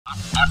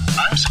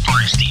I'm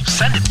sorry, Steve.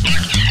 Send it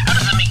back. How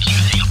does that make you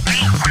feel?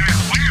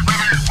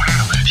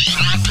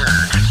 Shocker.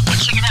 But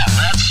check it out.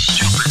 That's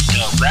super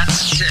dope. That's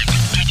sick.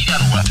 Dude, you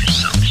gotta love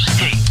yourself.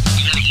 Hey,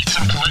 you gotta eat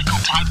some political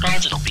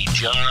tampons. It'll be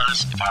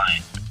just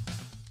fine.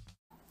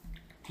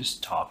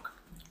 Just talk.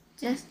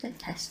 Just a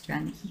test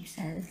run, he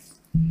says.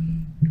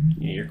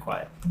 Yeah, you're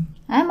quiet.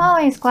 I'm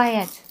always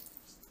quiet.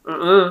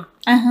 Uh-uh.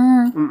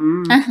 Uh-huh.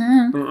 Mm-mm.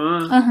 Uh-huh.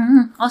 Uh-uh.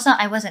 Uh-huh. Also,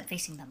 I wasn't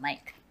facing the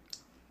mic.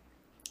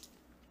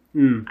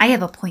 Hmm. I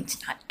have a point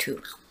not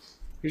to.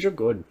 These are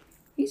good.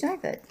 These are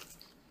good.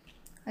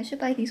 I should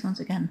buy these ones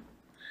again.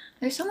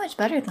 They're so much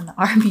better than the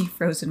Arby's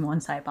frozen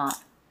ones I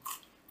bought.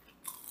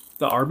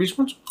 The Arby's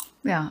ones?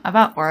 Yeah, I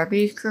bought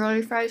Arby's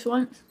curly fries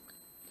once.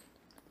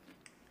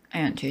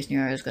 And taste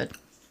near as good.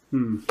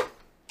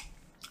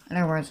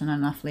 There wasn't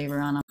enough flavor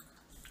on them.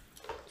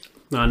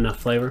 Not enough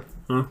flavor,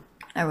 huh?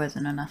 There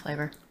wasn't enough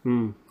flavor.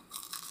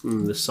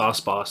 The Sauce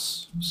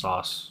Boss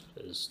sauce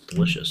is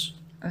delicious.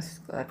 That's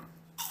good.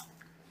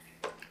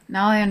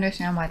 Now I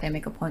understand why they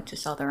make a point to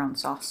sell their own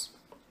sauce.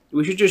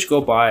 We should just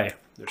go buy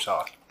their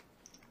sauce.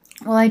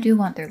 Well, I do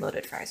want their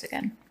loaded fries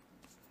again.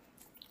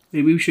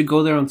 Maybe we should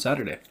go there on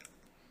Saturday.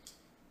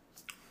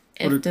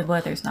 If the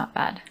weather's not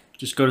bad.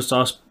 Just go to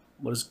Sauce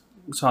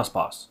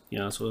Boss. You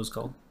know, that's what it was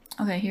called.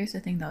 Okay, here's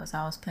the thing though, is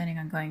I was planning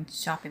on going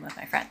shopping with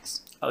my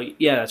friends. Oh,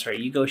 yeah, that's right.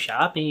 You go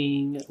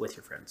shopping with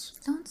your friends.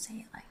 Don't say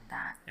it like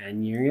that.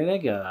 And you're gonna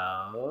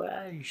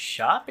go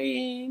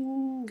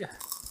shopping.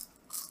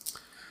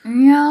 You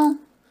know,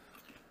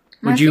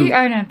 my Would you- feet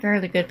are in a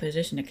fairly good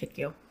position to kick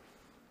you.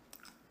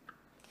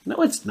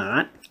 No, it's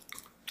not.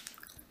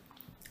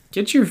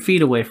 Get your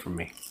feet away from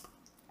me.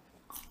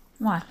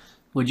 Why?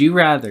 Would you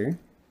rather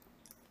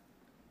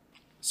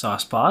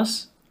Sauce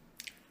Boss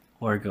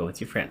or go with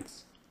your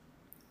friends?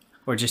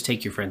 Or just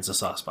take your friends to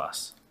Sauce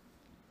Boss?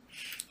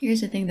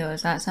 Here's the thing though,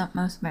 is that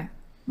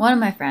one of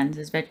my friends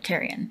is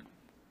vegetarian.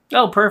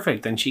 Oh,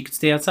 perfect. Then she could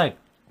stay outside.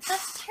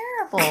 That's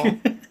terrible.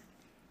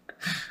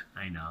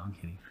 I know, I'm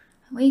kidding.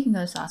 We can go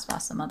to Sauce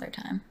Boss some other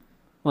time.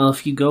 Well,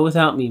 if you go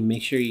without me,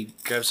 make sure you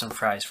grab some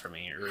fries for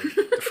me, or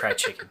the fried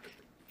chicken.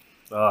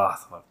 Oh, I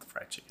love the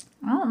fried chicken.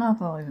 I don't know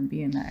if I'll even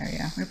be in that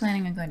area. We're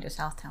planning on going to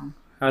Southtown.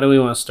 How do we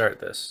want to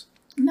start this?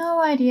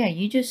 No idea.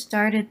 You just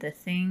started the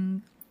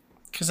thing.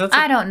 Because that's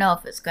I don't know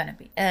if it's going to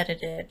be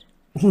edited.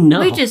 no.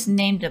 We just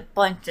named a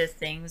bunch of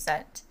things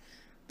that,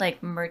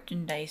 like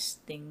merchandise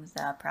things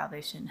that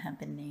probably shouldn't have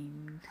been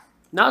named.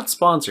 Not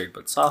sponsored,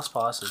 but Sauce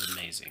Boss is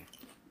amazing.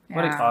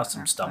 What a Yeah,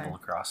 costume that's stumble fine.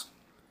 across.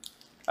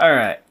 All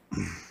right.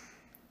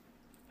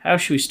 How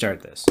should we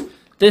start this?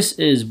 This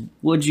is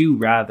Would You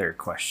Rather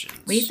questions.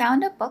 We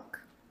found a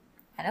book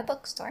at a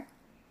bookstore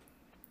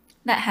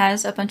that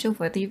has a bunch of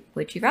would you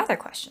rather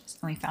questions,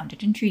 and we found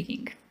it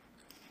intriguing.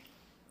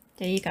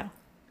 There you go.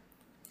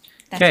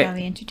 That's 'Kay. how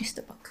we introduced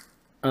the book.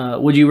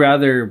 Would you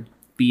rather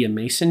be a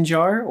mason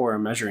jar or a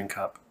measuring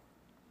cup?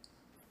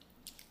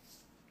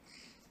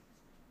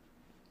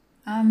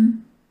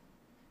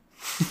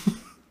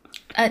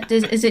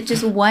 Is it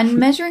just one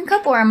measuring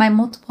cup, or am I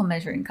multiple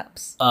measuring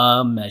cups?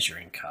 A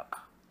measuring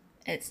cup.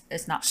 It's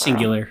not plural,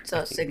 Singular, so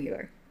I it's think.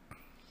 singular.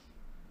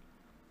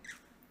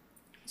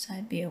 So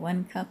I'd be a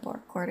 1 cup or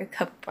a quarter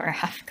cup or a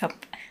half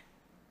cup.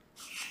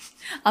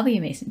 I'll be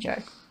a mason jar.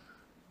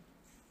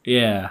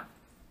 Yeah.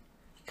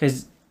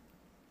 Because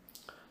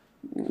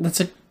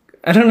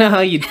I don't know how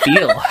you'd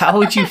feel. How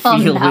would you Oh,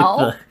 feel no.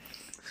 with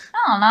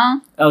I don't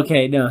know. the...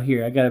 Okay, no,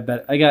 here, I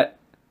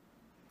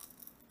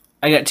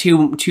got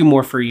two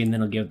more for you, and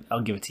then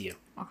I'll give it to you.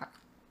 Okay.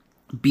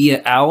 Be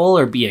an owl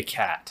or be a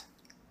cat?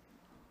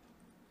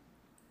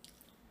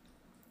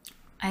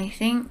 I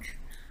think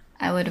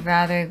I would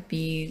rather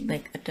be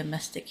like a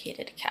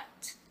domesticated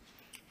cat.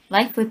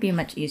 Life would be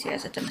much easier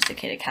as a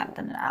domesticated cat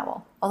than an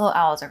owl. Although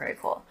owls are very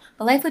cool.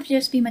 But life would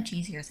just be much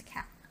easier as a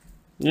cat.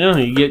 No,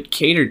 you get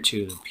catered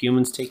to. The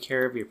humans take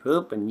care of your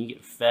poop, and you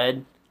get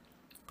fed,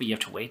 but you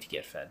have to wait to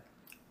get fed.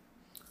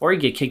 Or you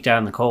get kicked out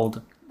in the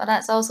cold. But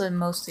that's also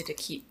mostly to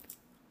keep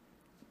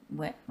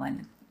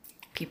when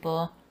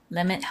people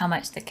limit how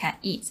much the cat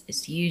eats.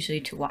 It's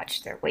usually to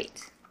watch their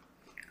weight.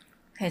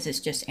 Because it's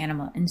just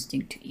animal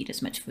instinct to eat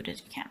as much food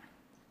as you can.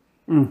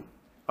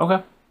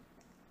 Okay.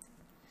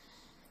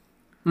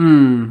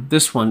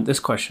 This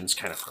question's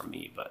kind of for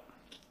me, but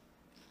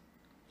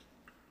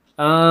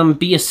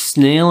be a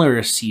snail or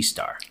a sea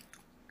star?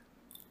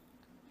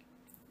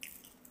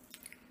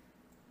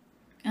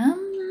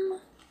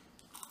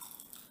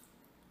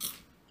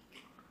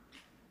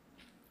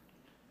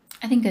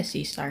 I think a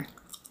sea star.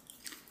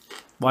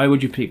 Why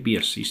would you be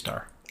a sea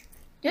star?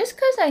 Just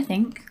because I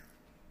think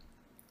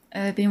it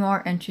would be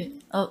more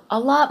a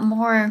lot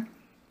more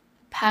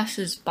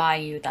passes by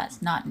you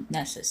that's not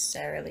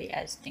necessarily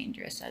as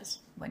dangerous as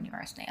when you're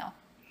a snail.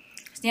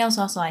 Snails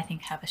also, I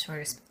think, have a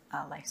shorter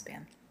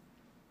lifespan.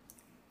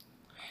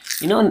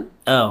 You know,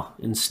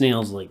 in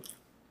snails, like,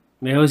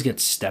 they always get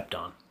stepped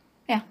on.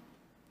 Yeah.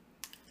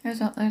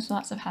 There's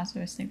lots of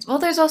hazardous things. Well,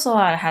 there's also a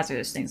lot of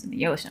hazardous things in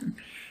the ocean.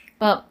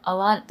 But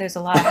there's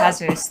a lot of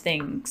hazardous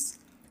things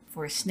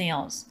for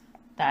snails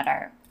that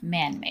are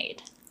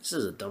man-made. This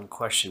is a dumb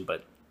question,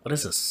 but what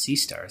is a sea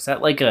star? Is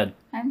that like a...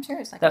 I'm sure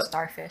it's like That- a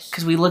starfish.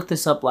 Because we looked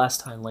this up last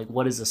time. Like,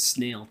 what is a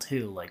snail,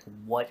 too? Like,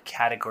 what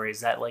category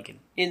is that? Like,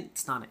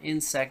 it's not an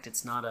insect.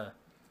 It's not a...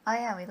 Oh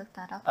yeah, we looked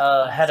that up.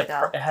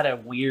 It had a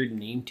weird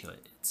name to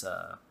it. It's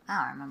I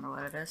don't remember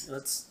what it is.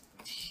 let's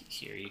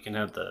here. You can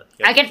have the.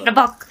 I get the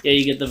book. Yeah,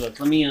 you get the book.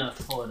 Let me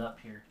pull it up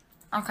here.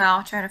 Okay,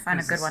 I'll try to find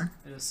a good one.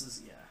 This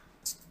is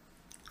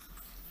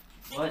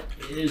What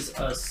is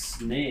a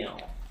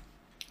snail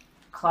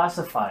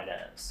classified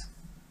as?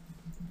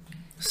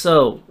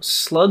 So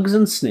slugs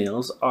and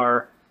snails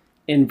are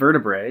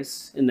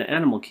invertebrates in the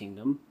animal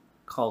kingdom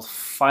called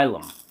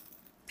phylum.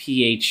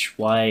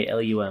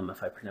 Phylum,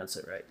 if I pronounce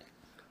it right.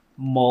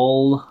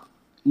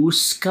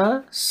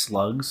 Mollusca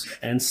slugs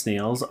and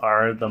snails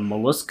are the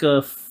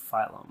mollusca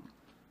phylum.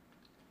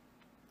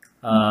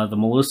 The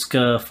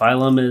mollusca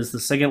phylum is the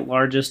second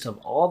largest of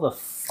all the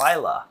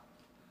phyla,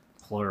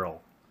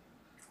 plural.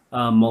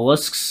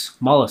 Mollusks.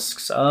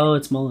 Oh,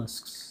 it's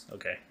mollusks.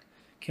 Okay.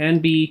 Can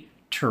be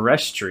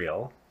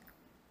terrestrial,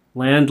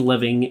 land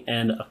living,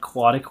 and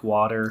aquatic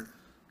water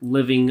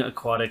living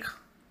aquatic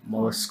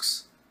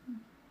mollusks.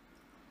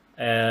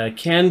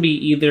 Can be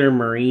either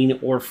marine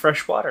or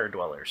freshwater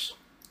dwellers.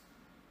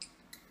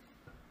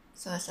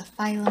 So it's a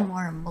phylum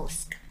or a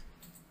mollusk.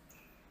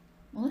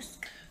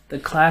 Mollusk? The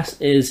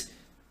class is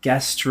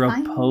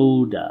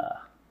Gastropoda.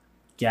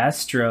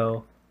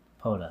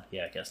 Gastropoda.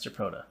 Yeah,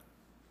 Gastropoda.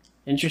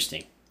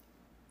 Interesting.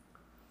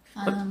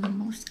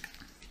 Mollusk.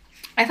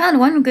 I found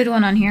one good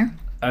one on here.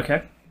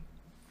 Okay.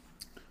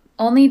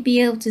 Only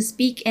be able to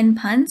speak in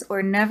puns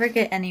or never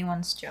get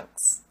anyone's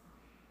jokes.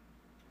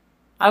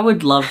 I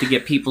would love to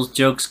get people's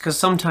jokes because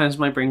sometimes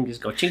my brain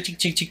just go chink chink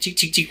chink chink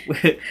chink chink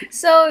chink.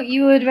 So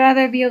you would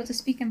rather be able to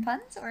speak in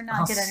puns or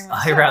not get anyone's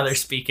jokes? I'd rather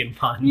speak in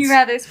puns. You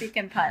rather speak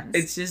in puns.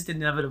 It's just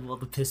inevitable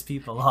to piss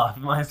people off.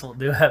 Might as well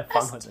have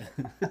fun with it.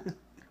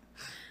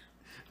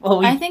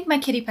 Well, I think my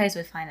kitty pies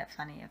would find it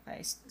funny if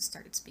I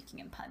started speaking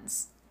in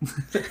puns.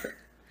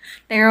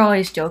 They're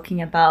always joking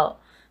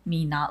about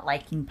me not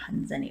liking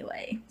puns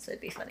anyway, so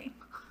it'd be funny.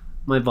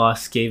 My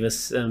boss gave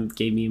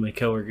me and my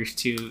coworkers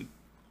too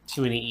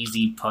many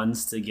easy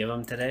puns to give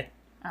them today.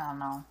 I don't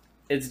know.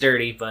 It's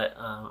dirty, but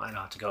I don't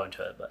have to go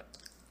into it. But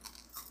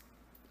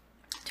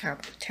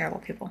terrible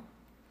people.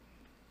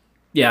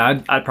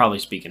 Yeah, I'd probably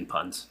speak in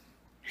puns.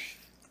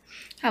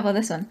 How about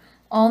this one?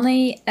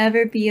 Only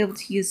ever be able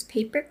to use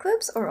paper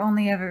clips or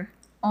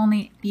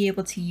only be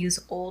able to use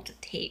old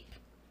tape?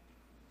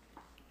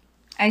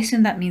 I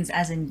assume that means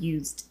as in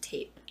used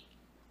tape.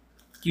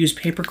 Use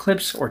paper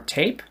clips or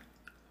tape?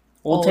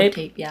 Old tape?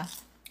 tape, yeah.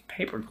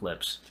 Paper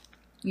clips.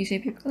 You say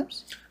paper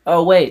clips?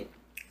 Oh, wait.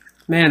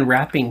 Man,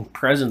 wrapping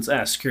presents.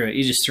 Screw it.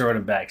 You just throw it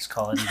in bags.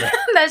 Call it a day.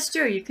 That's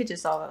true. You could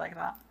just solve it like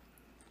that.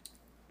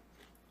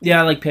 Yeah,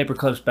 I like paper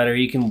clips better.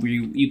 You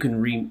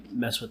can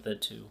mess with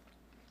it too.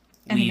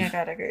 I think I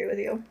gotta agree with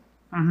you.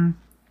 Mm-hmm.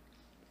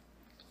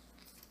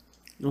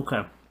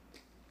 Okay.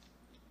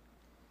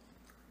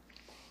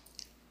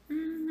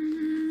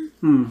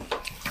 I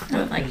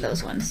don't like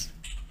those ones.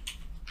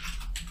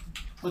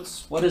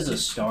 What is a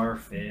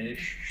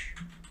starfish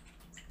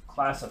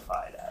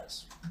classified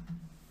as?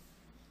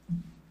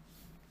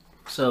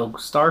 So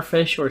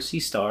starfish or sea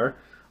star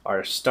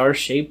are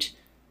star-shaped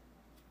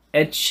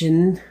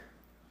echinoderms,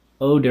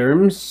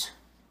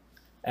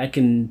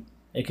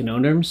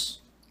 echinoderms,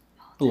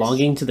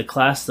 belonging to the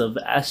class of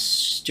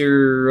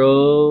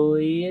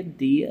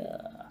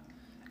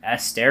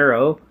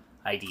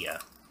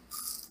Asteroidea.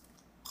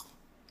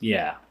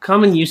 Yeah.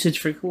 Common usage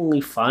frequently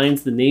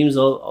finds the names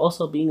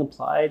also being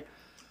applied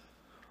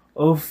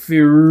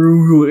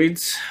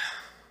ophiuroids.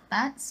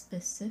 That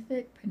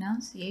specific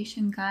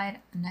pronunciation guide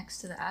next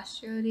to the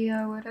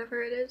Asteroidea or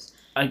whatever it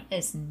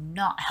is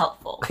not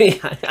helpful.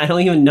 I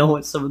don't even know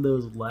what some of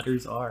those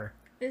letters are.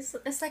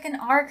 It's like an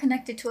R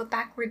connected to a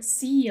backwards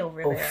C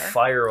over there.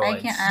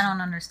 Ophiuroids. I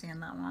don't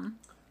understand that one.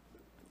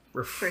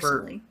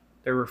 Personally.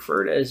 They're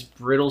referred as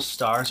brittle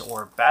stars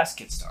or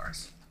basket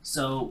stars.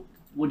 So,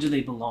 what do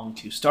they belong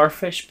to?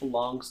 Starfish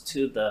belongs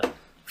to the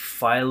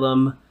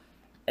phylum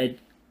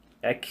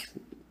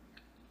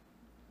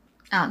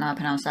I don't know how to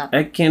pronounce that.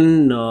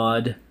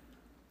 Echinodermata.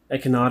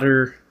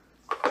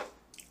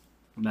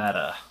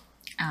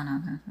 I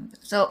don't know.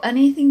 So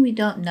anything we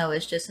don't know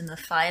is just in the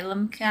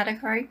phylum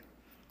category?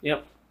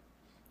 Yep.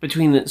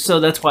 So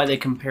that's why they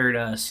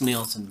compared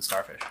snails and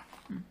starfish.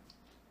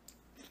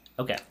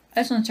 Okay.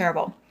 This one's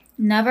terrible.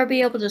 Never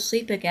be able to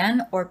sleep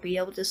again or be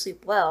able to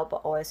sleep well but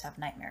always have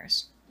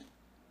nightmares.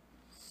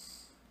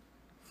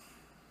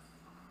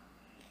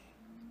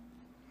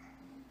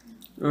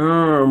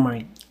 Oh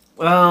my...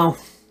 Well...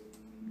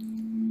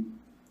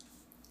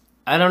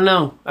 I don't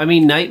know. I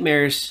mean,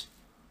 nightmares...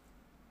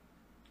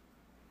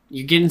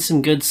 You're getting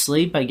some good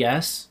sleep, I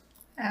guess.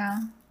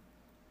 Yeah.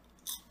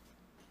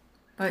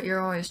 But you're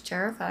always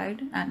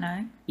terrified at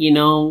night. You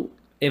know,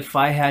 if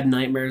I had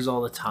nightmares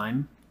all the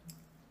time,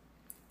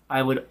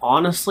 I would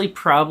honestly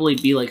probably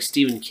be like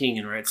Stephen King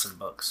and write some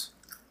books.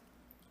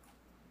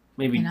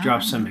 Maybe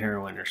drop some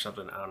heroin or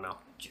something. I don't know.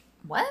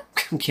 What?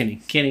 I'm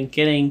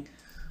kidding.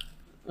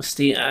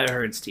 I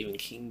heard Stephen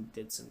King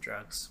did some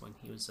drugs when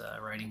he was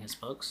writing his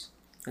books.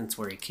 That's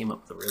where he came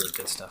up with the really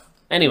good stuff.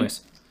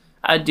 Anyways,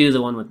 I'd do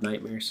the one with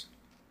nightmares.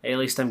 Hey, at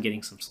least I'm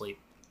getting some sleep.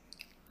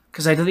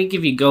 Because I think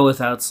if you go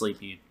without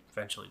sleep, you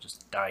eventually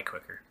just die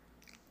quicker.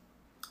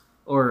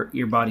 Or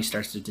your body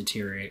starts to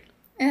deteriorate.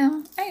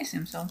 Yeah, I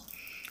assume so.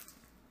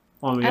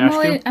 Want me to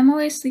ask you? I'm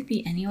always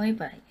sleepy anyway,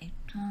 but I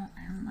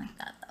don't like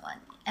that one.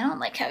 I don't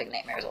like having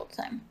nightmares all the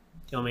time.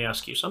 Do you want me to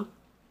ask you some?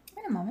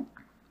 In a moment.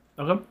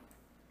 Okay.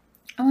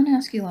 I want to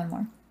ask you one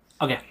more.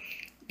 Okay.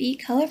 Be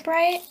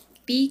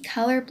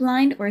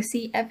colorblind, or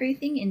see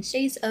everything in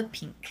shades of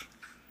pink.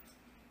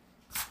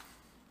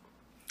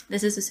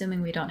 This is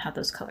assuming we don't have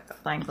those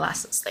colorblind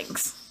glasses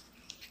things.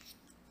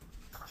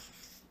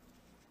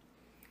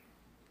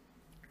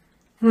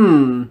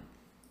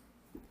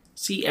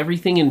 See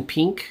everything in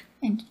pink?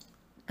 And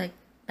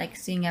like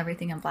seeing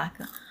everything in black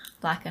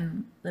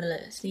and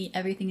see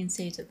everything in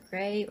shades of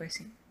gray, or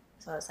see,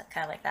 so it's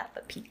kind of like that,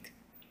 but pink.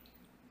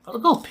 I'll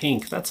go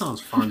pink. That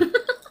sounds fun.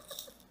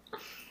 I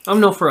don't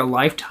know for a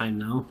lifetime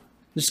though.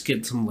 Just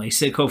get some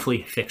LASIK.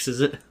 Hopefully it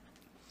fixes it.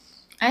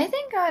 I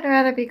think I'd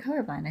rather be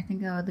colorblind. I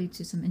think that would lead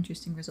to some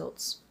interesting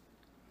results.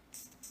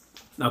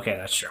 Okay,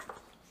 that's true.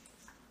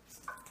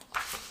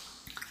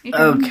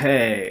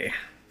 Okay.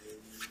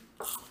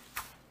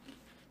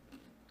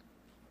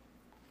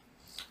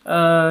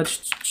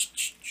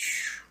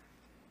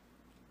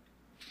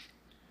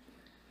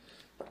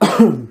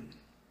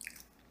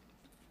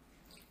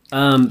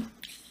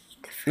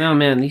 No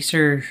man,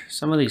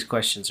 some of these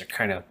questions are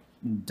kind of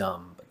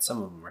dumb, but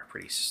some of them are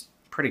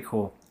pretty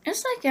cool.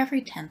 It's like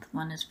every 10th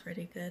one is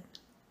pretty good.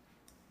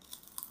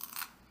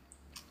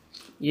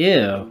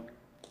 Yeah.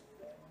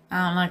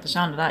 I don't like the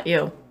sound of that,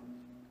 you.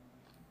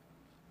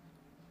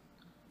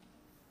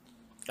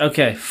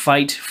 Okay,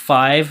 fight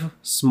 5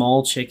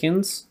 small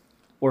chickens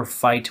or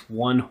fight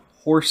 1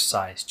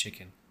 horse-sized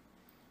chicken.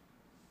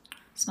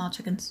 Small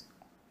chickens.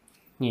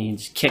 Yeah, you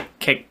just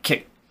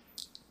kick.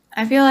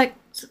 I feel like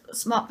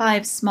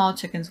 5 small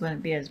chickens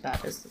wouldn't be as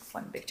bad as the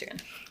 1 big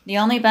chicken. The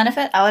only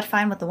benefit I would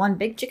find with the 1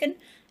 big chicken,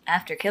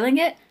 after killing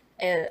it,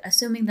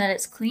 assuming that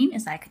it's clean,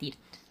 is I could eat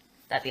it.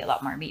 That'd be a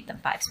lot more meat than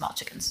 5 small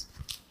chickens.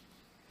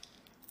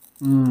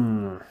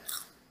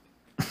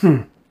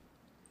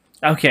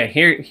 Okay,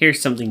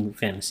 here's something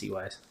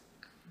fantasy-wise.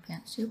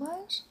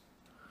 Fantasy-wise?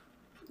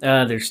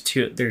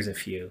 There's a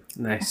few.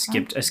 And I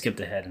skipped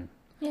ahead.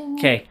 Yeah.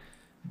 Okay,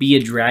 be a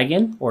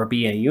dragon or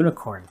be a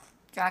unicorn?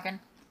 Dragon.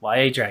 Why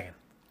a dragon?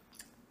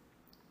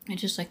 I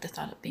just like the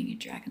thought of being a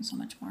dragon so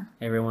much more.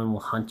 Everyone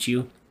will hunt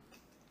you.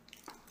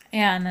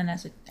 Yeah, and then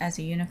as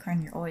a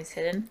unicorn, you're always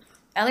hidden.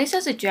 At least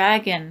as a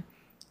dragon,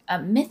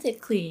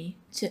 mythically,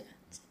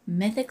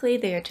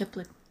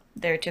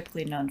 they're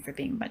typically known for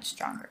being much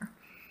stronger.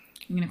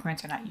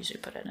 Unicorns are not usually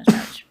put in as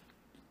much.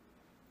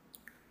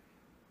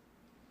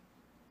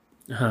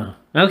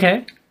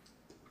 Okay.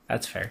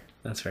 That's fair.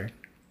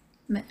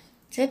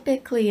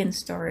 Typically in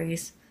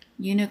stories,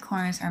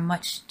 unicorns are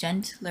much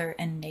gentler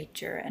in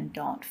nature and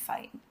don't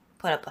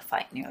put up a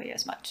fight nearly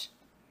as much.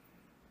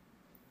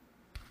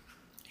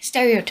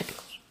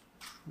 Stereotypically.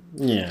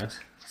 Yeah,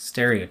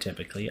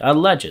 stereotypically.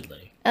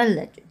 Allegedly.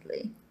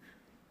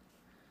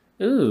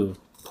 Ooh.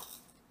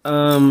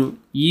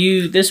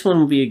 This one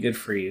will be good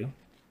for you.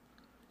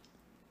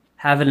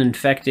 Have an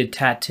infected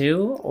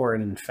tattoo or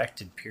an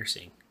infected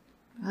piercing?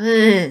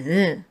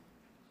 Okay,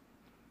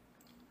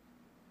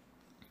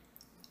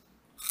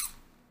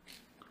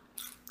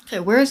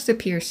 where's the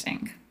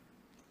piercing?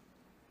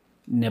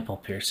 Nipple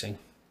piercing.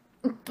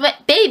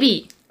 But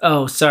baby!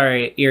 Oh,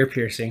 sorry, ear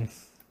piercing.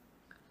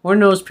 Or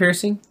nose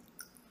piercing?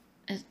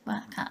 I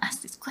can't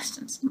ask these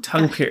questions.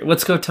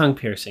 Let's go tongue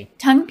piercing.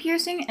 Tongue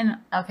piercing? And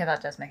okay,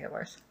 that does make it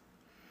worse.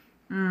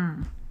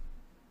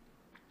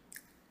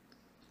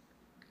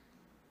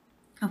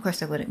 Of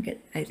course I wouldn't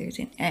get either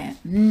thing.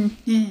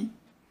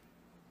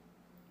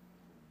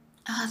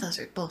 Those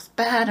are both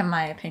bad in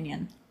my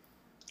opinion.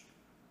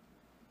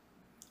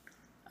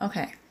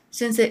 Okay,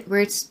 since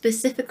we're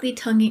specifically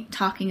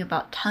talking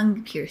about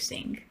tongue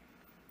piercing,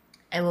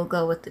 I will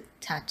go with the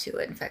tattoo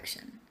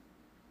infection.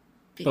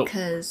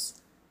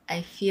 Because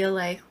I feel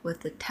like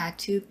with the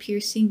tattoo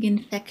piercing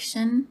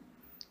infection,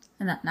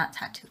 not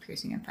tattoo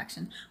piercing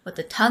infection, with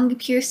the tongue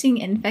piercing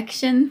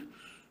infection,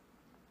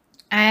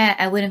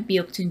 I wouldn't be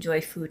able to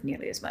enjoy food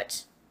nearly as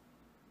much.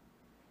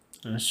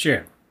 That's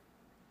true.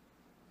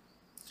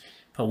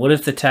 But what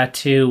if the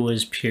tattoo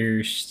was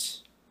pierced?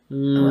 It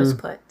was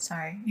put.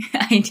 Sorry,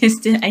 I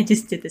just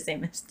did the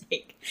same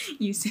mistake.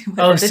 You said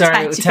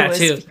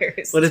tattoo. was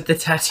pierced. What if the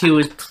tattoo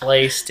was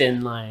placed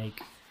in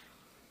like,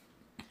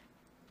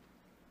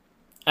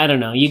 I don't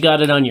know, you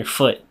got it on your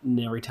foot, and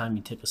every time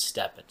you take a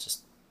step,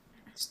 it's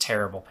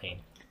terrible pain.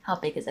 How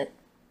big is it?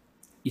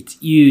 It's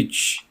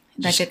huge.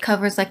 Like it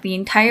covers like the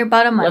entire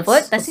bottom of my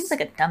foot? That seems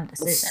like a dumb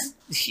decision.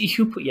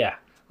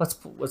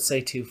 Let's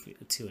say 2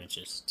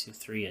 inches,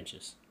 3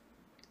 inches.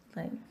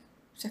 Like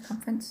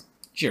circumference?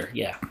 Sure,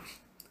 yeah.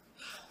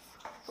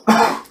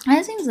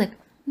 That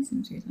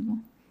seems reasonable.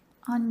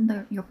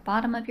 on your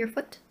bottom of your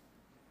foot?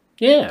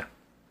 Yeah.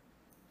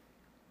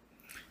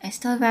 I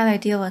still rather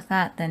deal with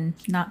that than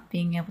not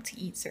being able to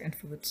eat certain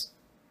foods.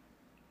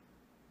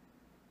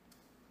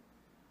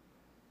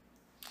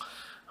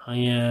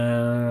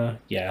 Yeah.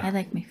 I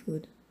like my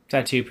food.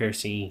 Tattoo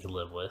piercing you can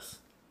live with.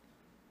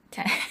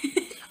 Did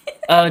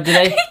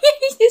I?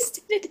 You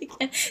just did it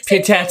again.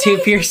 Tattoo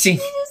piercing.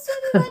 You just said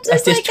it I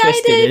just just like I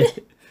twisted did.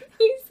 it.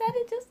 You said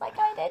it just like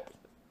I did.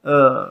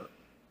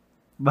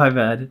 My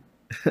bad.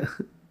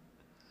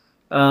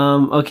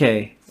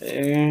 Okay.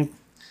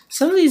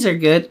 Some of these are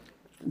good.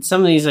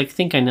 Some of these I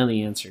think I know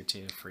the answer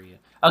to for you.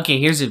 Okay,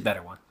 here's a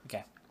better one.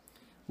 Okay.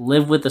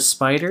 Live with a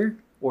spider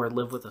or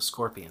live with a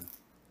scorpion?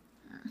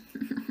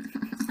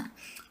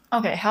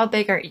 Okay, how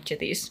big are each of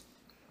these?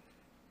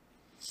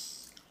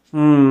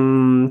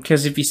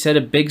 Because if you said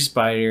a big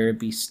spider, it'd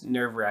be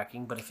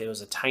nerve-wracking, but if it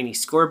was a tiny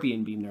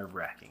scorpion, it'd be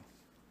nerve-wracking.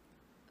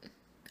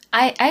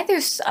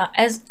 Either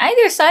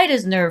side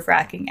is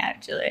nerve-wracking,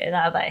 actually,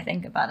 now that I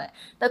think about it.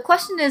 The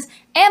question is,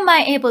 am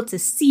I able to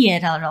see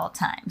it at all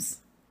times?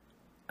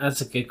 That's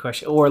a good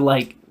question. Or,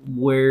 like,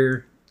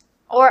 where...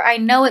 Or I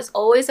know it's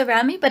always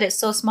around me, but it's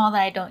so small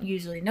that I don't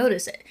usually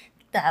notice it.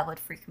 That would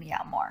freak me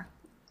out more.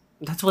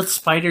 That's what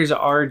spiders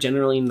are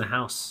generally in the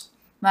house.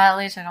 Well, at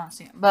least I don't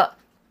see them. But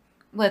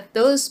with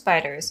those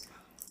spiders,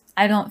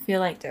 I don't feel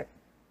like they're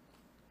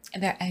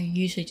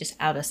usually just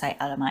out of sight,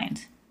 out of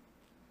mind.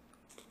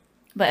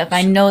 But if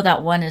I know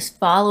that one is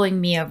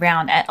following me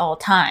around at all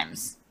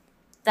times,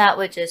 that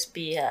would just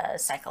be a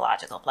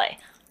psychological play.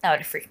 That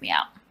would freak me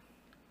out.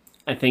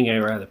 I think I'd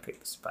rather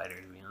pick the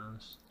spider, to be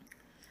honest.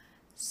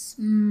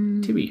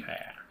 To be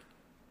fair.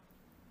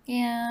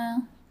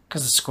 Yeah.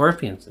 Because the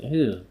scorpions,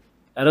 ew.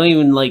 I don't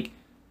even like...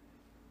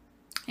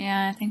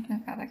 Yeah, I think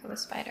I'd rather go with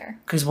spider.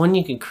 Because one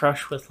you can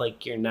crush with,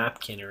 like, your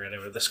napkin or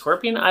whatever. The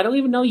scorpion, I don't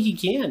even know you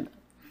can.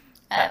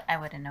 I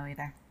wouldn't know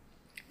either.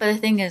 But the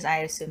thing is, I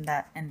assume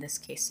that in this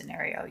case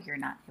scenario, you're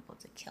not able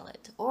to kill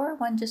it. Or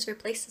one just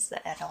replaces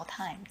it at all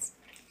times.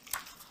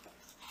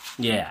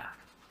 Yeah.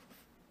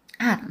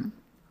 I don't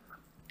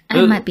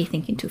know. I might be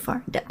thinking too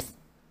far in depth.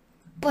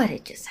 But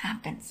it just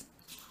happens.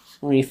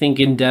 When you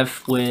think in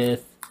depth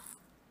with...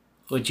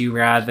 Would you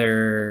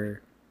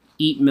rather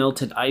eat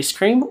melted ice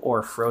cream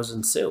or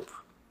frozen soup?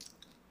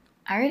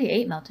 I already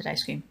ate melted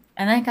ice cream.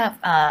 And I got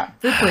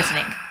food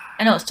poisoning.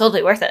 And it was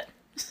totally worth it.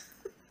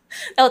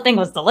 That thing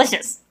was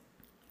delicious.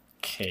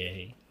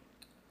 Okay.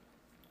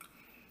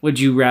 Would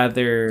you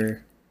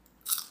rather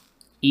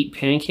eat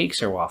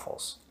pancakes or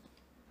waffles?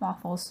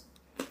 Waffles.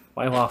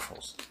 Why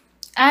waffles?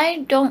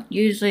 I don't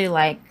usually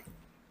like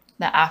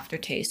the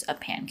aftertaste of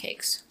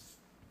pancakes.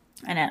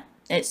 And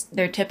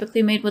they're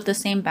typically made with the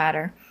same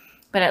batter.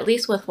 But at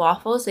least with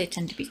waffles, they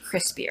tend to be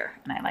crispier.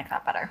 And I like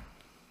that better.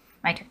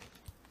 My turn.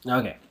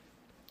 Okay.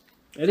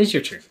 It is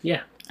your turn.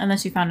 Yeah.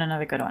 Unless you found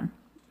another good one.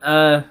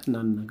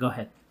 No. Go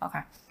ahead.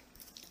 Okay.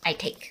 I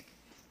take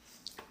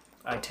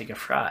a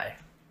fry.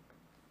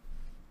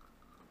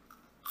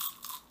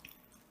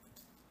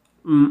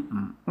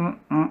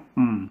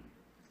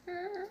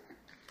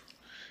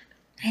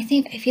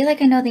 I feel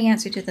like I know the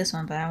answer to this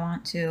one, but I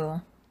want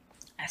to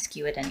ask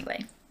you it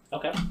anyway.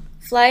 Okay.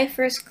 Fly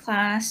first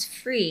class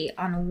free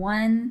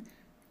on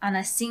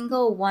a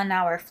single 1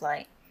 hour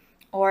flight,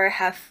 or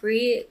have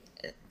free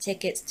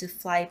tickets to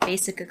fly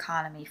basic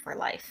economy for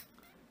life.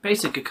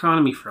 Basic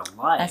economy for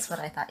life. That's what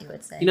I thought you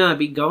would say. You know, I'd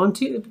be going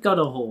to go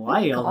to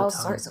Hawaii all the time. All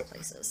sorts of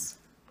places.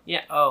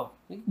 Yeah. Oh,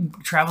 we can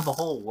travel the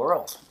whole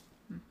world.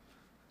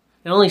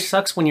 It only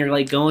sucks when you're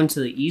like going to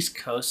the East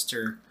Coast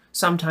or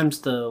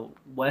sometimes the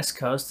West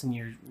Coast, and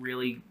you're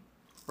really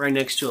right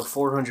next to a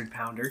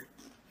 400-pounder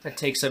that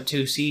takes up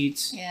 2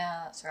 seats.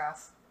 Yeah, that's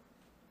rough.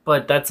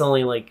 But that's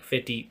only like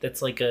 50.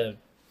 That's like a.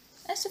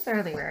 That's a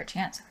fairly rare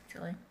chance,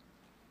 actually.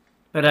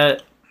 But I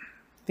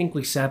think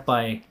we sat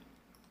by.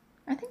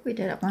 I think we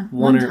did it one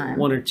time.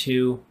 One or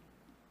two.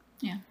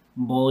 Yeah.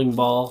 Bowling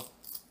ball.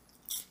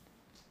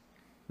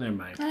 Never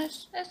mind.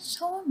 That's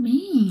so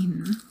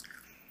mean.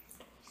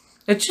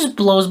 It just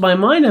blows my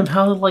mind of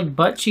how like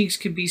butt cheeks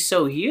could be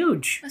so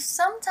huge. But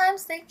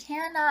sometimes they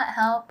cannot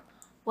help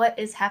what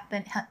is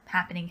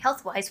happening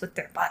health-wise with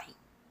their body.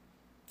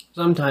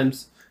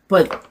 Sometimes,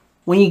 but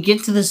when you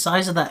get to the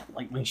size of that,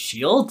 like my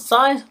shield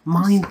size,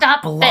 mind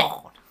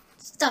blown.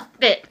 Stop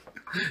it.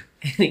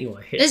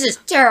 Anyway, This is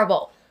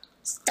terrible.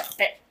 Stop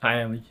it. I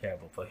am a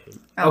terrible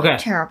person. Oh, Okay.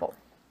 Terrible.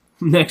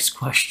 Next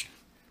question.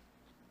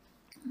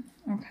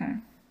 Okay.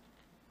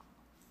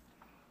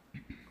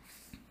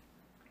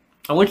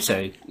 I would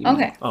say.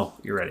 Okay. Oh,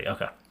 you're ready.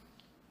 Okay.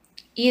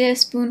 Eat a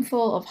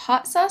spoonful of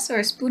hot sauce or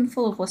a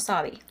spoonful of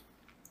wasabi?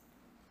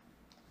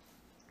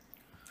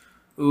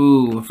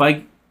 Ooh,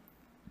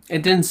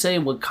 it didn't say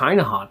what kind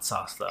of hot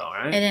sauce though,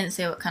 right? It didn't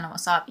say what kind of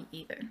wasabi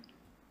either.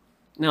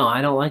 No,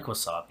 I don't like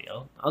wasabi.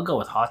 I'll go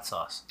with hot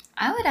sauce.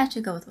 I would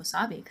actually go with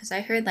wasabi because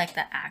I heard like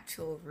the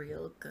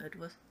real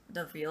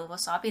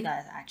wasabi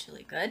that is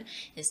actually good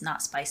is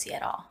not spicy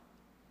at all.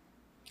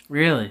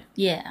 Really?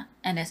 Yeah,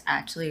 and it's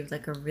actually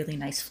like a really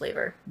nice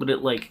flavor. Would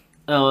it like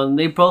Oh, and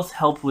they both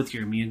help with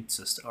your immune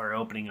system or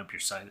opening up your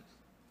side.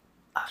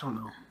 I don't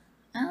know.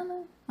 I don't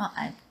know. Well,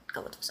 I'd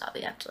go with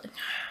wasabi, actually.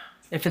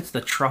 If it's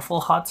the truffle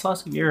hot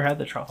sauce, have you ever had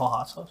the truffle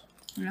hot sauce?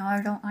 No,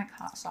 I don't like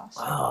hot sauce.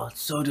 Oh,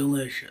 it's so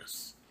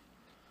delicious.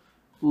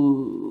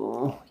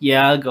 Ooh.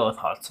 Yeah, I'll go with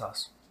hot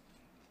sauce.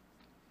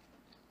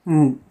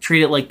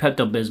 Treat it like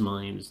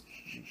Pepto-Bismol. You just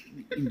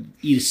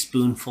eat a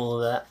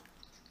spoonful of that.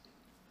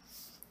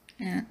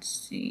 Let's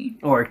see.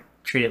 Or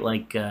treat it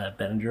like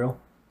Benadryl.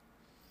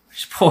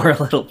 Just pour a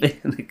little bit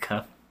in the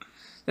cup.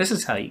 This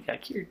is how you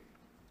got cured.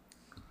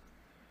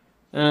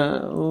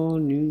 Oh,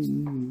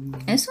 no.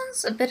 This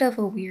one's a bit of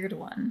a weird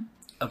one.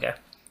 Okay.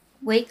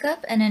 Wake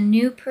up in a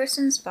new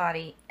person's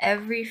body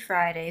every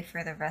Friday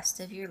for the rest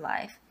of your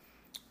life.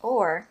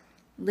 Or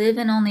live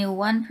in only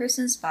one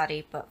person's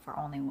body but for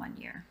only 1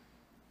 year.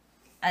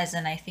 As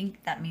in, I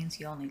think that means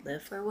you only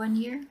live for 1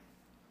 year.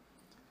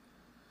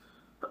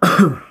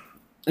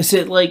 Is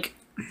it like,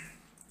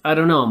 I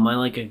don't know, am I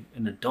like an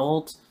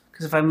adult?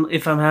 Because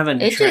if I'm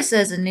having... It just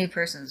says a new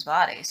person's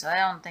body, so I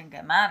don't think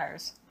it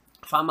matters.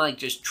 If I'm like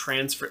just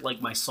transferred,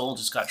 like my soul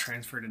just got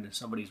transferred into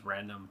somebody's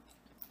random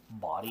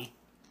body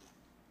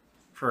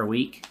for a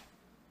week.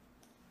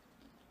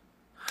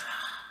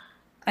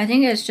 I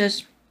think it's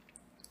just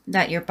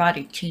that your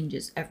body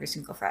changes every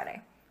single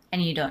Friday,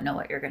 and you don't know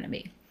what you're going to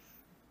be.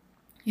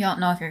 You don't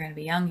know if you're going to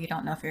be young, you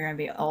don't know if you're going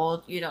to be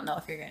old, you don't know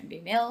if you're going to be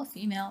male,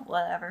 female,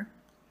 whatever.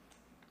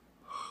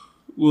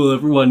 Will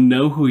everyone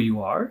know who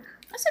you are?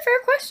 That's a fair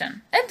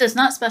question. It does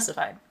not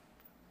specify.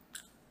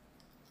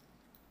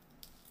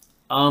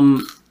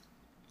 I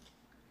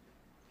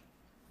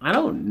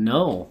don't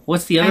know.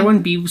 What's the other one?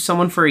 Be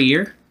someone for a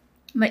year?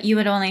 But you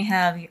would only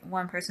have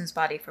one person's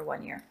body for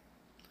 1 year.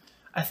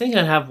 I think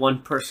I'd have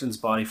one person's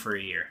body for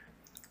a year.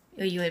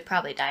 You would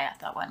probably die at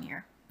that 1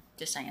 year.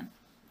 Just saying.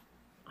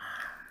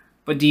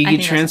 But do you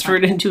get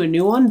transferred into a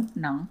new one?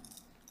 No.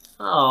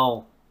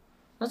 Oh,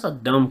 that's a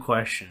dumb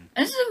question.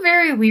 This is a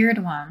very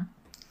weird one.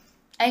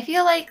 I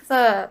feel like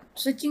the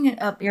switching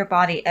up your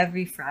body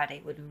every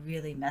Friday would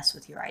really mess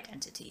with your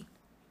identity.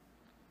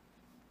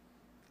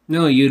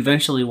 No, you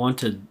eventually want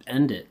to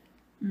end it.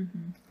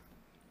 Mm-hmm.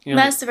 You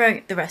know, That's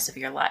the rest of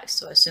your life,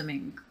 so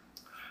assuming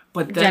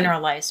but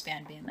general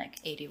lifespan being like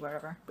 80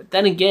 whatever. But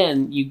then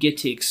again, you get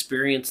to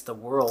experience the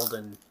world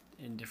in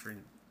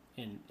different...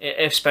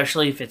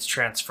 especially if it's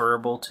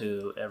transferable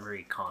to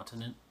every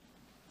continent.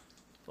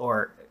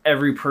 Or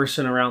every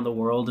person around the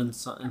world in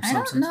some sense. I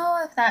don't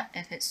know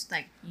if it's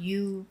like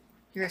your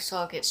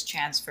soul gets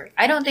transferred.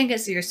 I don't think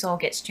it's your soul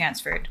gets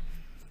transferred.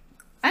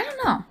 I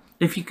don't know.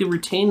 If you could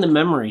retain the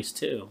memories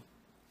too.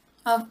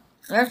 Oh,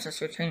 that's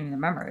just retaining the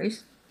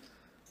memories.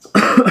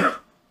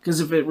 Because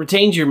if it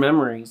retains your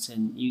memories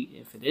and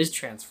if it is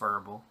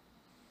transferable,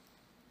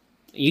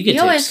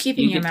 you're always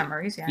keeping your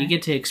memories. Yeah, you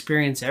get to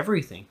experience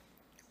everything.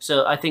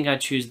 So I think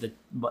I'd choose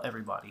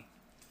everybody.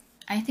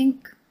 I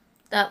think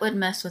that would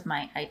mess with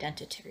my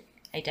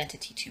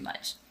identity too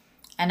much,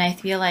 and I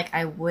feel like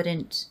I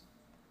wouldn't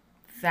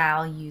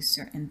value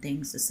certain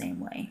things the same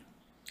way.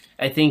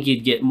 I think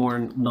you'd get more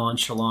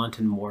nonchalant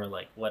and more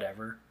like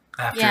whatever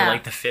after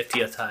like the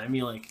 50th time.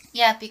 You like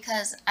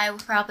because I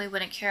probably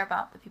wouldn't care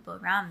about the people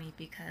around me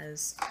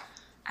because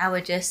I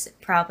would just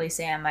probably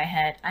say in my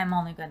head, I'm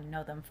only going to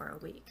know them for a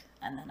week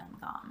and then I'm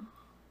gone.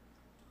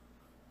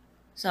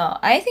 So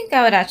I think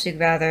I would actually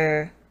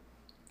rather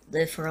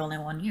live for only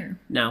 1 year.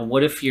 Now,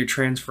 what if you're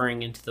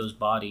transferring into those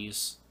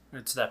bodies,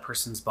 or to that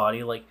person's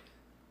body, like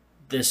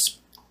this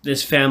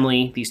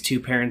family, these two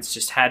parents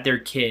just had their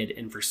kid,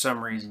 and for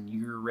some reason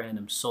your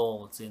random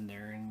soul is in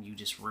there and you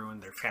just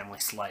ruined their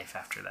family's life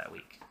after that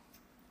week.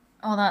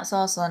 Oh, that's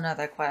also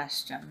another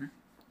question.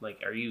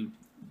 Like, are you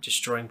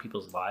destroying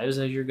people's lives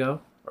as you go,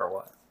 or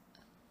what?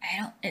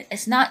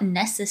 It's not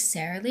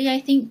necessarily, I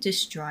think,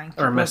 destroying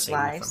people's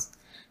lives,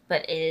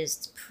 but it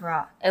is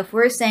if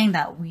we're saying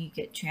that we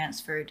get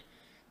transferred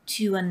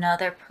to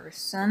another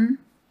person,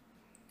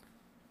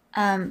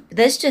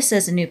 this just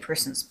says a new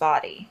person's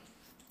body.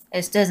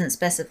 It doesn't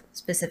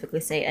specifically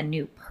say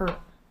another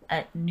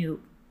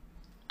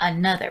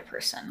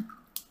person.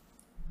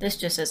 This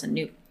just says a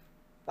new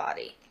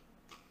body.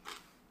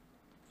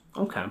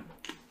 Okay.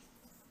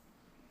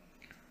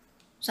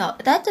 So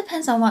that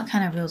depends on what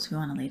kind of rules we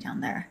want to lay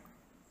down there.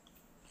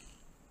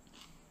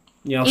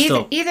 Yeah.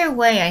 Either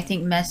way, I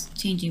think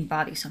changing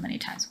body so many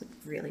times would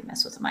really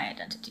mess with my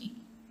identity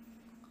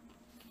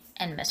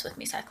and mess with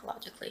me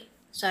psychologically.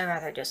 So I'd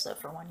rather just live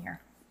for 1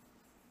 year.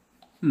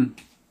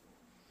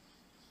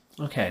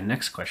 Okay,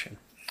 next question.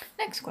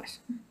 Next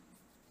question.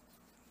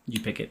 You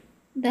pick it.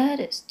 That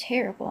is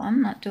terrible.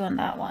 I'm not doing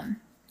that one.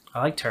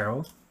 I like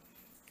terrible.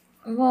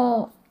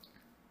 Well,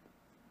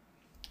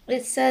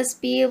 it says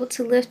be able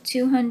to lift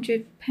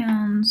 200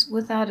 pounds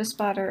without a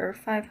spotter or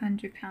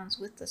 500 pounds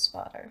with the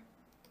spotter.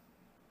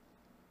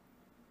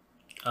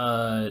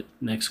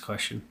 Next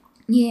question.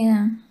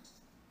 Yeah.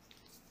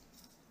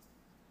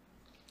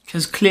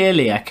 Because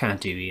clearly I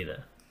can't do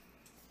either.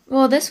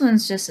 Well, this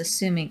one's just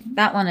assuming,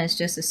 that one is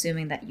just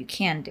assuming that you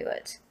can do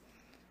it.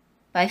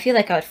 But I feel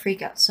like I would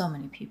freak out so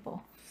many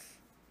people.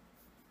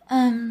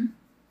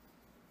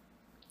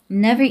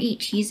 Never eat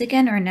cheese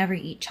again or never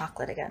eat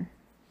chocolate again?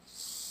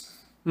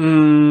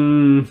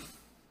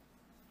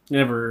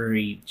 Never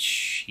eat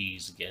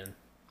cheese again.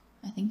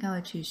 I think I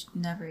would choose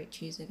never eat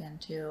cheese again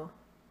too.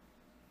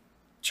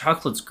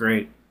 Chocolate's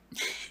great.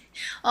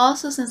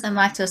 Also, since I'm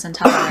lactose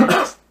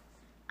intolerant,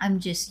 I'm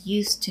just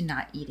used to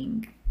not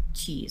eating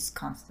cheese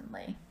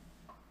constantly.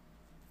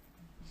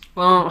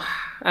 Well,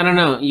 I don't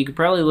know. You could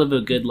probably live a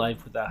good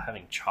life without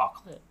having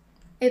chocolate.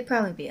 It'd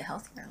probably be a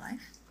healthier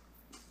life.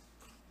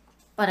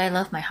 But I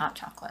love my hot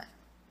chocolate.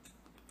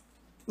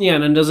 Yeah,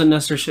 and it doesn't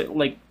necessarily,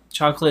 like,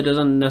 chocolate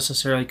doesn't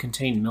necessarily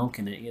contain milk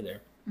in it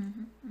either.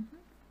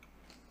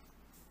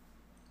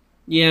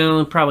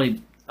 Yeah,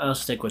 I'll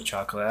stick with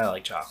chocolate. I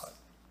like chocolate.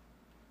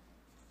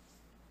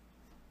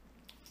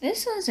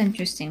 This one's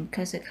interesting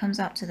because it comes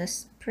out to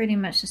this pretty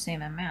much the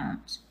same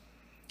amount.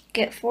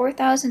 Get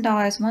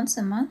 $4,000 once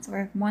a month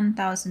or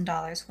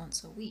 $1,000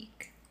 once a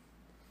week.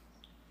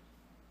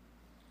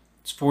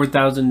 It's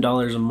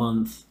 $4,000 a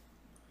month.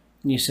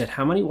 And you said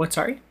how many? What,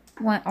 sorry?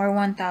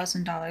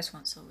 $1,000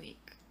 once a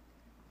week.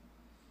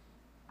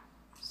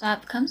 So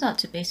that comes out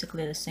to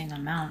basically the same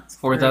amount.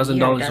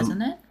 $4,000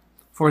 doesn't it?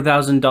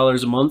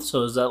 $4,000 a month.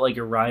 So is that like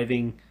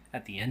arriving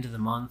at the end of the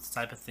month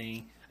type of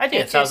thing? I do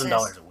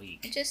 $1,000 a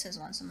week. It just says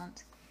once a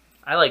month.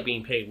 I like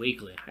being paid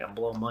weekly. I can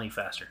blow money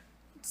faster.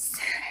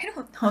 I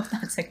don't know if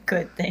that's a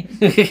good thing.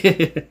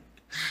 I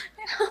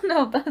don't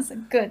know if that's a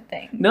good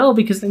thing. No,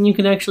 because then you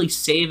can actually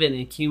save it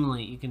and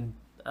accumulate. You can,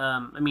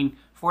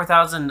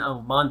 $4,000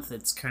 a month.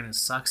 It's kind of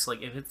sucks.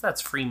 Like if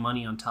that's free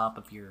money on top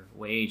of your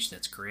wage,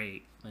 that's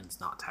great, and it's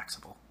not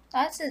taxable.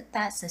 That's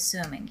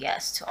assuming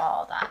yes to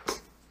all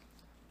that.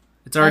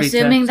 It's already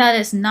assuming that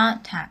it's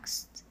not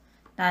taxed,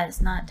 that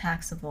it's not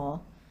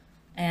taxable,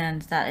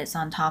 and that it's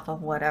on top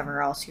of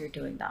whatever else you're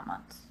doing that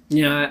month.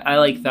 Yeah, I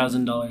like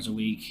 $1,000 a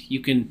week. You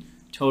can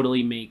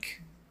totally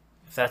make,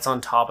 if that's on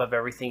top of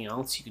everything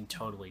else, you can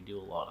totally do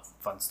a lot of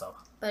fun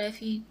stuff. But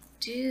if you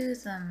do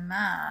the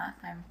math,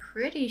 I'm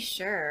pretty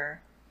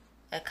sure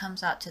it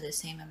comes out to the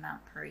same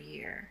amount per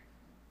year,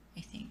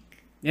 I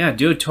think. Yeah,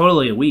 do it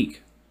totally a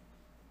week.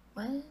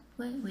 What?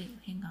 Wait,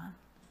 hang on.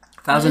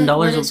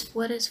 $1,000.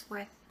 What is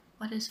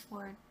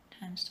 4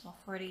 times 12?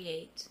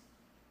 48.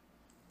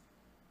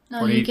 No,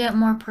 48. you get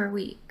more per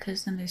week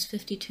because then there's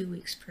 52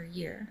 weeks per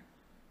year.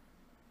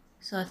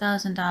 So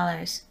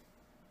 $1,000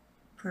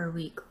 per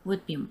week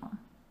would be more.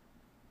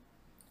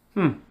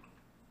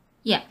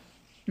 Yeah,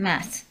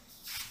 math.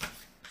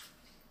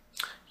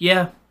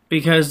 Yeah,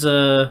 because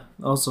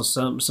also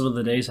some of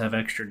the days have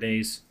extra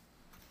days.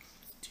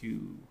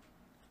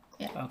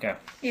 Yeah. Okay.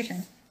 Your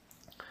turn.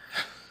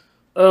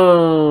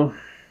 Oh.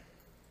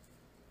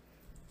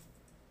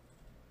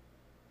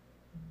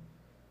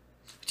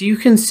 Do you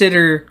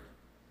consider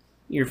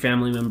your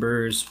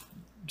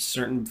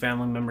certain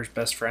family members,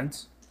 best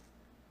friends?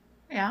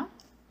 Yeah.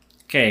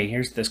 Okay,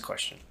 here's this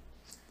question.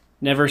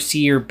 Never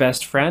see your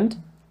best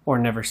friend or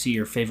never see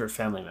your favorite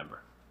family member?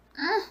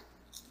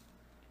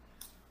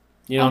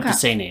 You don't have to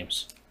say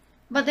names.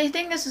 But the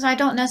thing is I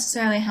don't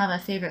necessarily have a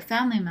favorite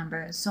family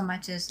member so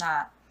much as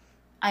that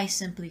I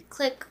simply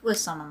click with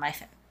some of my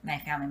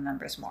family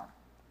members more.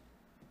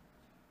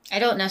 I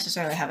don't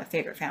necessarily have a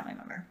favorite family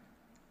member.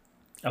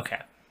 Okay.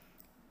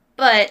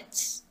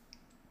 But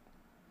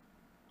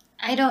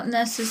I don't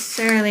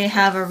necessarily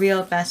have a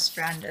real best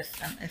friend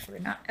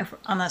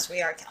unless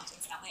we are counting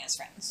family as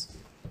friends.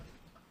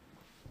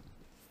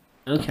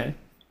 Okay.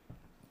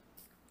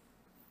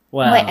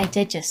 Well, wait, I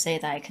did just say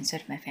that I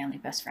consider my family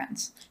best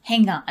friends.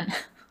 Hang on.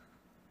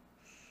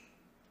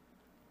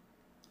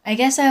 I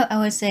guess I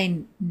would say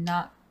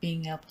not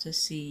being able to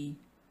see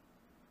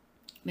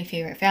my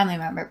favorite family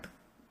member.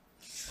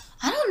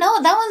 I don't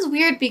know. That one's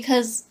weird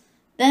because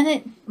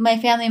then my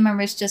family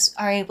members just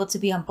are able to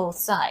be on both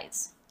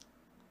sides.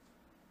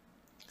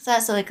 So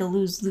that's like a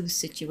lose-lose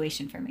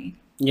situation for me.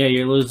 Yeah,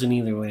 you're losing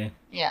either way.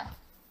 Yeah.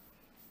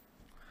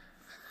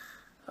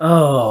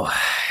 Oh,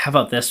 how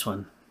about this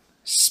one?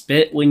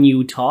 Spit when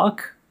you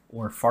talk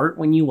or fart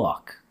when you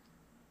walk?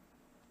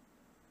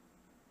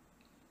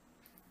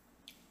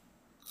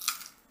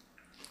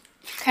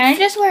 Can I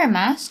just wear a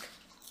mask?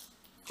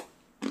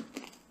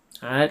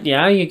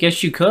 Yeah, I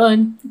guess you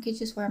could. You could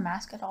just wear a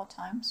mask at all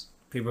times.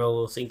 People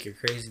will think you're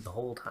crazy the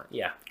whole time.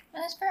 Yeah.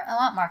 And it's a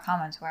lot more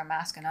common to wear a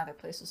mask in other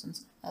places than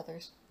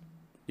others.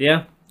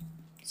 Yeah.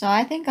 So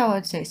I think I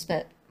would say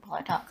spit while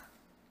I talk.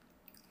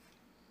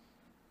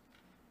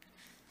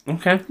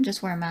 Okay.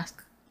 Just wear a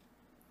mask.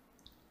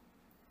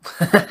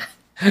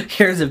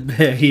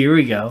 Here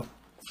we go.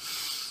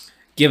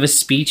 Give a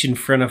speech in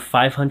front of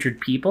 500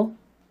 people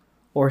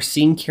or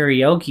sing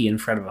karaoke in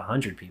front of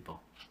 100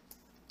 people?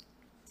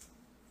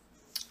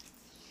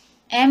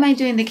 Am I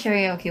doing the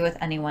karaoke with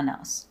anyone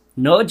else?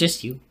 No,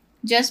 just you.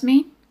 Just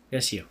me?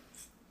 Just you.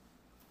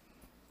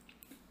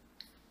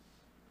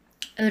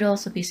 It would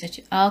also be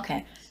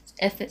okay.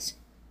 If it's...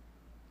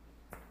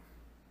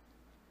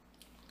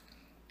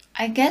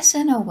 I guess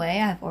in a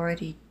way I've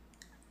already...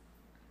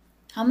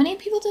 How many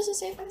people does it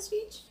say for the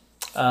speech?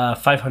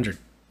 500.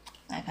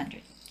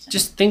 500.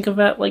 Just think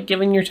about like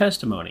giving your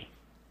testimony.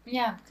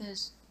 Yeah,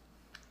 because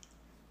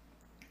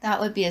that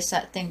would be a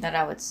set thing that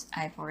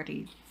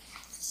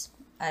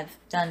I've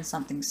done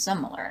something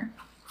similar.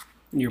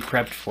 You're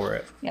prepped for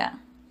it. Yeah.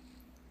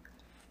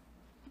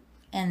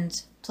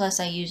 And plus,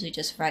 I usually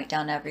just write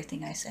down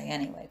everything I say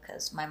anyway,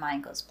 because my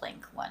mind goes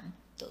blank when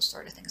those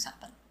sort of things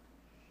happen.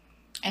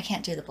 I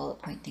can't do the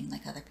bullet point thing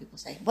like other people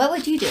say. What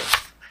would you do?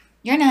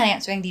 You're not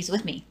answering these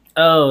with me.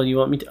 Oh, you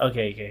want me to?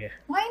 Okay.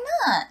 Why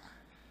not?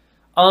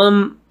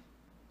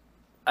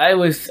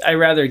 I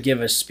rather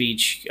give a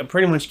speech. I'm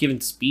pretty much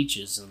giving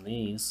speeches in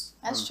these.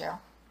 That's true.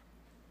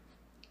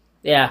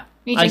 Yeah.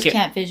 You just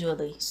can't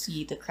visually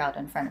see the crowd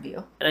in front of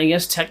you. And I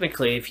guess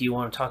technically, if you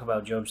want to talk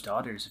about Job's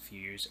daughters a few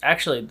years...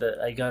 Actually,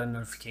 I got a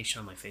notification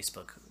on my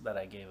Facebook that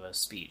I gave a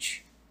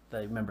speech. That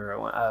I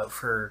remember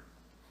for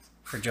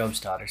Job's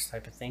daughters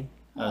type of thing.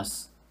 Oh.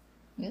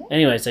 Really?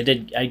 Anyways, I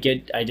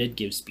did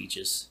give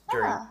speeches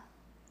during... I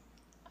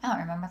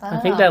don't remember that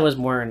I think that was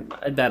more than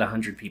about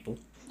 100 people.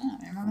 I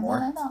don't remember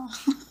that at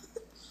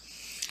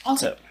all.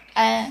 So,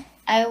 I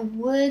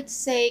would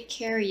say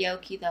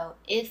karaoke, though,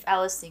 if I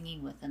was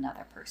singing with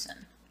another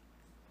person.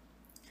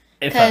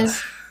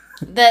 Because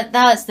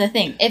that's the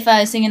thing. If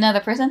I sing another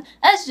person,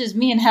 that's just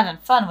me and having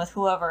fun with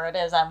whoever it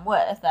is I'm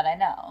with that I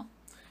know.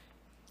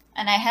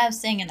 And I have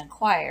sang in a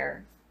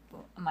choir,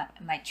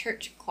 my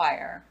church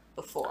choir,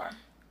 before.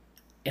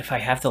 If I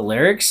have the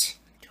lyrics,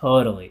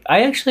 totally.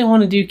 I actually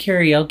want to do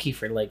karaoke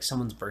for like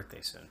someone's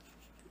birthday soon.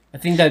 I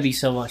think that'd be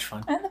so much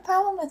fun. And the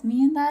problem with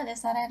me in that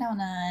is that I don't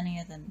know any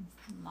of the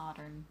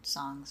modern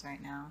songs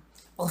right now.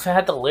 Well, if I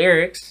had the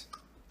lyrics,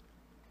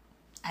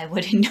 I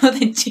wouldn't know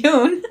the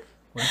tune.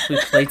 what if we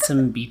played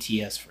some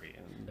BTS for you?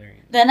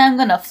 Then I'm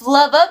gonna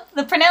flub up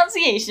the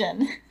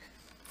pronunciation.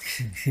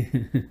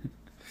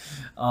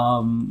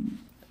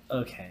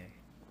 Okay.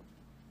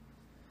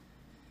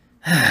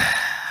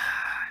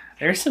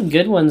 There's some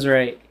good ones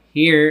right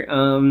here.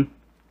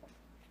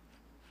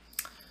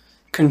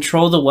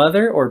 Control the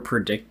weather or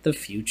predict the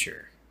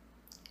future?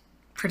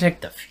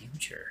 Predict the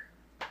future.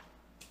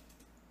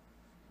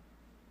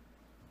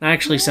 That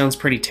actually sounds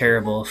pretty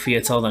terrible if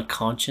it's on the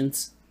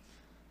conscience.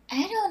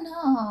 I don't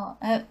know.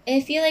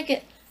 I feel like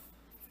it.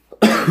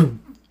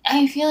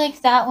 I feel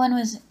like that one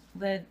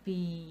would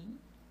be.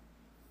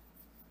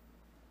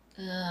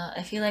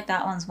 I feel like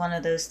that one's one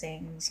of those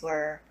things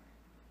where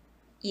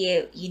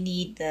you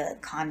need the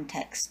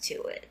context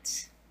to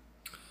it.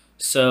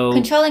 So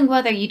controlling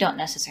weather, you don't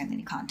necessarily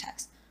need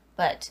context,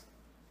 but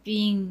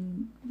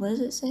what does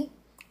it say?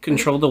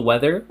 Control the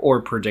weather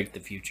or predict the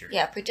future?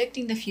 Yeah,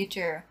 predicting the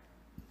future,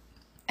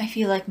 I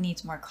feel like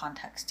needs more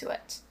context to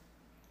it.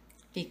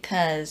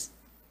 Because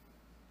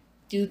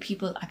do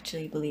people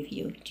actually believe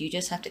you? Do you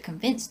just have to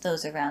convince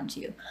those around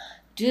you?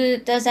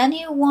 Does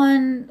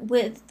anyone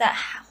that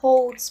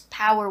holds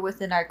power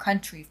within our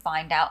country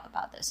find out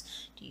about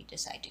this? Do you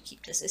decide to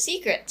keep this a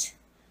secret?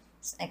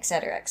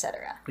 Etc.,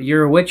 etc.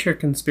 You're a witch or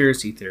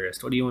conspiracy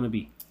theorist. What do you want to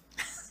be?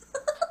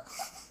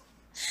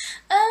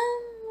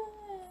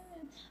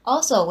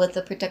 Also, with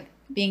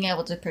being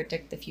able to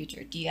predict the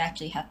future, do you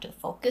actually have to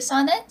focus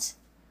on it?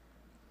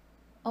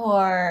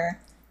 Or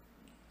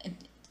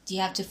do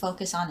you have to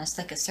focus on a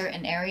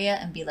certain area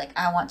and be like,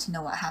 I want to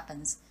know what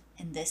happens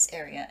in this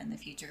area in the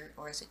future?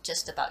 Or is it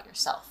just about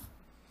yourself?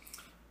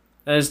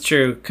 That is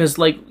true, because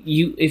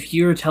if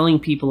you're telling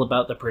people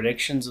about the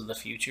predictions of the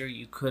future,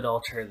 you could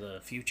alter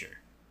the future.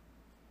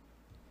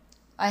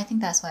 I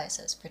think that's why it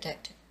says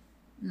predict,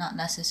 not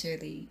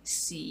necessarily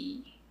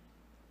see.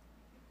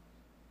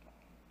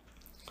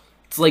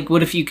 It's like,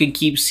 what if you could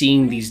keep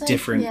seeing these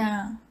different,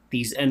 yeah,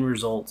 these end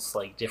results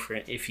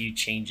different if you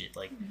change it,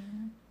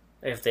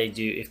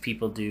 if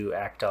people do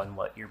act on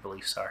what your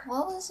beliefs are.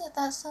 What was it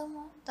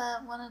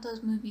that one of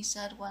those movies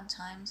said one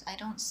time? I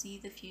don't see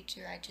the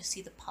future, I just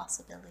see the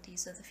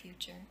possibilities of the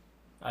future.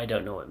 I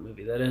don't know what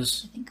movie that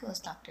is. I think it was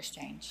Doctor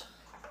Strange.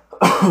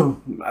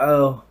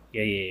 Oh,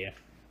 yeah.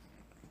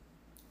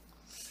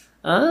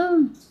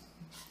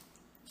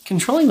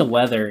 Controlling the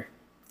weather.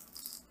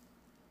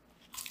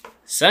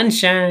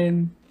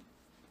 Sunshine.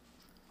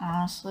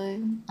 Honestly, I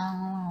don't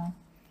know.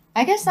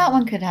 I guess that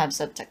one could have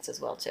subtext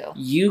as well, too.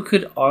 You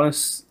could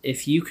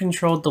if you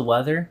controlled the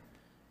weather,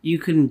 you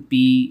can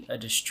be a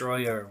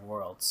destroyer of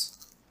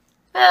worlds.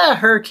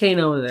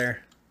 Hurricane over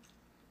there.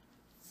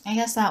 I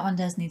guess that one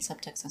does need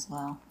subtext as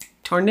well.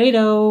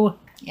 Tornado.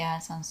 Yeah,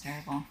 it sounds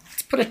terrible.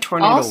 Let's put a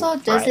tornado. Also,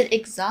 does it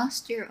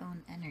exhaust your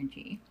own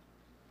energy?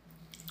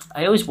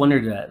 I always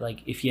wondered that,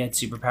 if you had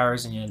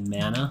superpowers and you had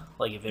mana,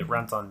 if it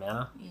runs on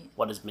mana,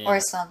 what is mana?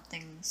 Or some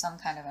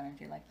kind of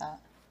energy like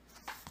that.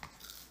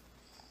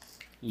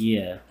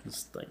 Yeah,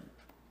 it's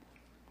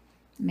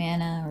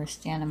mana or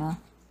stamina.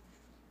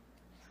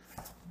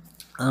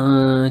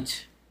 Oh,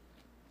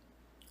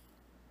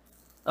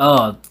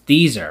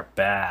 these are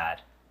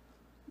bad.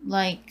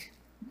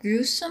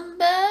 Gruesome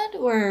bad,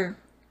 or?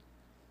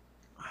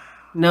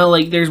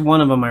 No, there's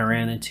one of them I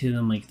ran into.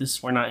 I'm like,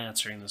 we're not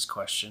answering this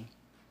question.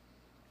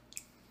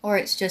 Or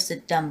it's just a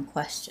dumb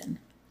question.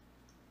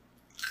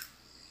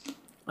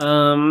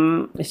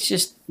 It's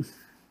just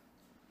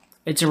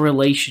It's a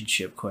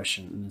relationship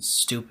question, and it's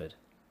stupid.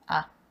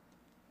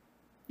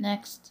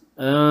 Next.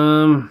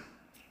 Some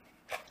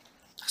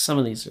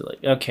of these are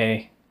like,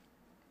 okay.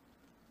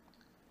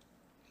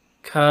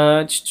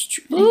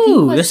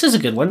 Ooh, this is a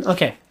good one.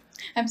 Okay.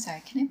 I'm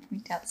sorry, can I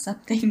point out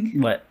something?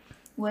 What?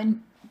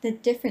 When the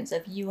difference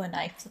of you and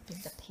I flipping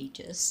the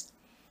pages.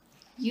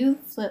 You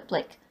flip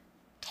like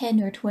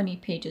 10 or 20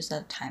 pages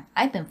at a time.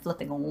 I've been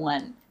flipping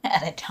one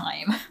at a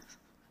time.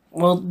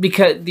 Well,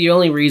 because the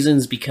only reason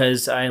is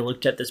because I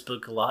looked at this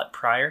book a lot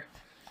prior,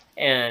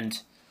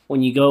 and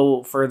when you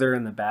go further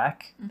in the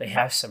back, they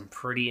have some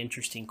pretty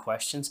interesting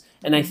questions,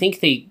 and I think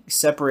they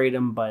separate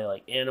them by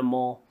like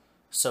animal,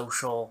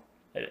 social,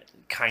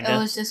 kind of. It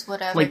was just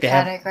whatever Like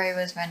category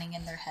was running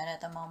in their head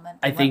at the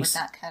moment. They went with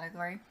that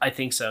category. I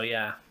think so,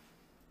 yeah.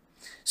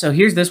 So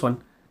here's this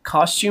one: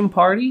 costume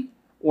party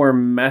or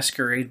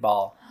masquerade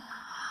ball.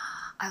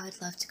 I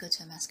would love to go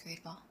to a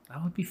masquerade ball.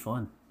 That would be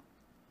fun.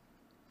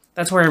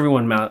 That's where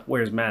everyone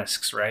wears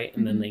masks, right?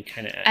 And then they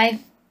kind of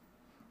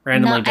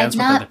randomly dance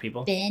with other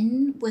people. I've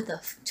been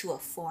to a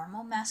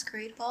formal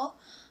masquerade ball,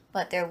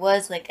 but there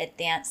was like a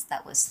dance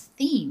that was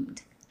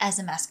themed as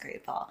a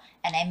masquerade ball.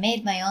 And I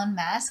made my own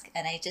mask,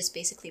 and I just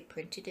basically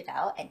printed it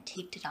out and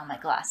taped it on my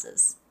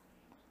glasses.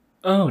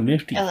 Oh,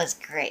 nifty. It was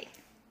great.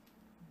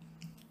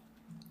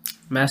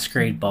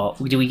 Masquerade ball.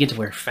 Do we get to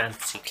wear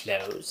fancy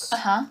clothes?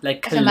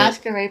 Like it's a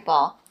masquerade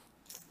ball.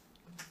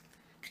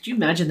 Could you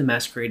imagine the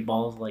masquerade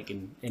ball like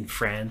in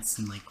France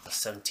in like the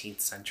 17th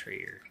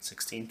century or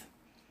 16th?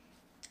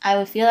 I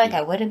would feel like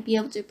I wouldn't be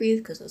able to breathe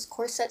because those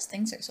corsets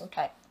things are so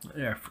tight.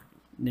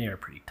 They are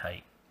pretty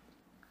tight.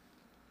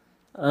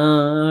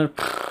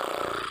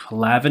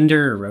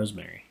 Lavender or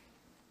rosemary?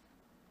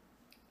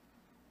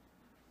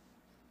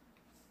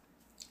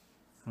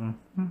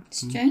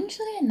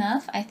 Strangely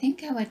enough, I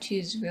think I would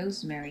choose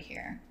rosemary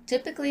here.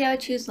 Typically, I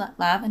would choose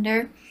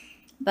lavender,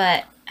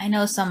 but I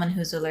know someone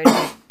who's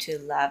allergic to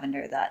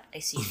lavender that I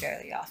see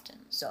fairly often.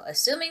 So,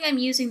 assuming I'm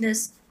using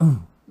this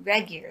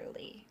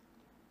regularly,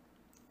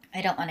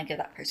 I don't want to give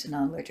that person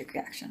an allergic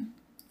reaction.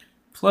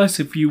 Plus,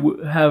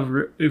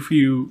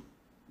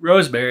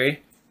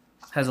 rosemary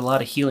has a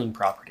lot of healing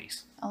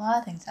properties. A lot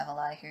of things have a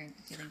lot of healing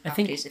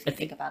properties if you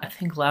think about it. I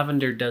think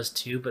lavender does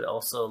too, but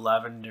also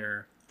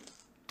lavender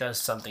does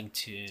something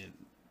to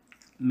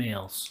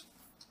males.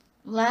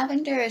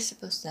 Lavender is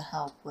supposed to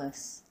help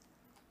with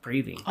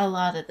breathing. A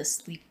lot of the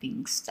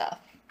sleeping stuff.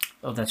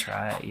 Oh, that's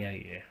right.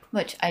 Yeah.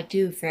 Which I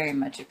do very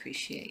much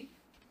appreciate.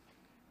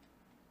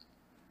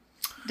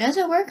 Does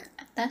it work?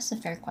 That's a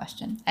fair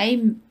question.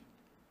 I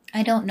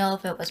don't know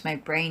if it was my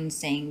brain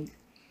saying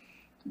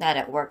that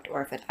it worked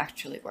or if it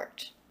actually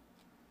worked.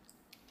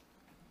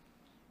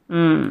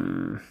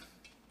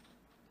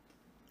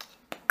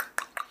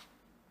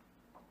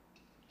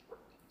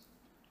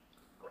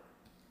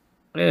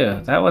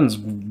 Yeah, that one's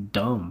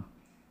dumb.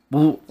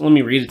 Well, let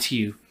me read it to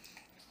you.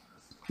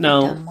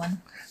 No. Dumb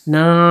one.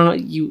 No,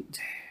 you...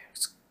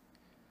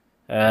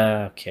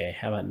 okay,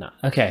 how about not?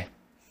 Okay.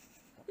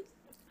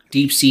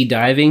 Deep sea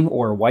diving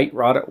or white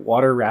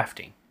water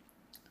rafting?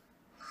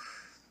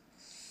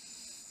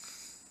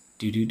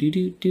 Do.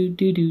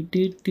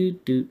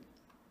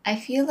 I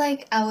feel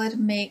like I would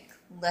make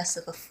less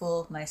of a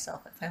fool of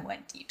myself if I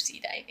went deep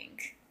sea diving.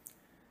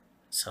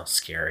 Sounds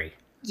scary.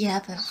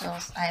 Yeah, but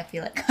also I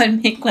feel like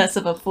I'd make less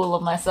of a fool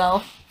of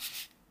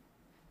myself.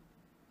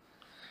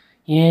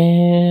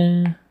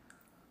 Yeah.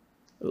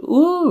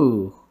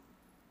 Ooh.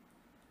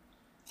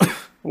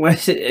 What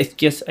is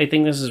it? I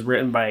think this is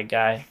written by a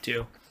guy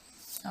too.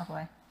 Oh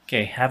boy.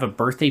 Okay, have a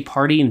birthday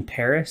party in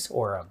Paris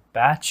or a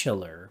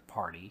bachelor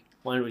party.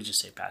 Why don't we just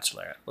say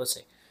bachelorette? Let's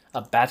say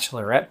a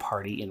bachelorette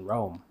party in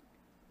Rome.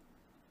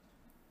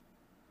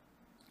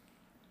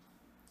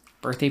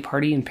 Birthday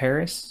party in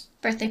Paris?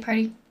 Birthday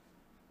party.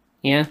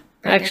 Yeah,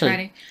 Birthday actually.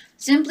 Party.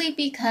 Simply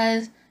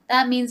because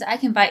that means I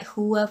can invite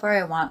whoever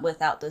I want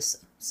without the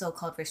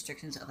so-called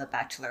restrictions of a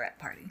bachelorette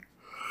party.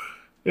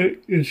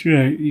 It's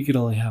right. You could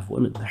only have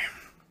women there.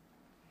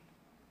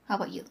 How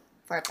about you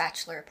for a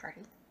bachelor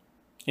party?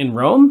 In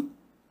Rome?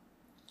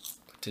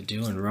 What to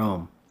do in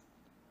Rome?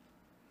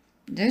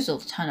 There's a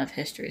ton of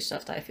history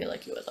stuff that I feel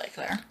like you would like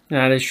there.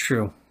 That is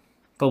true.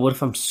 But what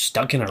if I'm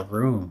stuck in a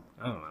room?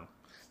 I don't know.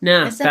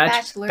 Nah, It's a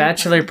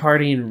bachelor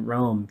party in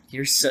Rome.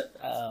 You're so...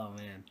 Oh,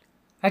 man.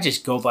 I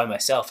just go by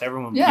myself.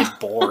 Everyone would get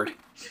bored.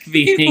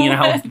 Be hanging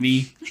out with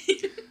me.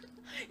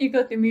 You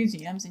go through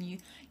museums and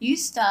you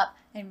stop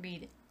and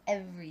read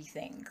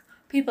everything.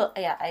 People...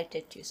 Yeah, I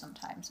did too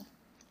sometimes.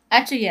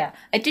 Actually, yeah.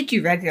 I did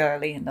you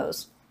regularly in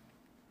those.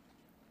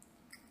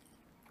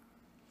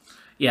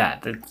 Yeah,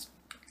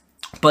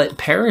 but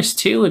Paris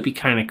too would be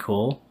kind of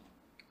cool.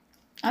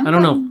 I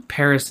don't know.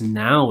 Paris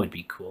now would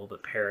be cool,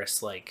 but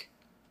Paris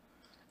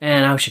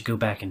and I should go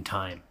back in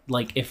time.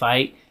 Like if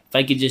I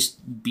could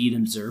just be an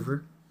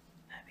observer,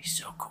 that'd be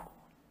so cool.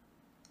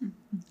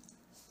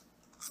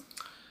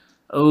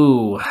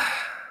 Oh,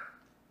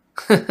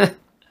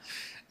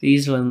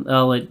 these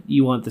ones.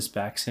 You want this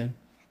back soon?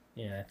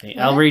 Yeah, I think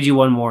I'll read you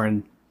one more.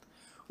 And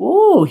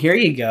here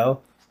you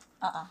go.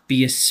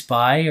 Be a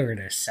spy or an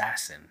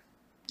assassin?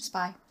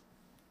 Spy.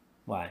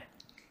 Why?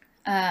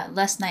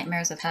 Less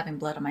nightmares of having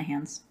blood on my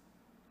hands.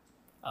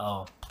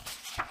 Oh.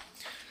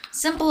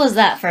 Simple as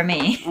that for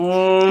me.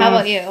 How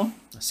about you?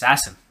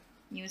 Assassin.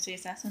 You would say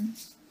assassin?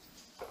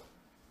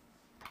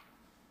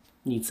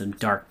 Need some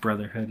dark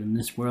brotherhood in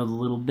this world a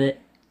little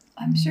bit.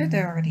 I'm sure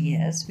there already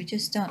is. We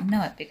just don't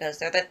know it because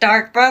they're the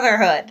Dark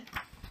Brotherhood.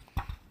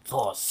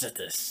 Oh,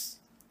 Sithis.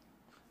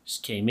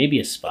 Just kidding. Maybe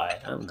a spy.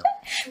 I don't know.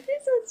 This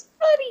is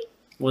funny.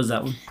 What was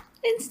that one?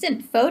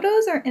 Instant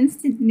photos or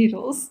instant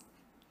noodles?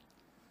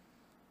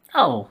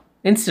 Oh,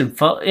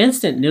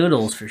 instant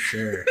noodles for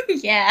sure.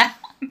 Yeah.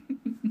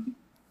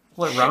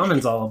 What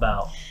ramen's all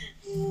about.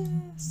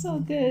 So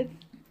good.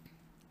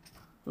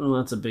 Oh,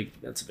 that's a big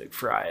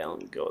fry. I'll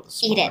go with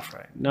the Eat smaller it.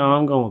 fry. No,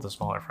 I'm going with the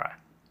smaller fry.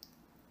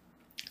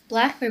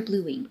 Black or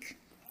blue ink?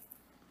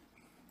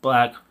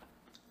 Black.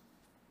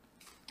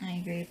 I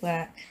agree,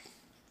 black.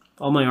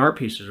 All my art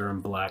pieces are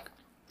in black.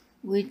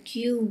 Would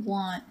you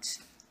want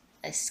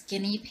a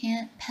skinny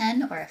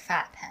pen or a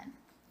fat pen?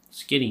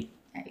 Skinny.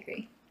 I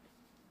agree.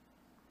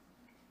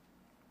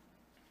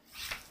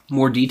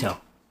 More detail.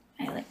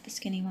 I like the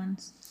skinny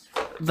ones.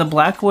 The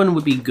black one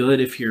would be good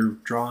if you're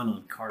drawing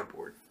on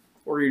cardboard.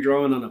 Or you're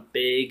drawing on a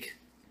big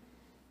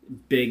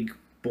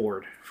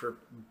board for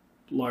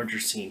larger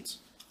scenes.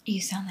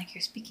 You sound like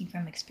you're speaking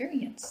from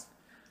experience.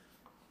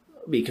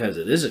 Because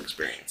it is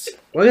experience.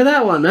 Look at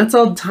that one. That's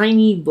all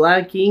tiny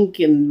black ink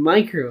and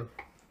micro.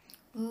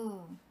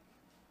 Ooh.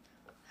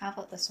 How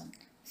about this one?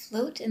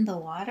 Float in the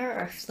water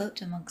or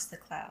float amongst the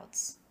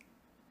clouds?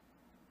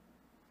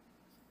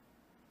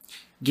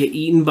 Get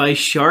eaten by a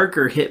shark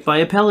or hit by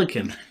a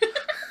pelican.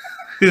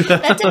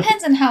 That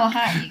depends on how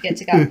high you get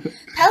to go.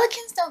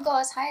 Pelicans don't go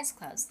as high as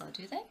clouds, though,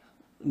 do they?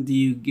 Do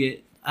you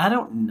get... I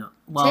don't know.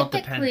 Well, it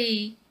depends.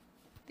 Typically,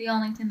 the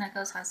only thing that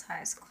goes as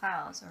high as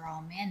clouds are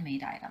all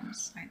man-made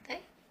items, aren't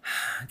they?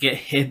 Get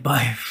hit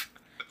by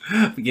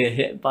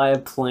a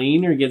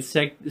plane or get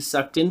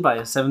sucked in by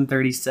a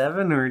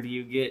 737, or do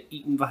you get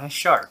eaten by a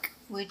shark?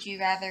 Would you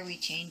rather we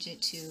change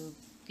it to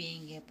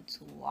being able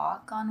to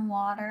walk on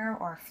water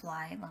or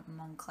fly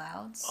among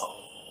clouds?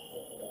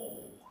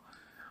 Oh.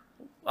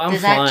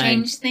 Does that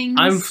change things?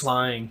 I'm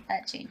flying.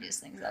 That changes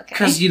things, okay.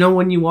 Because,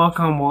 when you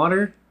walk on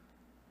water,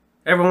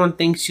 everyone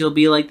thinks you'll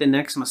be like the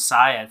next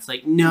Messiah. It's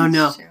like, no.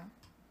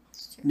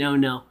 It's true.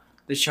 No.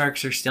 The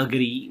sharks are still going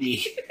to eat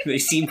me. They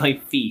see my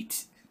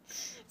feet.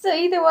 So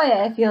either way,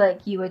 I feel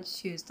like you would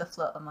choose to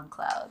float among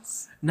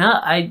clouds.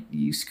 No,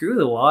 you screw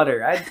the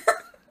water.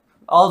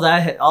 All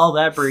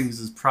that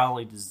brings is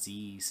probably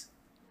disease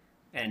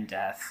and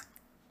death.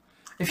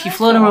 If you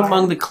float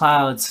among the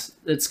clouds,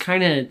 it's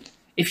kind of...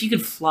 If you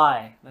could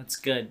fly, that's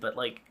good. But,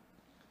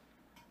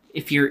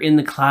 if you're in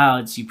the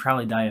clouds, you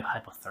probably die of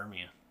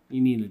hypothermia.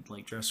 You need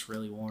to, dress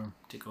really warm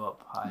to go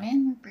up high.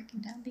 Man, we're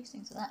breaking down these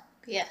things a lot.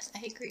 But yes,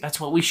 I agree. That's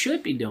what we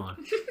should be doing.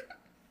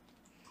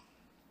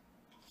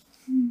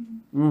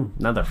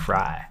 Another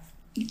fry.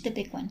 Eat the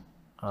big one.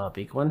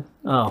 Big one?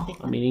 Oh, big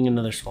I'm one. eating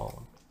another small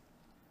one.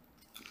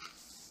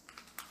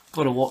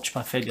 Gotta watch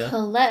my figure.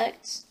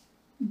 Collect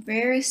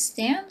rare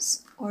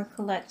stamps or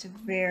collect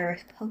rare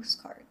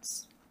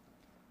postcards?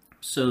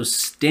 So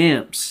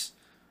stamps,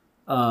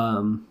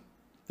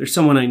 there's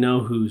someone I know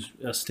who's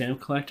a stamp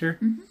collector,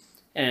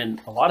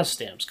 and a lot of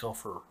stamps go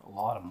for a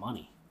lot of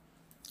money.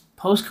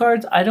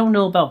 Postcards, I don't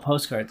know about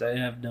postcards. I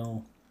have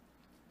no...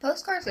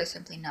 Postcards are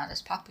simply not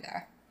as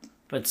popular.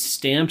 But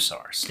stamps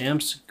are.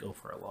 Stamps go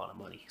for a lot of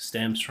money.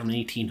 Stamps from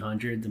the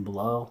 1800s and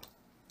below.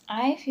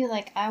 I feel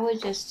like I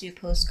would just do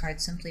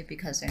postcards simply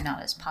because they're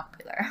not as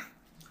popular.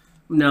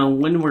 Now,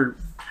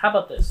 how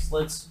about this?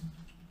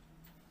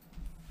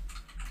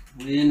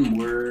 When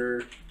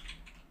were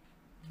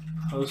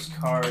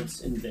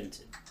postcards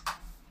invented?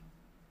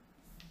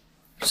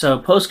 So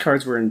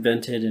postcards were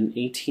invented in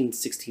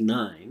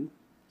 1869.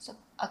 So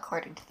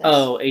according to this.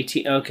 Oh,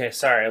 18. Okay,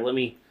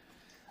 sorry.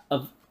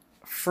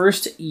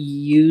 First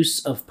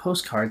use of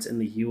postcards in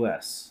the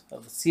U.S.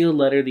 Of the sealed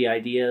letter, the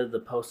idea of the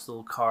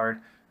postal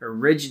card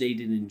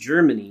originated in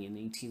Germany in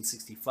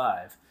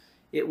 1865.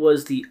 It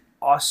was the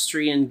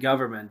Austrian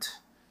government,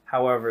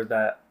 however,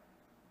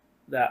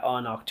 that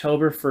on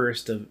October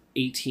 1st of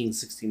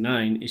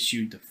 1869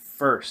 issued the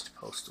first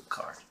postal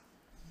card.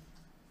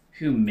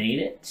 Who made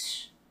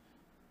it?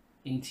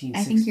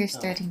 I think you're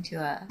starting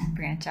to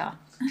branch off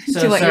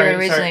So, to what you were sorry.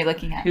 originally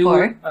looking at Who?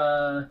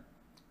 for.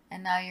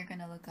 And now you're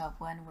gonna look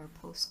up when were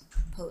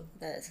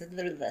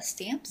the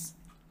stamps.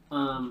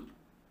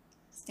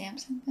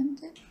 Stamps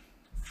invented.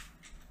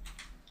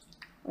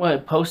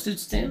 What, postage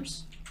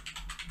stamps?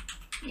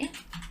 Yeah.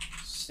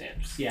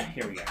 Stamps. Yeah,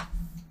 here we go.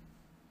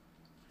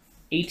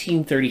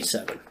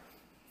 1837.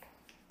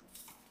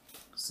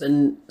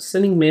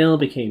 Sending mail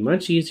became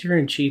much easier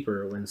and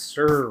cheaper when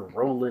Sir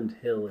Rowland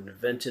Hill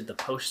invented the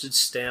postage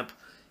stamp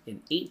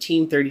in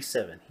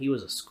 1837. He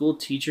was a school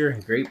teacher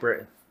in Great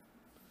Britain.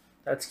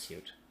 That's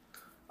cute.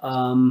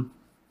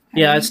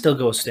 Yeah, I'd still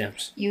go with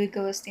stamps. You would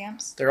go with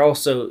stamps? They're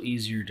also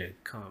easier to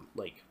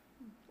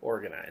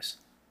organize.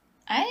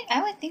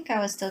 I would think I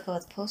would still go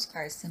with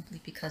postcards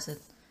simply because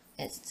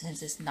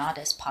since it's not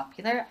as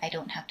popular, I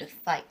don't have to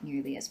fight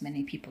nearly as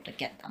many people to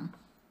get them.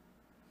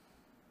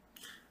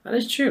 That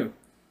is true.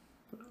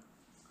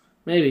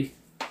 Maybe.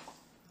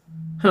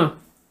 Huh.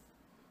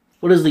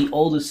 What is the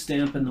oldest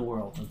stamp in the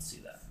world? Let's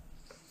see that.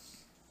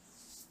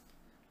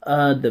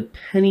 The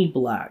penny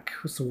black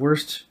was the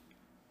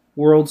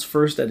world's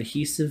first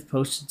adhesive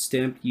postage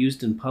stamp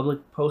used in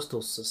public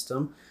postal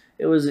system.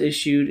 It was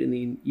issued in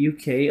the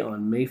UK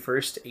on May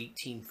 1st,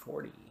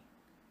 1840.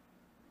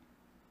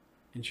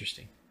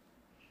 Interesting.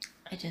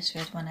 I just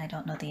read one I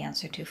don't know the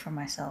answer to for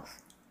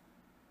myself.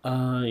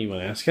 You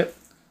want to ask it?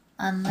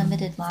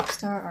 Unlimited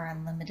lobster or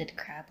unlimited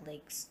crab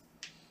legs?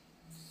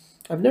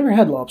 I've never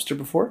had lobster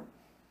before.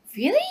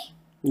 Really?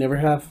 Never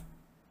have.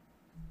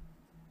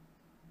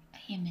 I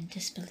am in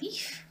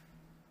disbelief.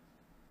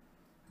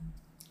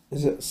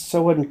 Is it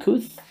so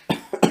uncouth?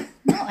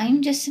 No, I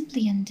am just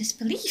simply in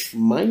disbelief.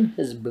 Mine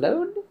has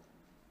blown?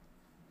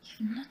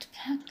 You've not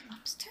had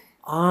lobster?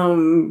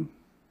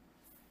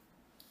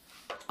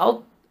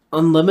 I'll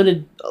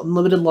unlimited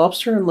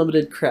lobster,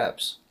 unlimited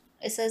crabs.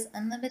 It says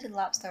unlimited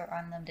lobster or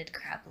unlimited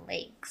crab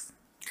legs.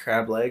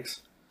 Crab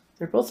legs.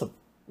 They're both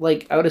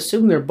I would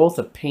assume they're both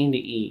a pain to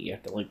eat. You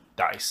have to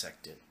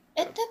dissect it.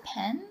 It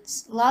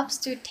depends.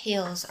 Lobster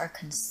tails are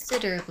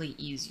considerably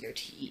easier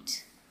to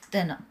eat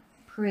than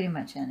pretty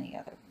much any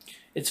other.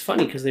 It's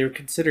funny because they were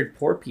considered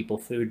poor people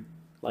food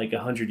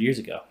 100 years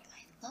ago.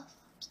 I love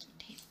lobster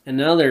tails. And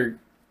now they're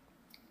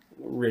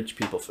rich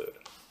people food.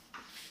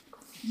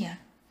 Yeah.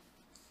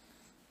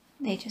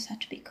 They just have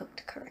to be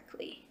cooked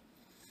correctly.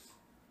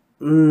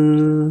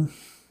 Let's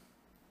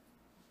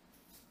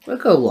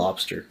go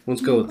lobster.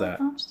 Let's go with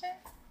that. Lobster?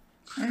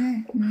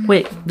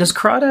 Wait, does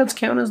crawdads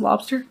count as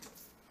lobster?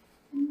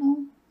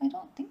 No, I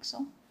don't think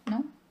so.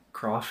 No,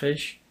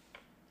 Crawfish?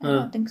 I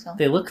don't think so.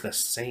 They look the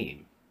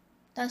same.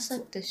 That's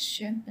like the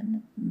shrimp and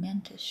the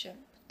mantis shrimp.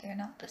 They're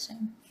not the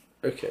same.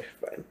 Okay,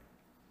 fine.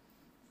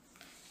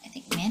 I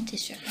think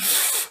mantis shrimp.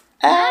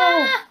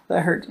 Ah!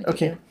 That hurt.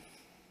 Okay.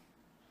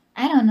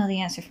 I don't know the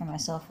answer for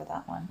myself for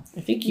that one.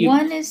 I think you...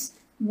 I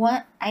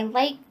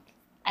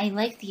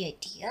like the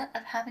idea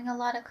of having a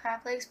lot of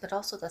crab legs, but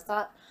also the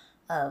thought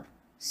of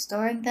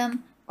storing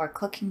them or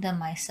cooking them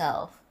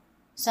myself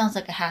sounds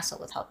like a hassle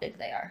with how big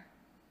they are.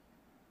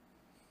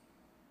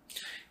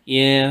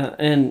 Yeah,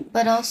 and...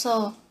 But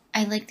also,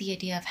 I like the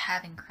idea of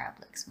having crab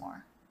legs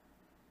more.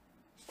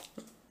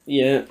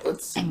 Yeah,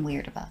 let's see. I'm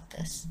weird about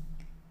this.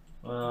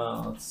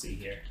 Let's see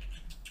here.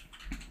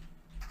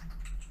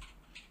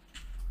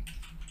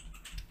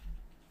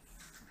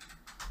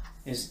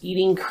 Is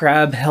eating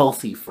crab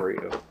healthy for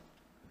you?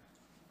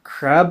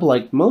 Crab,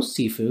 like most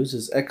seafoods,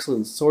 is an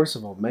excellent source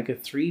of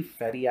omega-3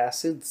 fatty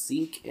acids,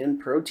 zinc, and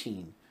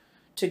protein.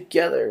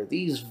 Together,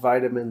 these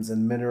vitamins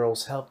and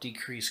minerals help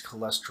decrease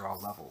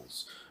cholesterol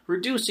levels,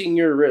 reducing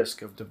your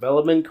risk of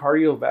developing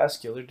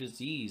cardiovascular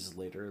disease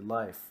later in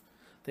life.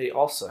 They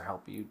also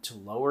help you to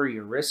lower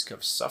your risk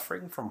of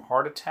suffering from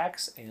heart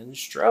attacks and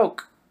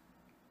stroke.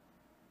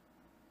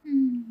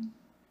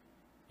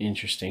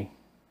 Interesting.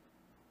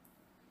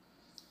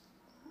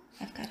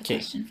 I've got a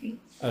question for you.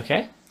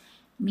 Okay.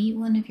 Meet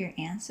one of your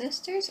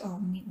ancestors or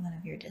meet one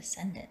of your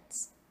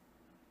descendants?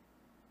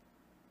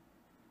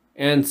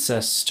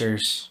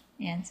 Ancestors.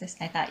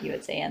 I thought you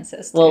would say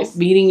ancestors. Well,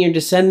 meeting your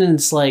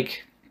descendants, do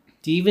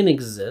you even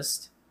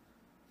exist?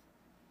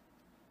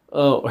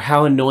 Oh,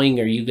 how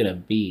annoying are you gonna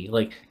be?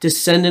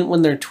 Descendant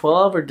when they're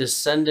 12 or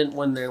descendant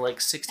when they're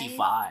 65?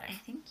 I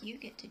think you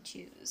get to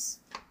choose.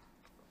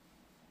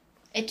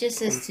 It just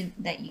says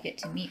that you get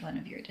to meet one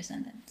of your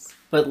descendants.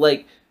 But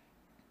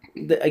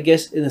I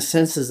guess in a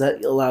sense, does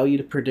that allow you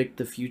to predict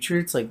the future?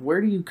 It's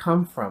where do you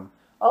come from?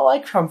 Oh, I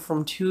come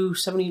from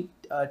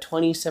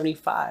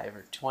 2075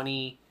 or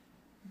 20.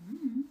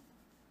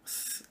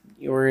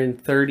 You're in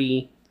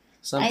 30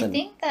 something. I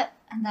think that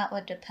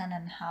would depend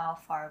on how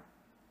far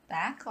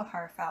back or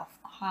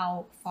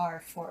how far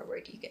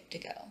forward you get to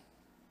go.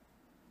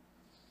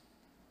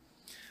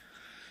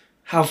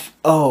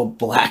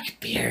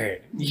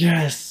 Blackbeard.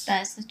 Yes.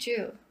 That's the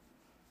truth.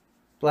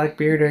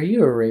 Blackbeard, are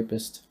you a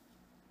rapist?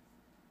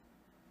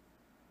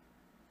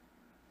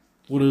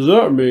 What does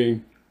that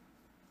mean?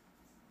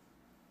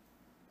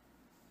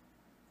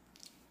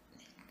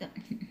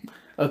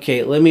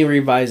 Okay, let me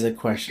revise the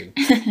question.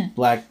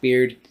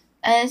 Blackbeard.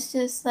 It's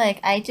just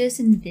I just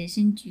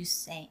envisioned you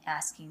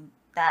asking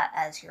that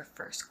as your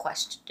first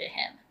question to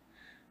him.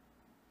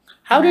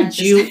 How did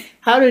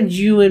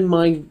you and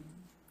my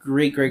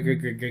great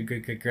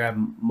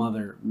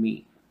grandmother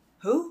meet?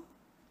 Who?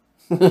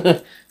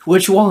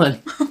 Which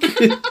one?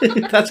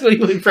 That's what he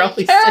would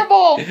probably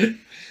Terrible. say.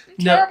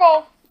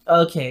 Terrible.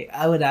 Okay,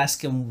 I would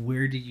ask him,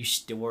 where did you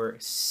store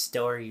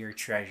your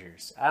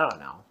treasures? I don't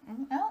know. I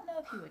don't know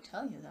if he would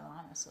tell you though,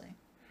 honestly.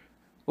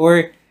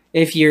 Or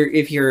if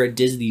you're a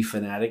Disney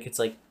fanatic,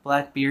 it's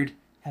Blackbeard,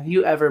 have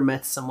you ever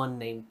met someone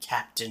named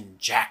Captain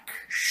Jack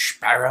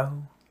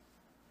Sparrow?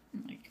 Oh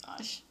my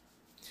gosh.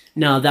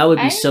 No, that would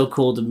be so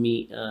cool to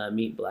meet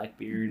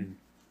Blackbeard and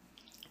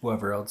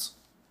whoever else.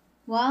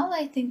 While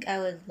I think I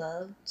would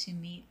love to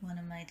meet one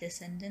of my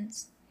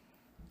descendants,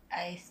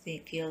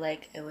 feel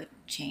like it would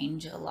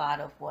change a lot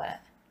of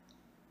what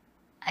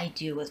I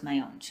do with my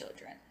own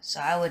children. So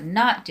I would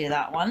not do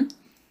that one.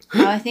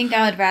 I think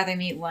I would rather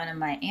meet one of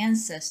my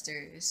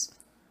ancestors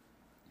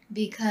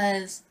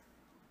because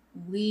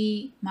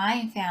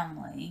my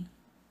family,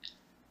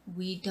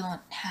 we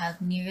don't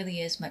have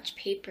nearly as much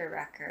paper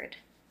record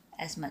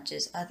as much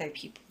as other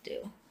people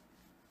do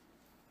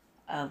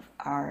of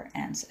our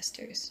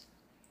ancestors.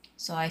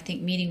 So I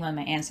think meeting one of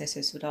my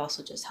ancestors would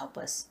also just help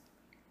us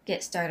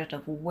get started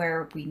of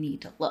where we need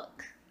to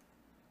look.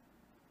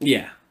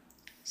 Yeah.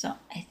 So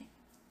I think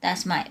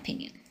that's my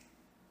opinion.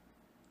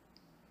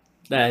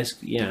 That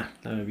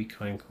would be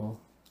kind of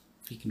cool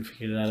if you can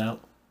figure that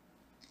out.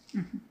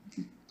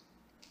 Mm-hmm.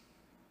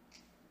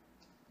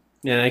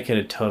 Yeah, I could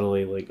have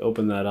totally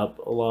opened that up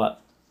a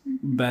lot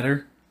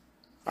better.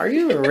 Are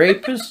you a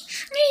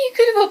rapist? You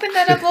could have opened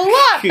that up a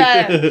lot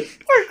better.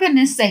 For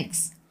goodness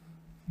sakes.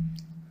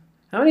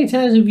 How many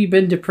times have you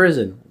been to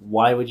prison?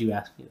 Why would you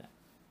ask me that?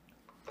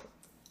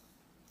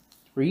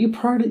 Were you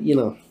part of,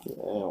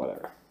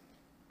 whatever.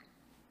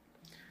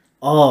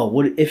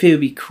 Oh, if it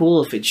would be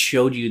cool if it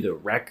showed you the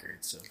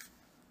records of,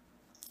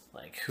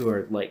 who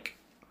are,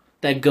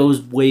 that goes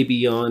way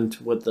beyond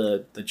what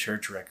the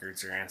church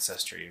records or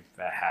ancestry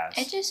has.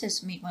 It just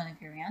says meet one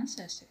of your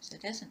ancestors.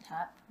 It doesn't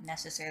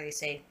necessarily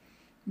say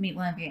meet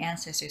one of your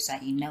ancestors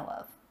that you know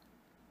of.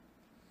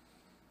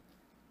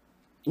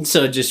 And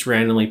so it just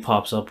randomly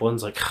pops up.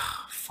 One's like,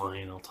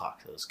 fine, I'll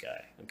talk to this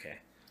guy. Okay.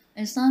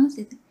 As long as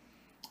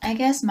I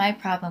guess my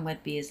problem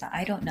would be is that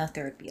I don't know if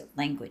there would be a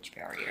language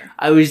barrier.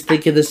 I was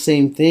thinking the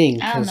same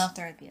thing. I don't know if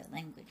there would be a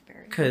language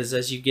barrier. Because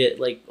as you get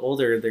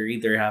older, they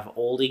either have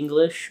Old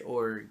English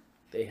or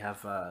they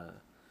have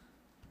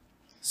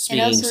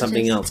speaking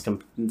something else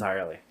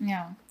entirely.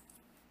 Yeah.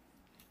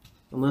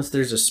 Unless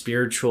there's a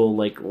spiritual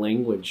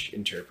language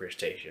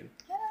interpretation.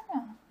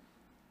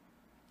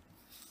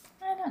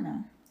 I don't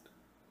know.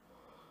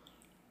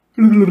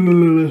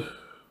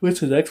 What's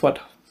the next one?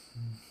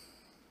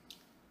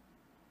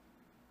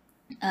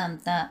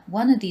 That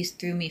one of these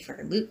threw me for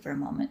a loop for a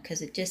moment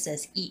because it just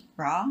says eat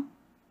raw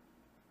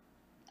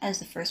as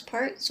the first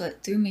part, so it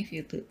threw me for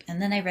a loop. And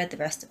then I read the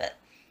rest of it.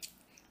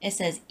 It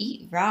says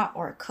eat raw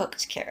or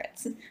cooked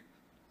carrots. And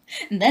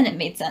then it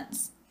made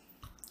sense.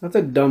 That's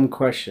a dumb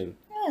question.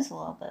 It was a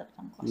little bit of a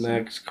dumb question.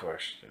 Next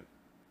question.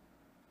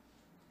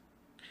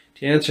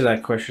 To answer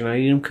that question, I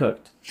eat them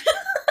cooked.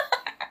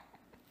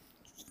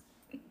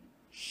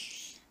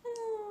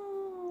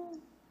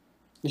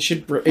 You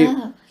should.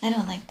 Oh, I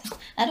don't like that.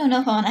 I don't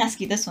know if I want to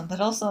ask you this one, but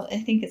also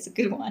I think it's a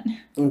good one.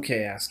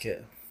 Okay, ask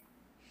it.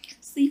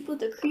 Sleep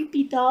with a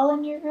creepy doll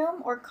in your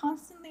room or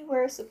constantly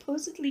wear a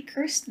supposedly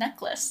cursed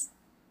necklace?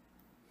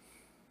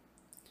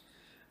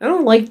 I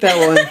don't like that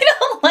one. I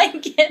don't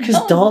like it.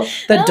 Because doll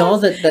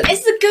that...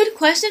 It's a good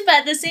question, but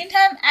at the same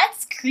time,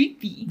 that's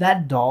creepy.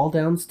 That doll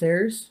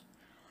downstairs...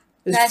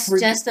 That's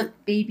just a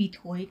baby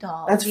toy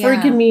doll. That's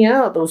freaking me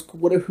out.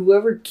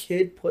 Whoever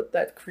kid put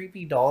that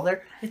creepy doll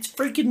there, it's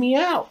freaking me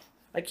out.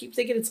 I keep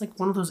thinking it's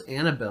one of those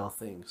Annabelle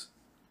things.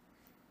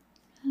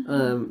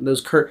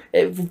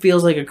 It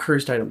feels like a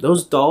cursed item.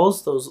 Those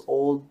dolls, those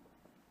old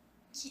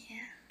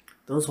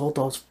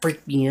dolls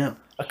freak me out.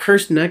 A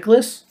cursed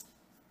necklace?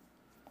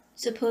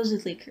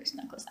 Supposedly cursed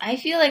necklace. I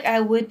feel like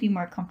I would be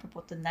more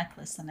comfortable with the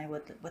necklace than I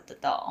would with the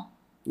doll.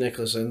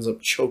 Necklace ends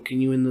up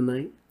choking you in the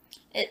night?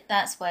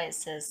 That's why it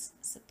says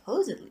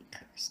supposedly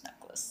cursed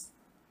necklace.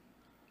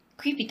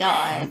 Creepy doll,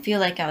 I feel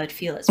like I would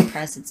feel its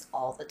presence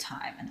all the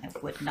time and I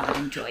would not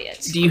enjoy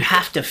it. Do you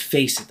have to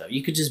face it though?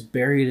 You could just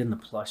bury it in the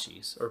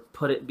plushies or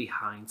put it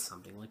behind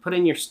something. Put it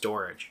in your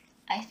storage.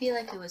 I feel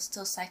like it would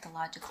still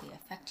psychologically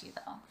affect you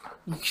though.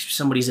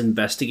 Somebody's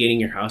investigating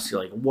your house,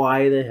 you're like,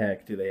 why the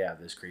heck do they have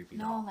this creepy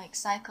doll? No,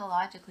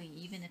 psychologically,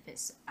 even if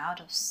it's out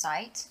of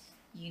sight,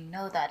 you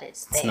know that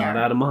it's there. It's not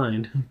out of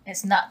mind.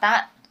 It's not,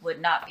 that would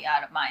not be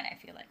out of mind, I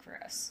feel like, for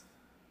us.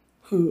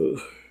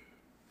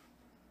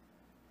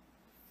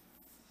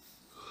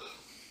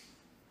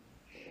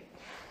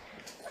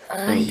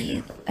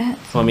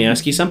 Want me to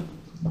ask you some?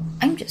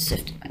 I'm just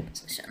shifting my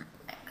position.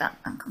 I got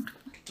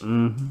uncomfortable.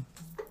 Mm-hmm.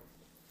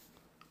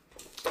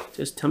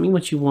 Just tell me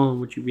what you want,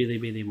 what you really,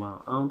 really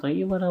want. I'll tell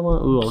you what I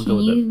want. Ooh, I'll go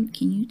with it.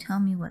 Can you tell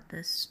me what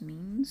this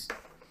means?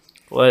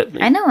 What?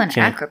 I know what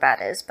an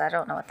acrobat is, but I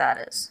don't know what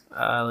that is.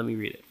 Let me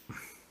read it.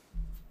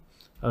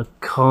 A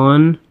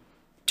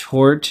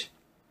contortionist?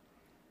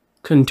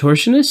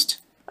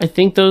 I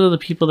think those are the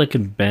people that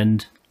can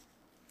bend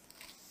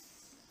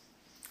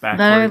backward.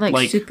 That are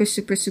like super,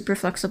 super, super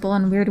flexible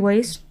in weird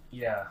ways?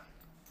 Yeah.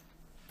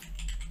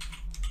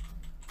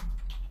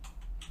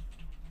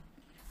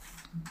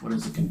 What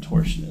is a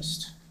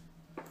contortionist?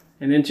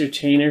 An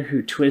entertainer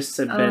who twists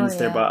and bends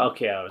their body.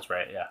 Okay, I was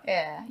right, yeah.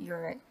 Yeah,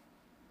 you're right.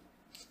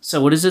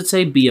 So what does it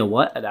say? Be a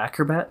what? An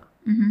acrobat?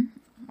 Mm-hmm.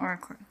 Or a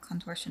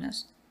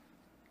contortionist.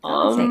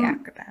 I would say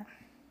acrobat.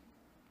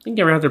 I think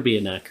I'd rather be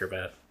an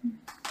acrobat.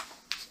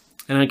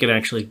 And I could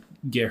actually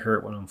get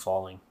hurt when I'm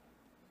falling.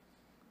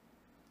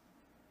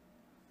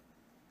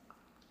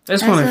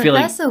 This one I feel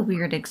like that's a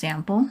weird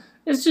example.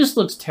 this just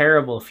looks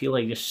terrible if you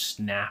like just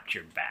snapped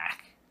your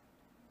back.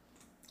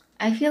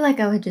 I feel like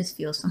I would just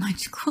feel so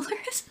much cooler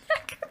as an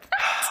acrobat.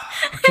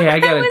 Okay, I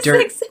got a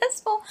dirt.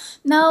 Successful.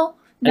 No,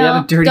 I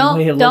got a dirty don't,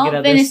 way of don't looking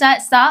at finish this.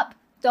 that. Stop.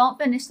 Don't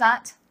finish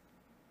that.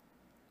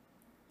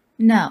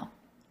 No.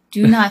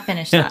 Do not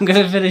finish that. I'm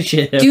gonna finish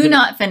it. Do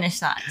not finish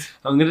that.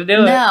 I'm gonna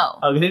do it. No.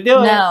 I'm gonna do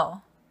it.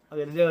 No. I'm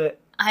gonna do it.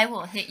 I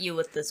will hit you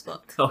with this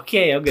book.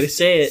 Okay, I'm gonna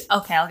say it.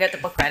 Okay, I'll get the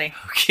book ready.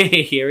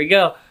 Okay, here we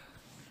go.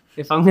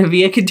 If I'm gonna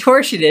be a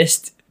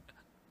contortionist,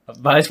 I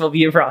might as well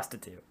be a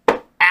prostitute.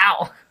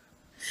 Ow!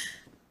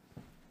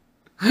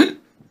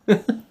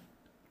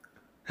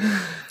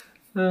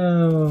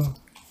 Oh.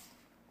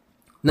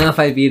 Now, if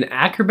I'd be an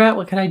acrobat,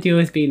 what can I do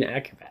with being an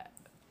acrobat?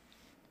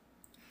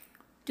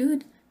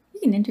 Dude,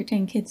 you can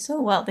entertain kids so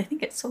well. They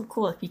think it's so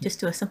cool if you just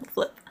do a simple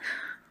flip.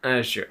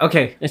 Sure.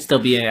 Okay, I'd still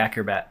be an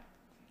acrobat.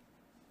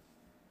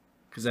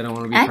 Because I don't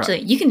want to be Actually,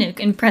 you can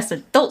impress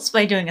adults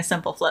by doing a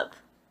simple flip.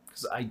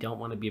 Because I don't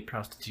want to be a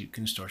prostitute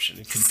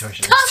contortionist. Stop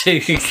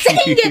saying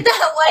it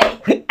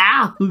that way!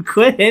 Ow!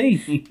 Quit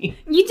hitting me!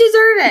 You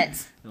deserve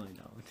it! No, I don't.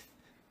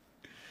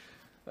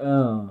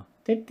 Oh.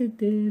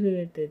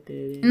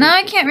 Now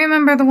I can't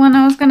remember the one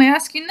I was going to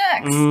ask you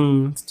next.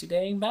 It's too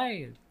dang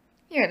bad.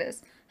 Here it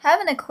is. Have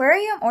an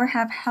aquarium or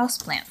have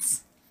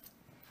houseplants?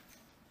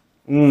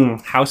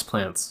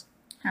 Houseplants.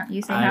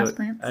 You say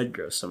houseplants? I'd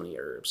grow so many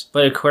herbs.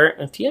 But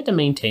aquarium, if you had to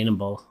maintain them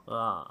both.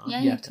 Yeah,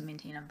 you have to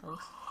maintain them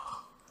both.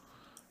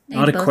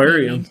 Not They both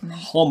aquarium. need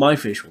maintenance. All my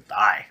fish will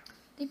die.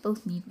 They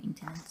both need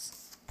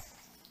maintenance.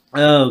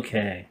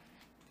 Okay.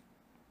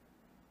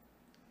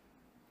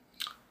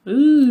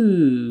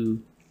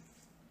 Ooh.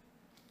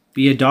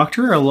 Be a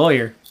doctor or a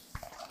lawyer?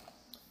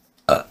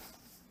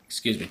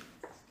 Excuse me.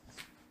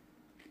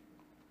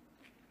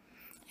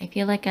 I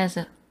feel like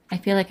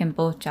in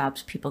both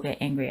jobs people get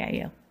angry at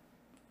you.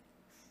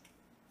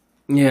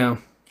 Yeah.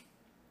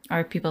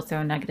 Or people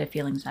throw negative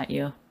feelings at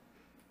you.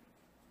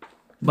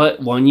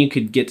 But one you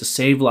could get to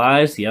save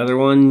lives, the other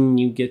one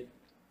you get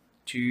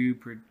to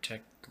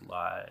protect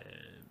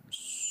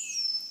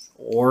lives.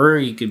 Or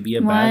you could be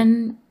a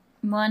bad...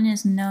 One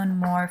is known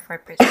more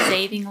for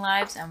saving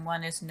lives, and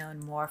one is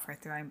known more for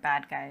throwing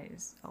bad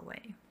guys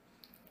away.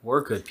 We're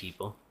good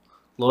people.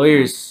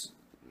 Lawyers,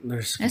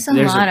 there's a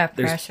lot of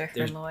pressure for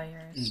there's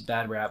lawyers.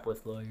 bad rap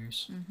with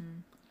lawyers.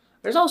 Mm-hmm.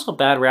 There's also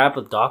bad rap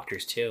with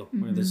doctors too,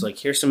 where Mm-hmm. there's like,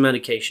 here's some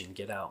medication,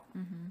 get out.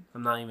 Mm-hmm.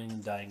 I'm not even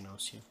gonna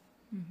diagnose you.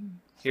 Mm-hmm.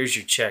 Here's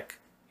your check.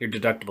 Your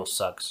deductible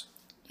sucks.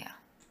 Yeah.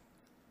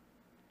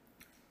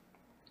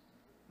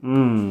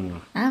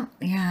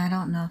 I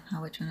don't know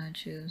which one I'd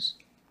choose.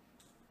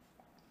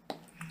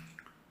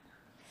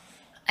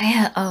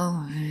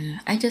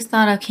 I just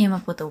thought I came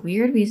up with a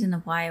weird reason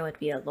of why I would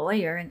be a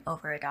lawyer and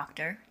over a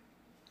doctor.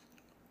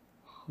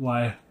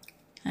 Why?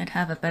 I'd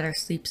have a better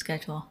sleep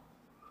schedule.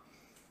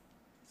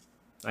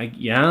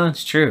 Yeah,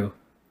 that's true.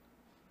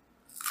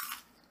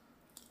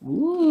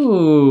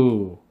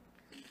 Ooh.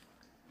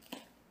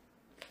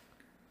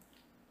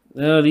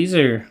 Oh, these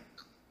are...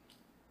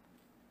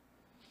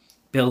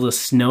 Build a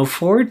snow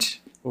fort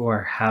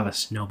or have a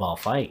snowball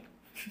fight?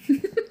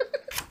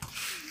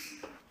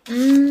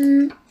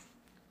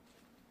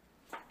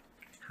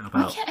 How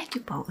Why about... can't I do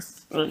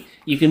both?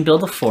 You can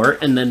build a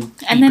fort and then...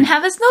 And then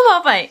have a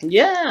snowball fight.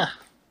 Yeah.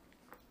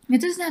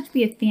 It doesn't have to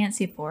be a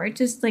fancy fort,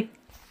 just like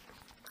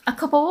a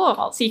couple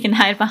walls you can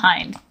hide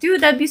behind.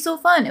 Dude, that'd be so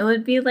fun. It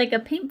would be like a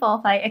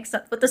paintball fight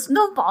except with the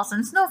snowballs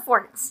and snow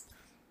forts.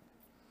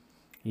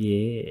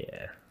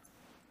 Yeah.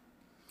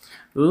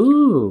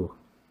 Ooh.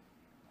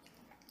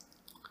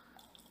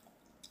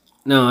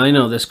 No, I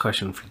know this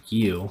question for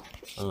you.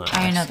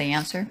 I know the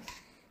answer.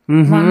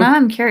 Mm-hmm. Well, now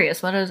I'm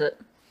curious. What is it?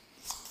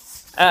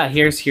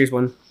 Here's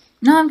one.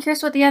 No, I'm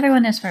curious what the other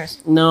one is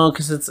first. No,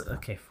 because it's...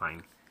 Okay,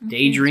 fine.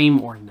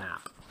 Daydream or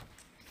nap?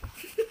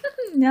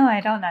 No,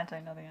 I don't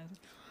actually know the answer.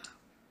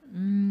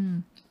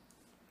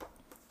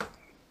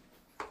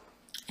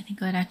 I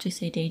think I would actually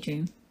say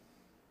daydream.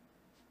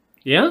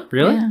 Yeah?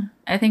 Really? Yeah,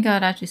 I think I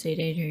would actually say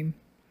daydream.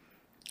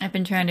 I've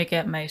been trying to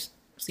get my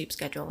sleep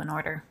schedule in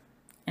order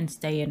and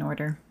stay in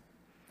order.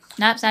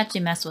 Naps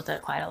actually mess with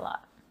it quite a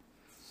lot.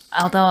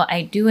 Although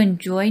I do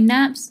enjoy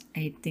naps,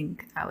 I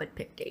think I would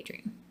pick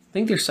daydream. I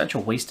think they're such a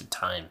waste of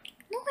time.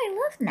 No, I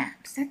love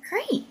naps. They're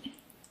great.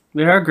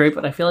 They are great,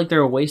 but I feel like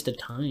they're a waste of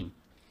time.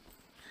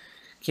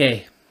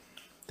 Okay.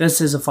 This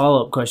is a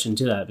follow-up question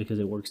to that because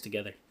it works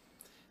together.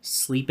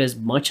 Sleep as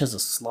much as a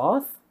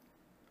sloth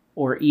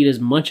or eat as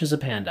much as a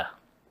panda?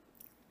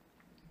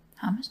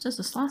 How much does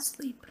a sloth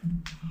sleep?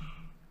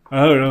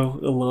 I don't know.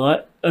 A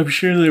lot. I'm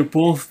sure they're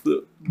both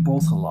a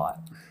lot.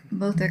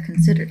 Both are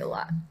considered a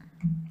lot.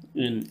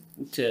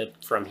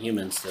 From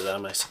humans to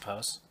them, I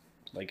suppose.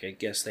 Like, I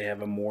guess they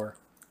have a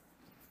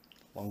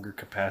longer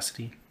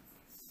capacity.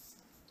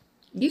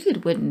 You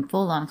could win in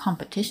full-on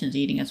competitions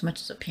eating as much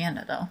as a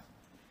panda, though.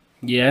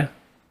 Yeah.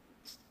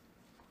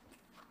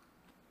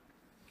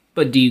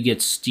 But do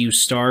you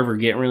starve or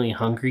get really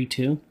hungry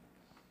too?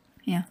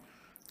 Yeah.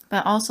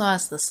 But also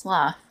as the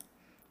sloth,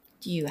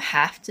 Do you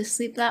have to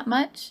sleep that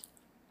much?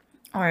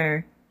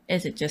 Or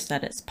is it just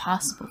that it's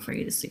possible for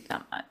you to sleep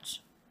that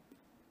much?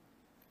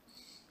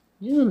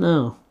 You don't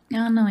know. I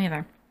don't know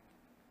either.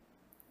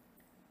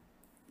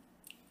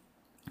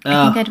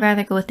 I think I'd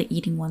rather go with the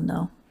eating one,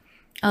 though.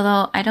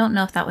 Although, I don't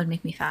know if that would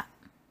make me fat.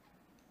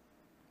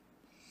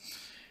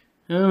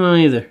 I don't know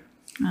either.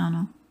 I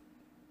don't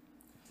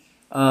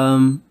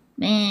know.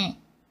 Meh.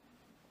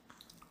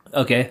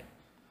 Okay.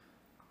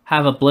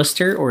 Have a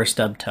blister or a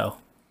stub toe?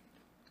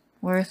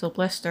 Where's the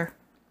blister?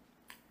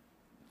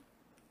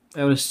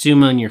 I would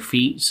assume on your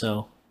feet,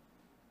 so.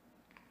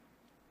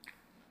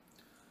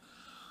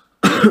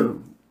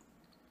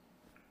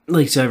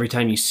 Like, so every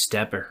time you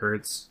step, it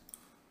hurts.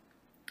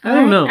 I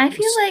don't know. I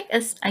feel like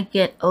I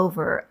get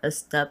over a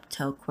stub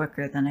toe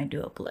quicker than I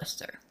do a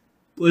blister.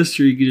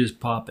 Blister, you could just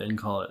pop it and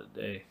call it a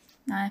day.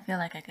 I feel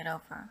like I get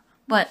over.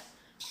 But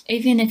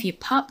even if you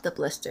pop the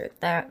blister,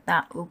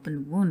 that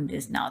open wound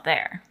is now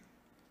there.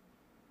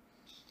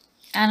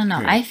 I don't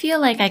know. I feel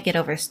like I get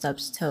over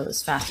stubs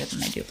toes faster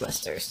than I do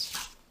blisters.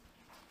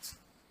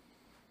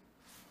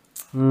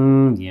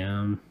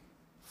 Yeah.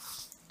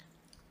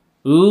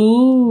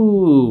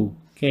 Ooh.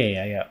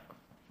 Okay,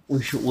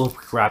 we'll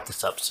wrap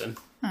this up soon.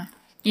 Huh.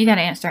 You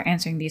gotta start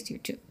answering these two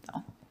too,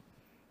 though.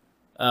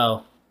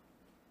 Oh.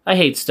 I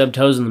hate stub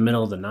toes in the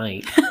middle of the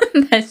night.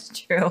 That's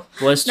true.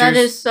 Blisters. That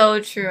is so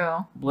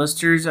true.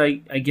 Blisters, I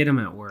get them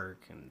at work.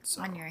 And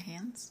so, On your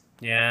hands?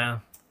 yeah.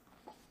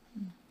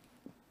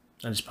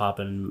 I just pop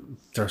it and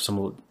throw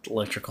some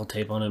electrical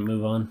tape on it and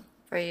move on.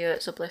 For you,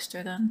 it's a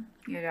blister then?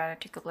 You'd rather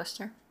take a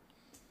blister?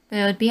 But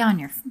it would be on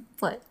your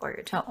foot or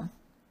your toe.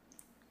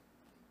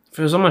 If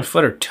it was on my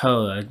foot or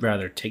toe, I'd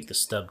rather take the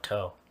stub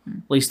toe.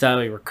 At least that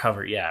way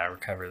recover. Yeah, I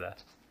recover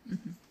that.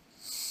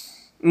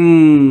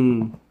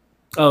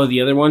 Oh,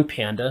 the other one,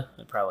 panda.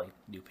 I'd probably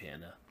do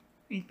panda.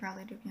 You'd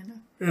probably do panda.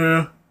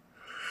 Yeah.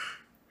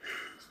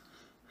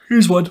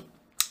 Here's one.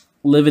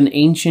 Live in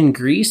ancient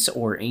Greece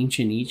or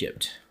ancient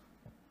Egypt?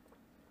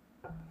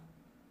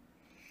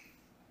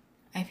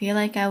 I feel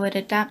like I would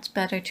adapt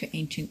better to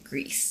ancient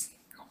Greece.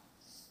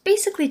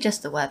 Basically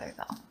just the weather,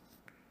 though.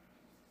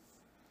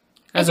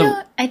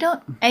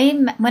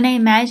 When I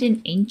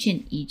imagine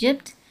ancient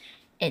Egypt,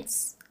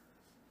 it's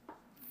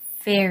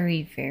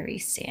very, very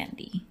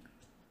sandy.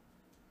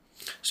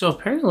 So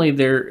apparently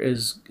there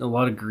is a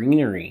lot of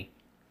greenery.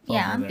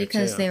 Yeah, over there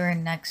because too. they were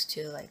next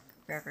to like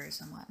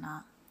rivers and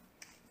whatnot.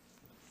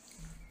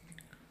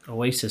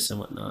 Oasis and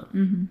whatnot.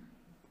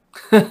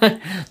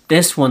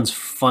 This one's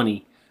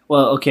funny.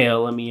 Well, okay,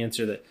 let me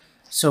answer that.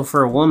 So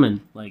for a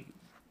woman, like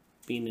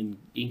being in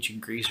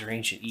ancient Greece or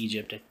ancient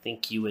Egypt, I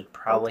think you would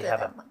probably both of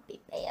have them would be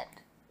bad.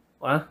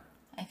 What?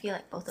 I feel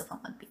like both of them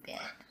would be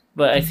bad.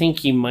 But I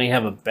think you might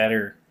have a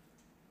better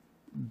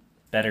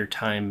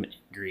time in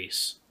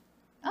Greece.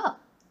 Oh,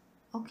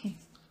 okay.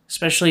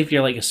 Especially if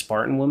you're like a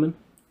Spartan woman.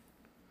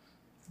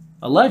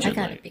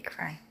 Allegedly. I got a big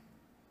cry.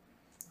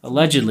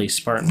 Allegedly,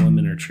 Spartan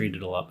women are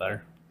treated a lot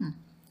better.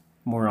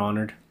 More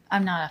honored.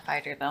 I'm not a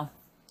fighter, though.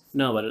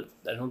 No, but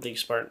I don't think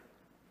Spartan...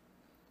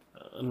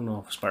 I don't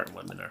know if Spartan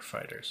women are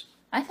fighters.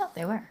 I thought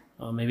they were.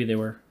 Oh, maybe they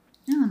were.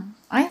 I don't know.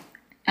 I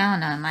don't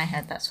know. In my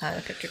head, that's how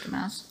I pictured them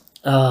as.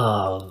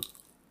 Oh.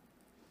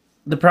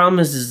 The problem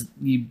is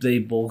they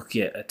both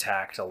get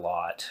attacked a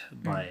lot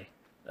by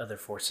other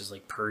forces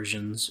like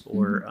Persians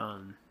or...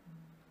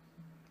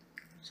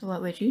 So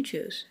what would you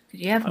choose?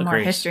 Because you have more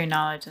Greece. history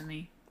knowledge than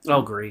me.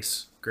 Oh,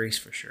 Greece. Greece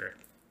for sure.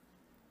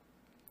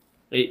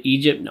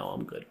 Egypt? No,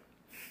 I'm good.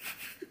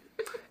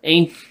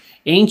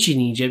 Ancient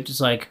Egypt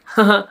is like,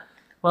 haha,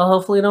 well,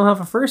 hopefully you don't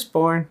have a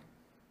firstborn.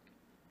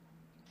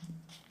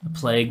 The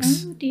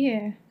plagues. Oh,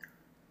 dear.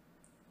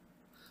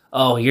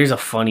 Oh, here's a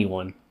funny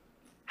one.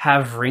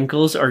 Have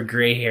wrinkles or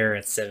gray hair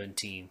at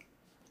 17?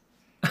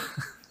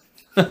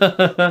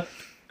 Okay.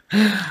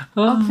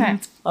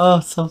 Oh,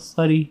 so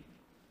funny.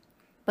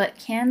 But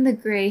can the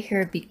gray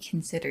hair be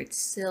considered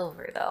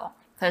silver, though?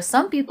 Because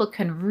some people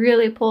can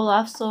really pull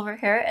off silver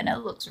hair, and it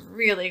looks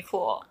really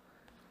cool.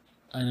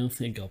 I don't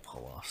think I'll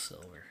pull off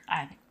silver.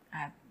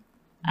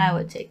 I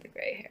would take the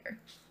gray hair.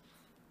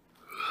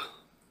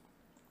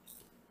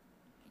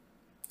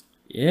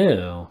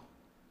 Ew.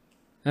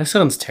 That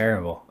sounds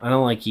terrible. I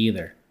don't like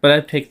either. But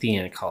I'd pick the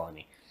ant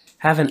colony.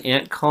 Have an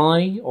ant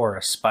colony or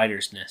a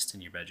spider's nest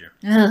in your bedroom?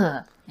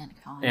 Ugh.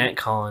 Ant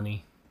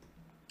colony.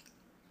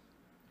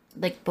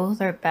 Like,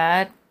 both are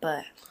bad,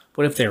 but...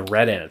 What if they're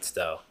red ants,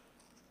 though?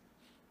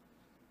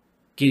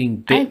 Getting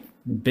bitten.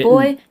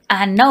 Boy,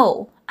 I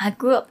know. I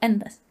grew up in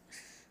the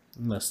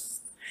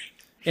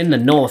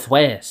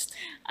Northwest.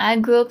 I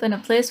grew up in a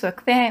place where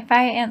fire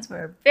ants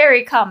were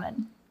very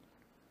common.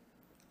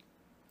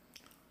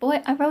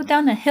 Boy, I rode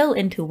down a hill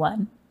into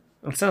one.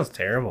 That sounds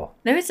terrible.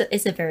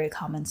 It's a very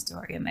common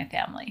story in my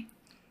family.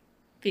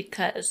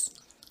 Because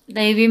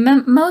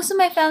most of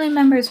my family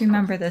members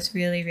remember this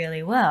really,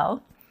 really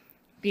well.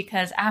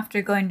 Because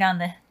after getting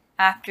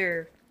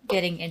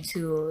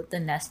into the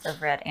nest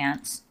of red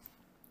ants,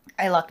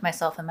 I locked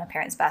myself in my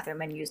parents'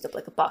 bathroom and used up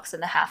like a box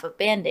and a half of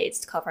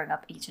Band-Aids covering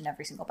up each and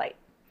every single bite.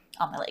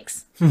 on my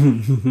legs.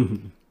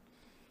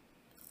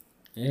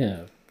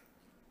 Yeah.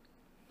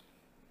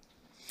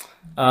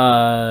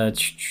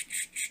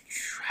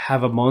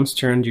 Have a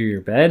monster under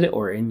your bed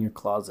or in your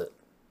closet?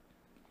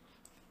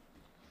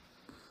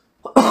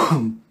 What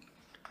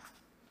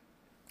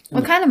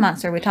kind of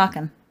monster are we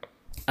talking?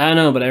 I don't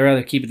know, but I'd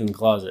rather keep it in the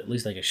closet. At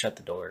least I can shut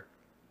the door.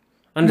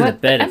 Under the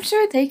bed. I'm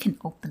sure they can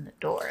open the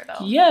door,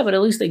 though. Yeah, but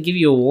at least they give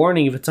you a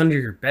warning. If it's under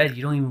your bed,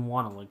 you don't even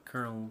want to, like,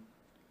 curl.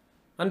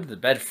 Under the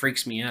bed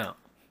freaks me out.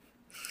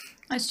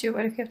 That's true.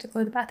 What if you have to go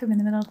to the bathroom in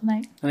the middle of the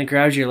night? And it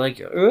grabs you like,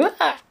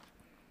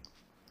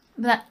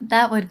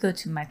 That would go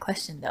to my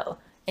question, though.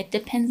 It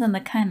depends on the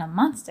kind of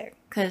monster.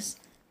 Because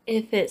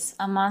if it's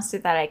a monster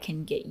that I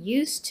can get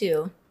used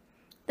to,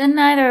 then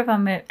neither of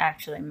them would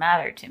actually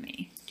matter to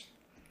me.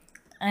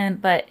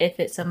 But if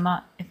it's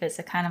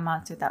a kind of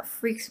monster that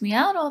freaks me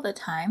out all the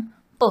time,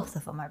 both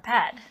of them are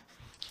bad.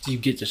 do you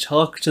get to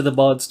talk to the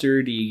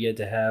monster? Do you get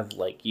to have,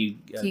 like, Do you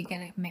get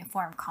to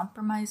form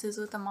compromises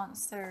with the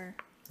monster?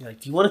 You're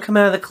like, do you want to come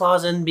out of the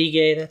closet and be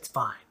gay? That's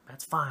fine.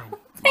 That's fine.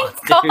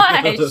 Thank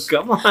Monster. gosh.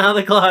 Come on out of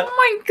the closet. Oh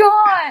my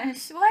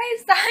gosh! Why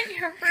is that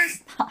your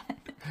first thought?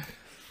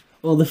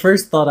 Well, the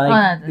first thought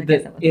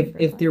if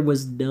if there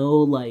was no,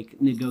 like,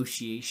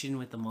 negotiation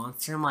with the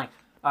monster, I'm like,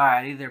 all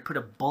right, either put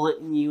a bullet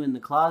in you in the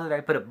closet or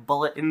I put a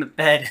bullet in the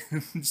bed.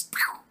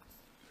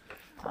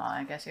 Well,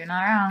 I guess you're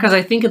not wrong. Because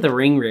I think of the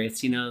ring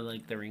wraiths,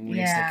 like the ring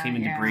wraiths that Yeah, came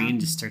into yeah. brain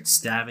just start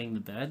stabbing the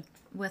bed.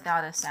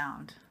 Without a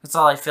sound. That's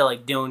all I feel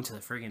like doing to the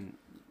friggin'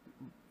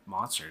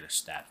 monster to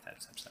stab.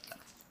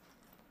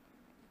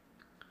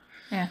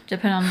 Yeah,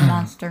 depending on the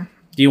monster.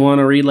 Do you want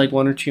to read like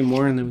one or two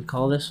more and then we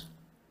call this?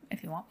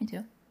 If you want me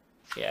to.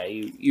 Yeah,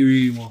 you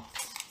read more.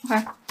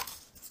 Okay.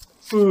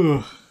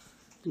 We'll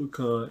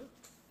call it.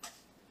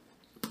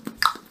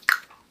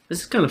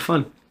 This is kind of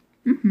fun.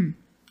 Mm-hmm.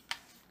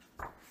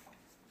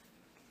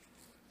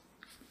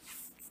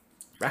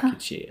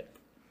 Rocket ship.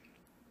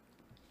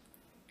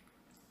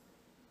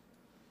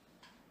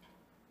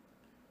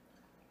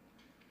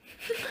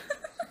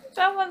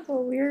 That one's a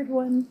weird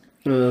one.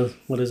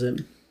 What is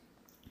it?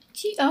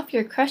 Cheat off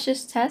your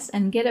crush's test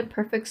and get a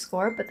perfect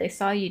score, but they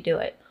saw you do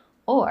it.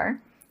 Or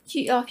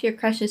cheat off your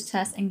crush's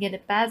test and get a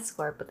bad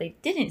score, but they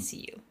didn't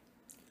see you.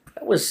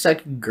 That was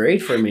second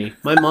grade for me.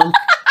 My mom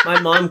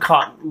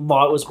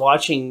was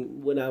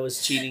watching when I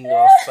was cheating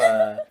off.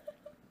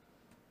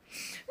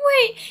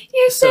 Wait,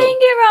 you're saying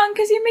it wrong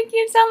because you're making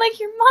it sound like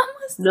your mom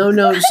was.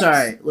 No,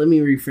 sorry. Let me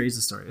rephrase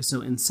the story. So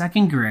in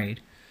second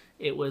grade,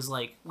 it was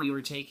like we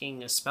were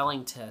taking a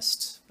spelling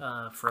test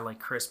for like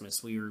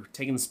Christmas. We were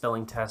taking the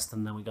spelling test,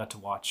 and then we got to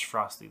watch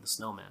Frosty the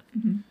Snowman.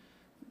 Mm-hmm.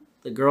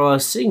 The girl I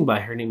was sitting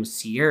by, her name was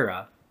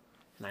Sierra,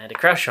 and I had a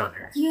crush on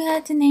her. You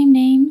had to name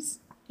names?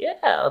 Yeah,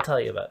 I'll tell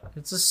you about it.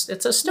 It's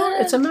a story.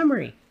 It's a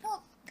memory.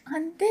 No,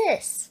 on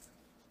this.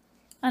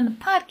 On the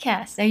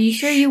podcast. Are you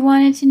sure you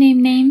wanted to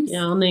name names?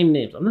 Yeah, I'll name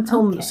names. I'm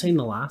not saying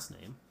the last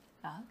name.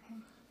 Oh, okay.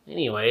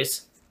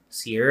 Anyways,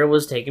 Sierra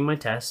was taking my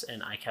test,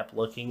 and I kept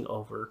looking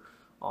over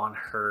on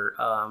her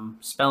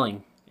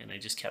spelling, and I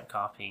just kept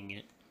copying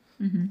it.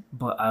 Mm-hmm.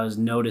 But I was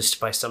noticed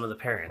by some of the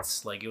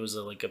parents. Like it was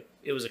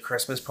a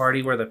Christmas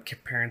party where the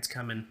parents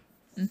come in.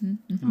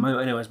 Mm-hmm. Mm-hmm.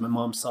 Anyways, my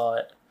mom saw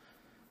it,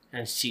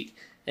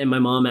 and my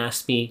mom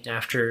asked me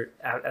at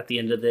the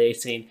end of the day,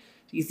 saying,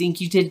 "Do you think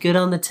you did good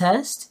on the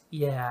test?"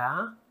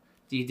 Yeah.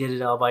 You did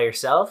it all by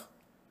yourself?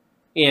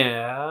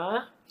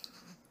 Yeah.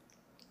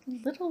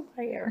 Little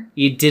liar.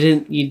 You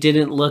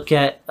didn't look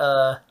at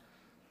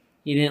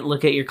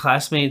your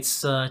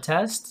classmates'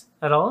 test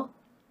at all?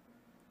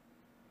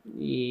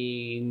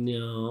 No.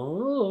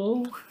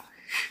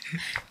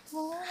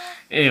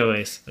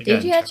 Anyways,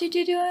 Did you actually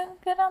do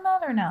good on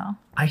that or no?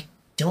 I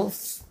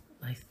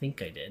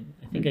think I did.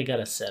 I think I got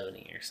a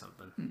 70 or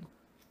something.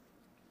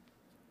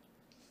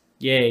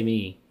 Yay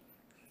me.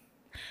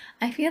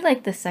 I feel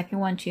like the second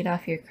one, cheat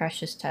off your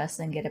crush's test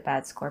and get a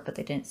bad score, but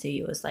they didn't see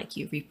you, was like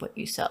you reap what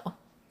you sow.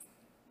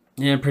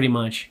 Yeah, pretty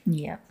much.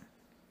 Yep.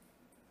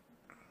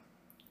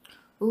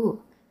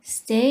 Ooh,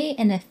 stay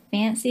in a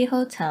fancy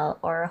hotel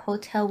or a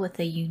hotel with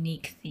a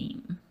unique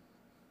theme.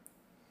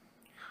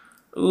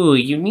 Ooh,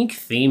 unique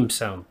theme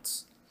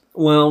sounds.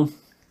 Well,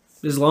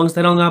 as long as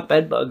they don't got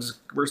bed bugs,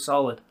 we're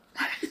solid.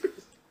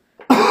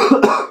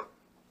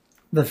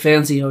 The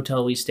fancy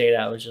hotel we stayed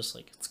at was just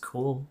like, it's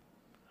cool.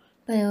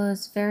 But it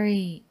was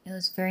very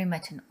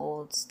much an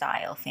old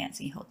style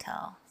fancy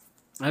hotel.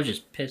 I was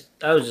just pissed.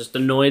 I was just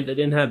annoyed they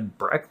didn't have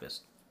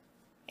breakfast.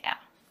 Yeah.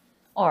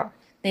 Or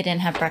they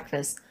didn't have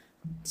breakfast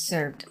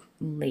served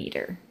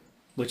later.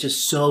 Which is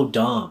so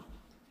dumb.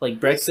 Like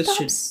breakfast Stop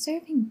should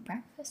serving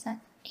breakfast at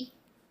 8.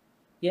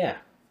 Yeah.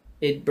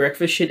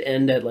 Breakfast should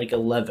end at like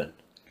 11.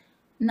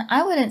 No,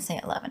 I wouldn't say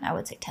 11. I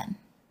would say 10.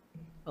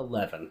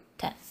 11.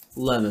 10.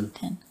 11.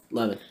 10.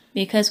 11.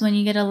 Because when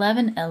you get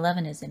 11,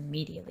 11 is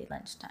immediately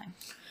lunchtime.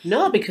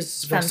 No,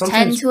 because From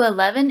 10 to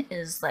 11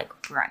 is like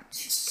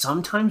brunch.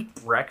 Sometimes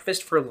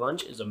breakfast for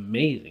lunch is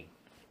amazing.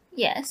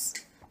 Yes,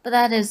 but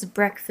that is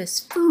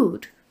breakfast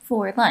food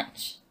for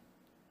lunch.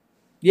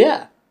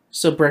 Yeah.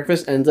 So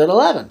breakfast ends at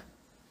 11.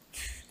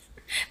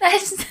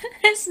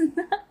 That's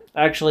not.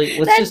 Actually,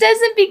 let's That just.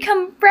 doesn't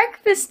become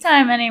breakfast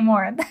time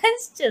anymore.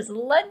 That's just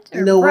lunch or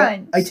You know what?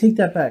 brunch. I take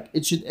that back.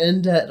 It should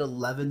end at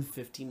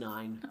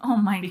 11:59 Oh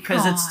my god.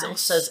 because it still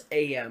says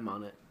AM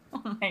on it.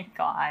 Oh my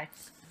gosh.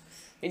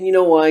 And you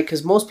know why?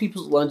 Because most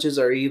people's lunches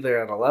are either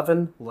at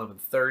 11,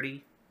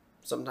 11:30,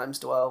 sometimes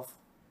 12.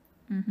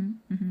 Mm-hmm.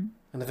 Mm-hmm.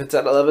 And if it's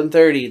at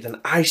 11:30,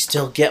 then I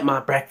still get my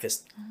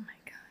breakfast. Oh my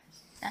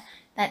gosh.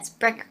 That's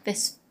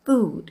breakfast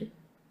food.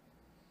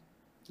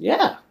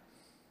 Yeah.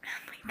 Oh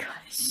my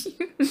gosh.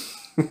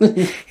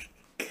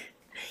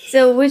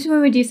 So which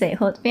one would you say?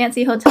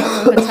 Fancy hotel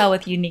or hotel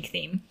with unique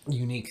theme?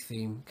 Unique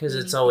theme. Because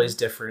it's always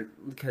different.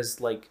 Because,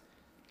 like...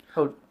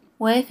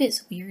 What if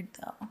it's weird,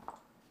 though?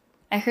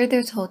 I heard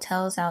there's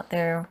hotels out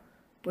there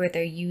where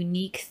their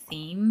unique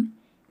theme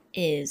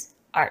is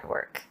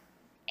artwork.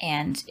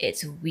 And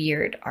it's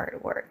weird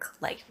artwork,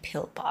 like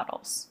pill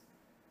bottles.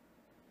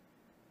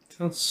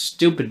 Sounds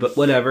stupid, but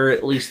whatever.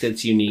 At least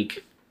it's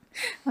unique.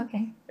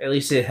 Okay. At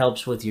least it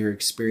helps with your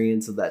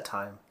experience of that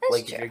time. That's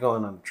like, true. if you're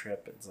going on a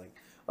trip, it's like,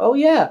 oh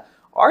yeah,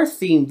 our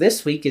theme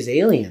this week is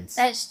aliens.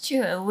 That's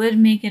true. It would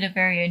make it a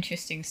very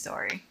interesting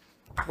story.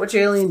 Which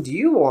alien do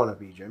you want to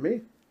be,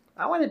 Jimmy?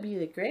 I want to be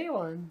the gray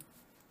one.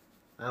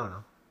 I don't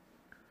know.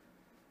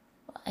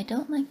 Well, I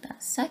don't like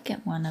that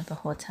second one of the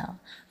hotel.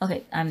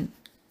 Okay, I'm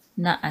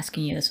not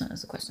asking you this one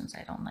as a question, so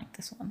I don't like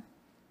this one.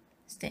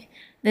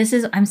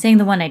 I'm saying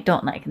the one I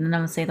don't like, and then I'm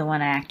gonna say the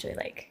one I actually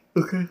like.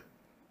 Okay.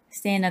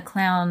 Stay in a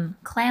clown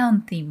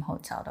themed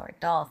hotel or a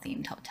doll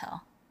themed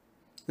hotel.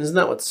 Isn't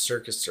that what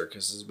Circus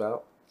is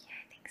about? Yeah,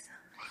 I think so.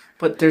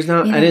 But there's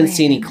not. Either I didn't way,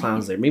 see I any like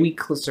clowns it. there. Maybe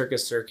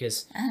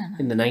Circus I don't know.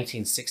 in the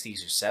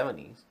 1960s or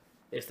 70s,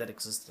 if that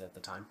existed at the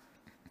time.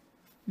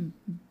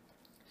 Mm-hmm.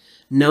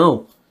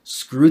 No,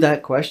 screw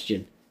that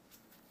question.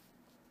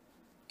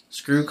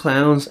 Screw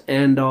clowns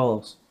and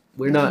dolls.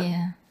 We're not.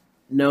 Yeah.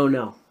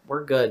 No,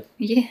 we're good.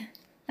 Yeah.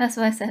 That's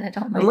why I said I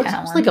don't like Unless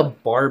that it's one. like a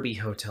Barbie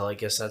hotel, I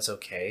guess that's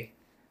okay.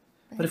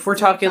 But if we're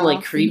talking like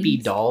doll creepy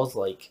themed. dolls,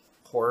 like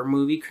horror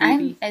movie I'm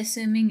creepy,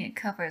 assuming it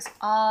covers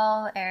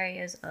all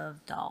areas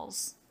of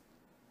dolls.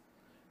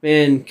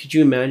 man, could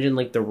you imagine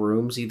like the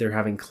rooms either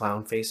having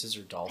clown faces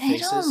or doll I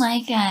faces? don't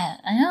like it.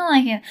 I don't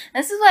like it.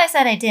 This is why I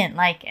said I didn't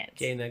like it.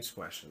 Okay, next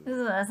question. This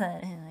is why I said I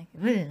didn't like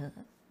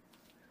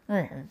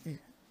it.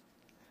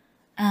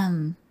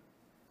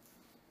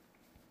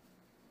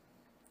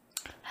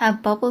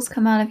 Have bubbles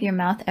come out of your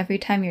mouth every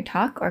time you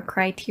talk, or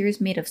cry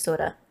tears made of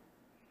soda?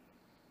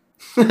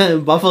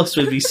 Buffaloes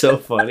would be so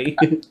funny.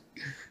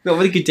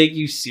 Nobody could take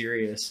you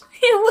serious.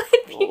 It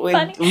would be When-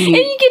 funny. when And you-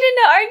 you get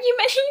into an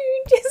argument and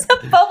you just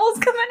have bubbles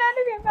coming out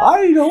of your mouth.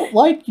 I don't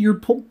like your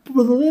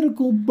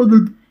political.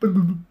 You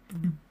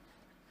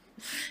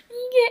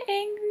get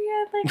angry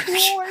at like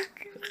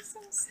coworkers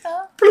and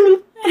stuff.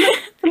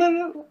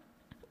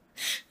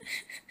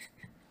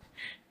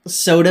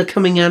 Soda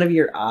coming out of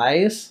your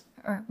eyes?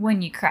 Or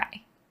when you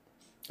cry.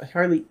 I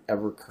hardly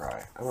ever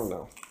cry. I don't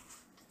know.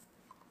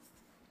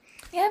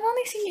 Yeah, I've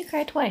only seen you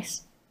cry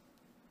twice.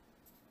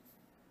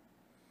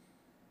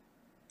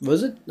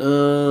 Was it?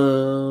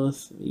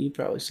 You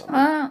probably saw me.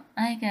 Well,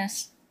 I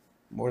guess.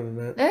 More than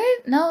that.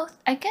 No,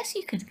 I guess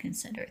you could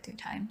consider it 3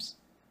 times.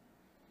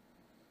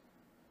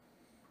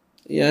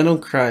 Yeah, I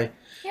don't cry.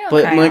 You don't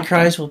But cry my often.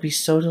 cries will be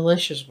so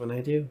delicious when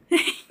I do.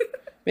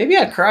 Maybe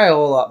I'd cry a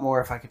whole lot more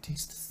if I could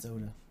taste the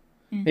soda.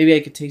 Mm. Maybe I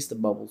could taste the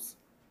bubbles.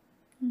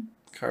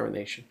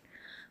 Carbonation.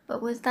 But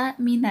does that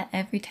mean that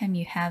every time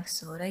you have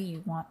soda,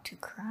 you want to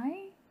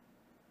cry?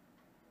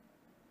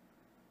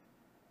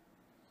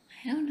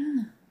 I don't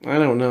know. I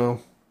don't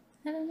know.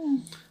 I don't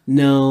know.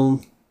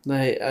 No.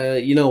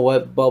 You know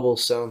what? Bubble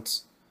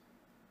sounds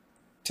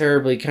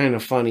terribly kind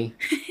of funny.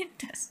 It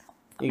does.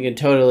 You can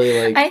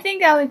totally like... I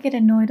think I would get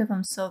annoyed of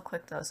them so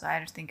quick though, so I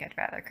just think I'd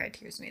rather cry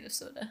tears made of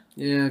soda.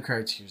 Yeah,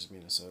 cry tears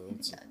me so. Yeah, I'd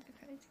do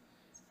cry tears.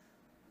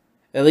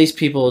 At least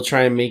people will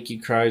try and make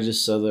you cry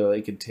just so that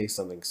they can taste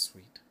something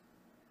sweet.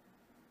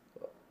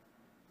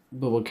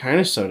 But what kind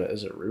of soda?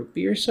 Is it root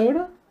beer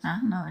soda? I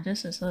don't know, it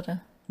just is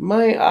soda.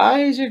 My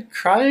eyes are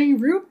crying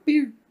root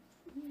beer.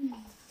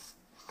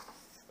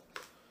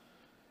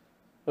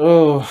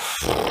 Oh,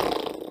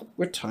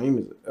 what time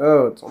is it?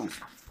 Oh, it's almost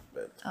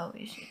bed. Oh,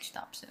 we should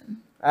stop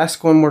soon.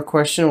 Ask one more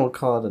question, we'll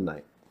call it a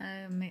night.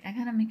 I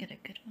gotta make it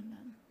a good one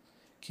then.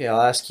 Okay,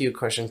 I'll ask you a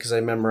question because I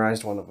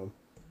memorized one of them.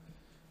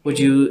 Would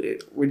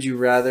you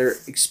rather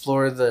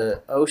explore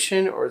the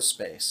ocean or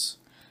space?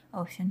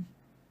 Ocean.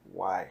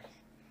 Why?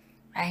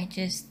 I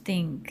just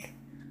think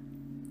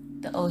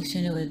the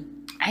ocean would...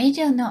 I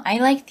don't know. I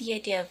like the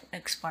idea of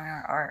exploring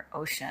our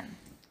ocean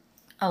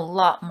a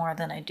lot more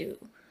than I do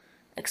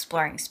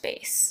exploring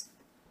space.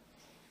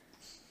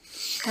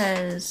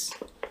 Because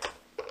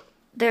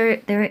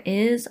there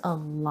is a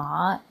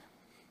lot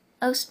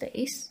of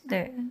space.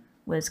 There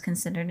was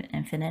considered an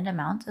infinite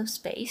amount of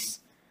space.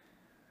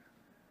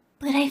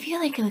 But I feel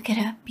like it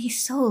would be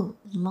so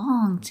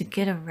long to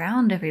get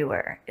around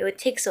everywhere. It would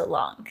take so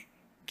long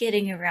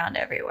getting around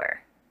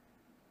everywhere.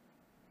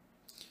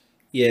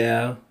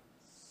 Yeah.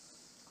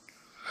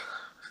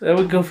 I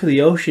would go for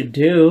the ocean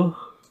too.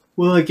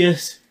 Well, I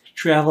guess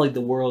traveling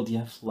the world, you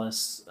have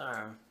less.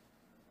 I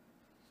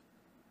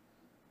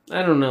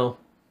don't know.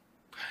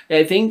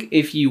 I think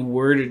if you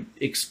were to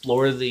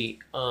explore the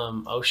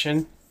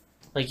ocean,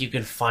 like you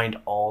could find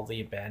all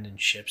the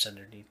abandoned ships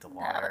underneath the That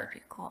water. would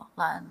be cool. A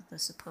lot of the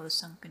supposed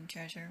sunken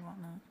treasure and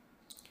whatnot.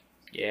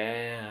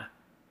 Yeah.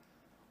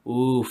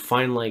 Ooh,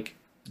 find like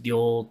the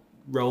old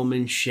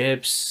Roman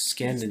ships,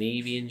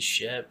 Scandinavian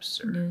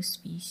ships, or New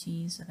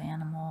species of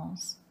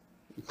animals.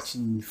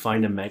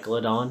 find a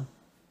megalodon.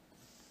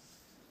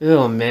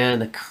 Oh man,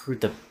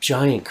 the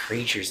giant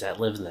creatures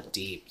that live in the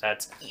deep.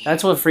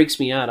 That's what freaks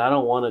me out. I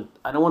don't want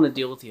to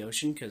deal with the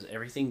ocean because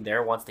everything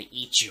there wants to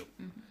eat you.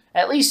 Mm-hmm.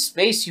 At least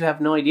space, you have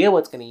no idea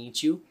what's going to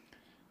eat you.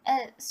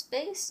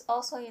 Space,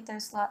 also,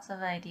 there's lots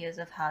of ideas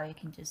of how you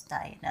can just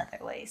die in other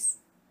ways.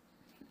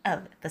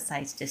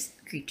 Besides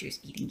just creatures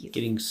eating you.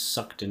 Getting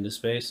sucked into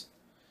space.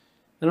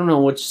 I don't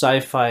know which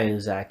sci-fi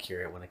is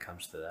accurate when it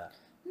comes to that.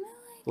 No,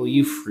 Will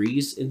you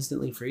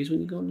instantly freeze when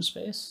you go into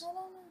space?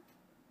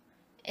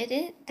 I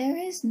don't know. There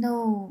is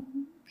no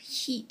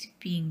heat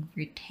being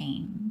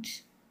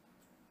retained.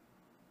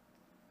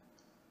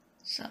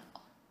 So,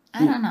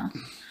 I don't know.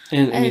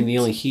 And I mean, the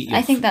only heat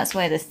I think that's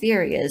why the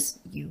theory is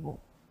you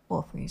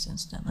will freeze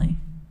instantly.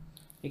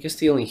 I guess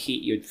the only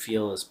heat you'd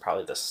feel is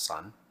probably the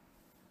sun.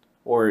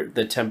 Or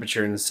the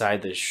temperature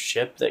inside the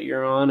ship that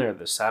you're on, or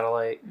the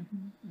satellite,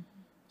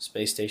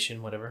 space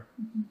station, whatever.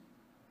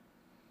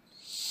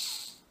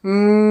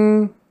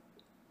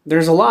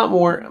 There's a lot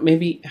more.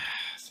 Maybe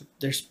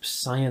there's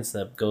science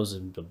that goes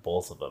into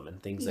both of them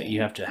and things that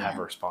you have to have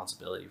a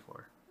responsibility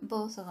for.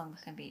 Both of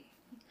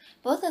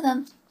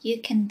them,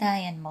 you can die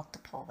in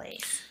multiple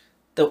ways.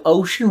 The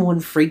ocean one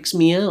freaks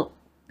me out.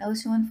 The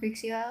ocean one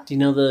freaks you out? Do you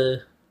know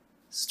the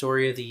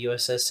story of the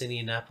USS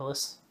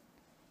Indianapolis?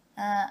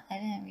 I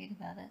didn't read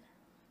about it.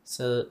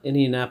 So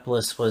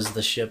Indianapolis was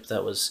the ship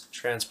that was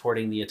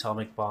transporting the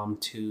atomic bomb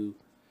to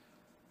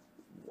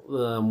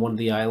one of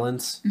the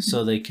islands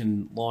so they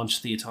can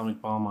launch the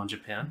atomic bomb on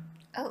Japan.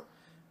 Oh.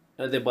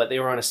 But they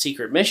were on a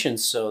secret mission,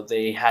 so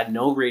they had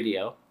no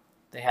radio.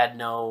 They had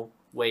no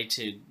way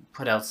to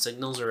put out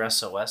signals or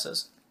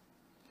SOSs.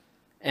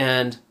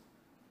 And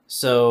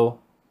so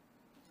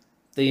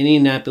the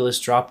Indianapolis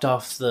dropped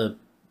off the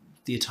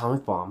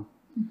atomic bomb.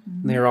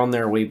 And they were on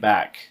their way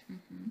back.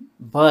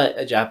 But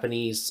a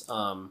Japanese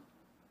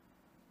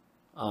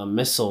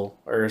missile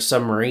or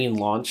submarine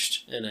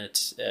launched and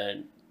it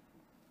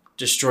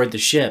destroyed the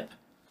ship.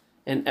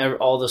 And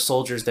all the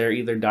soldiers there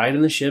either died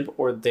in the ship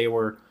or they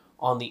were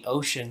on the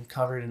ocean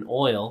covered in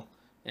oil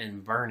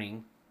and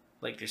burning,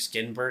 like their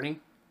skin burning.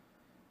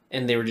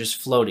 And they were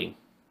just floating,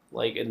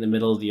 like in the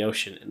middle of the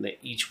ocean. And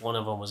each one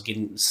of them was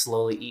getting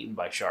slowly eaten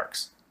by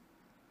sharks.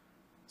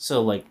 So,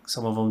 like,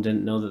 some of them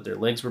didn't know that their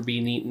legs were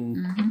being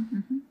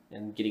eaten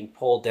and getting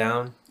pulled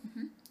down.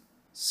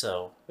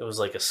 So, it was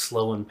like a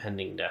slow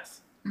impending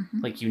death.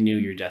 Like you knew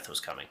your death was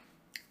coming.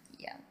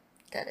 Yeah,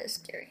 that is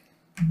scary.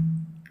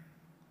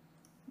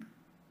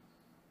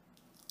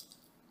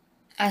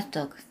 I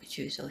still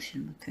choose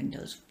ocean between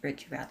those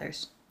would you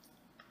rathers.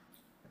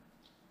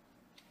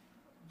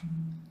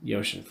 The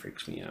ocean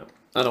freaks me out.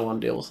 I don't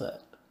want to deal with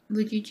that.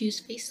 Would you choose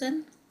space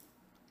then?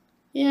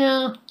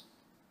 Yeah.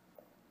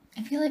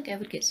 I feel like I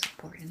would get so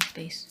bored in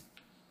space.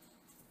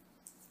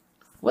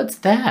 What's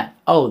that?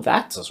 Oh,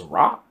 that's a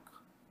rock.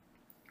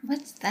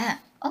 What's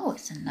that? Oh,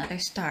 it's another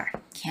star.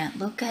 Can't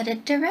look at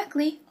it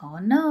directly. Oh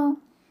no.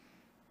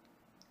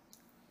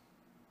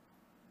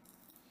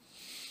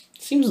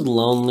 Seems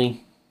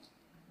lonely.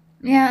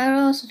 Yeah,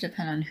 it'll also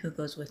depend on who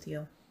goes with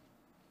you.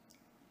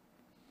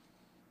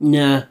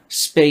 Nah,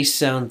 space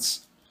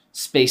sounds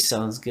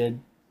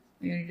good.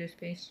 You're gonna do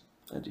space?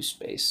 I do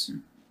space.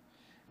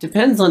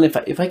 Depends on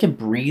if I can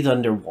breathe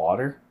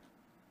underwater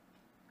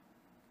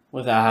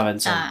without having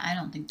some. I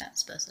don't think that's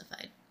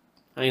specified.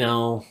 I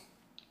know.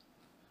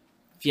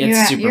 If you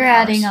had You're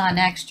adding on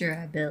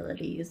extra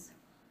abilities.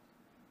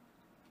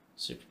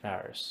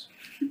 Superpowers.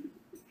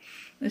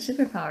 With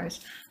superpowers,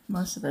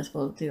 most of us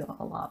will do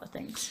a lot of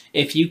things.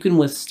 If you can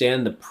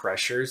withstand the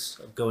pressures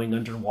of going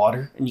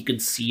underwater and you can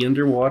see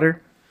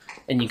underwater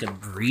and you can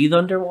breathe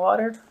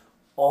underwater,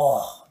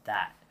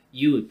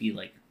 you would be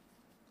like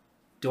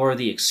Dora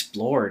the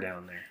Explorer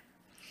down there.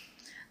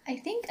 I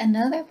think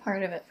another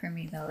part of it for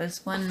me though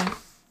is when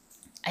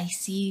I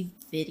see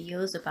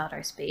videos about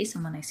our space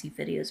and when I see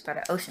videos about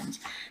our oceans,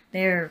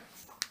 they're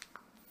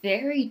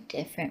very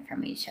different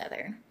from each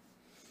other.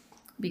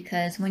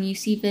 Because when you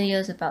see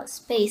videos about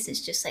space,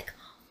 it's just like,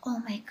 oh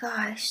my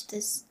gosh,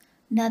 this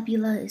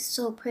nebula is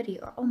so pretty,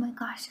 or oh my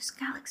gosh, this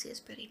galaxy is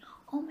pretty.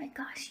 Oh my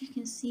gosh, you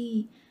can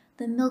see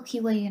the Milky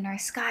Way in our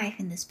sky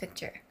in this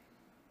picture.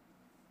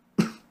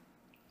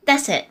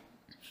 That's it.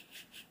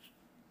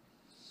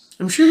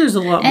 I'm sure there's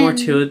a lot more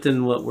to it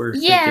than what we're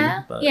thinking.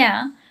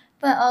 Yeah.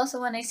 But also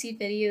when I see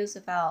videos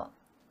about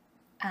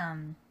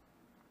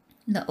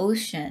the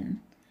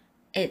ocean,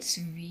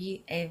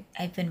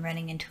 I've been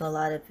running into a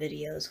lot of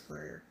videos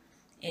where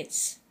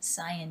it's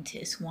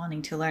scientists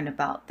wanting to learn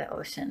about the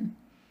ocean.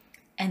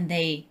 And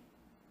they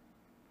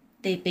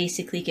they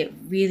basically get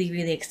really,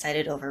 really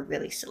excited over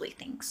really silly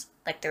things.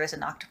 Like there was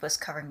an octopus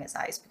covering his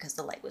eyes because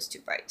the light was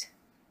too bright.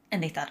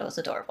 And they thought it was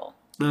adorable.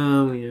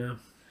 Oh, yeah.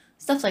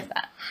 Stuff like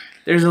that.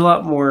 There's a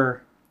lot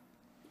more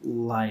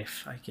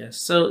life, I guess.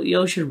 So the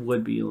ocean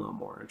would be a lot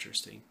more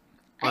interesting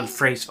on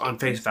face value. On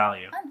face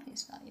value.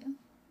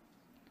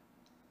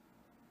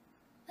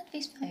 On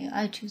face value,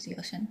 I would choose the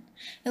ocean.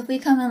 If we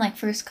come in like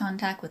first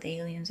contact with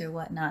aliens or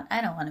whatnot,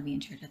 I don't want to be in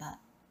charge of that.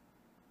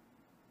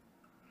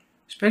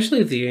 Especially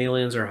if the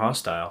aliens are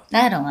hostile.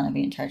 I don't want to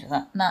be in charge of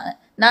that.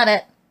 Not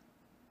it.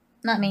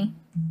 Not me.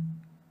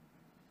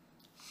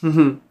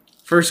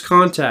 First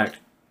contact.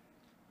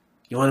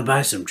 You want to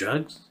buy some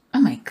drugs? Oh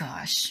my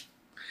gosh.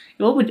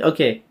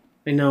 Okay,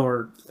 I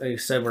know I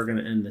said we're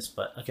gonna end this,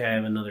 but okay,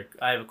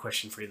 I have a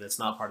question for you that's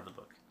not part of the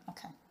book.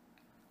 Okay.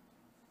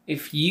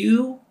 If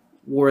you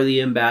were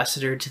the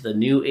ambassador to the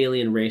new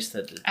alien race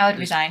I would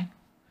resign.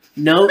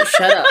 No,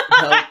 shut up.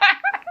 No.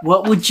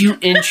 What would you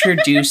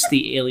introduce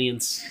the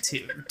aliens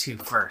to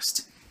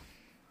first?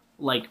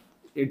 Like,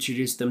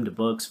 introduce them to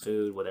books,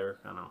 food, whatever,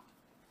 I don't know.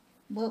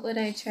 What would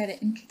I try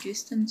to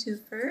introduce them to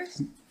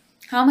first?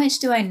 How much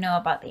do I know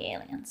about the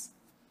aliens?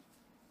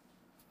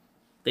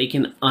 They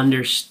can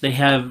they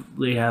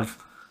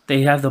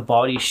have the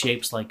body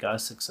shapes like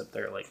us, except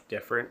they're like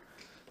different.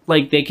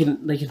 Like they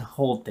can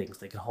hold things.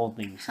 They can hold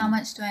things. How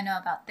much do I know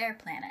about their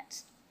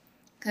planet?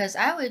 Because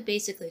I would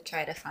basically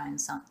try to find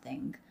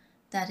something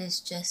that is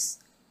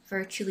just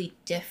virtually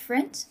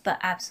different, but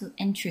absolutely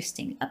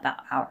interesting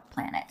about our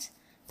planet.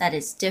 That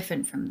is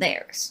different from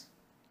theirs.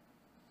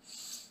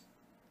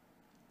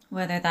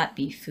 Whether that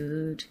be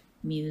food,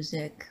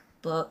 music,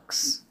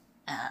 books,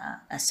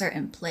 a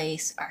certain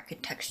place,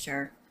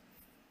 architecture.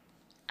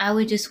 I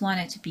would just want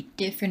it to be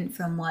different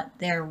from what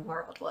their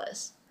world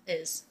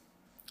is.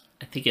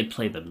 I think I'd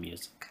play the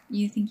music.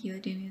 You think you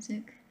would do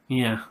music?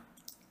 Yeah.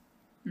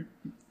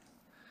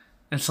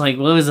 It's like,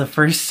 what was the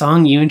first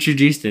song you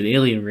introduced an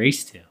alien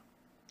race to?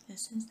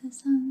 This is the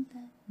song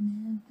that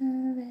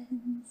never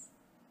ends.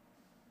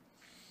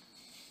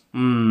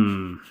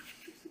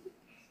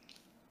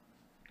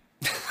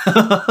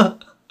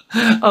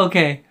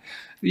 Okay.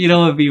 You know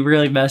what would be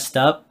really messed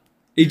up?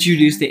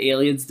 Introduce the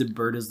aliens to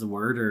Bird is the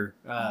Word or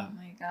oh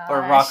my gosh. Or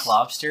Rock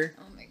Lobster.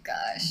 Oh my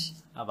gosh.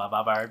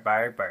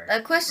 Bird.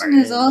 The question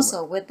is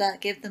also, would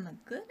that give them a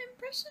good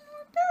impression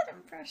or a bad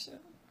impression?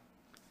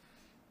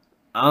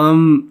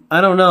 I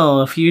don't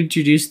know. If you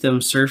introduce them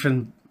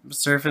surfing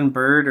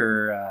bird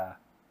or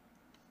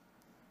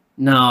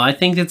no, I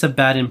think it's a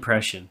bad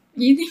impression.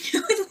 You think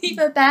it would leave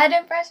a bad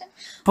impression?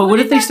 But what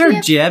if they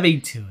start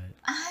jabbing to it?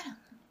 I don't know.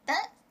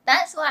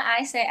 That's why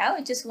I say I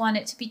would just want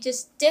it to be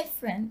just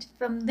different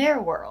from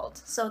their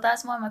world. So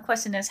that's why my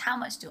question is, how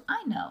much do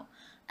I know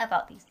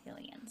about these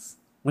aliens?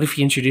 What if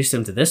you introduce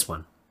them to this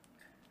one?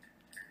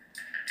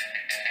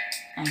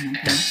 Oh my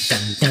gosh.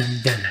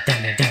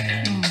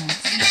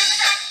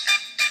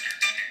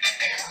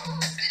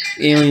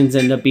 Aliens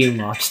end up being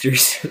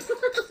lobsters. Oh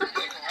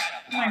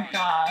my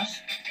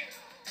gosh.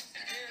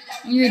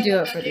 You do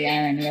it for the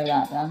irony of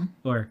that, then.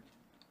 Or.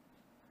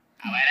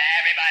 Well,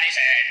 everybody's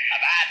heard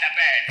about the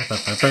bird.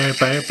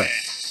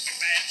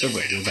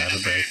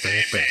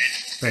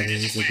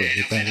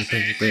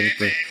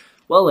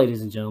 Well,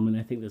 ladies and gentlemen,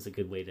 I think that's a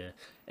good way to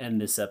end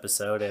this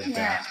episode. And,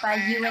 yeah, by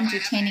you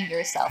entertaining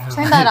yourself.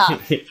 Turn that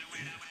off.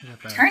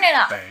 Turn it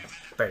off.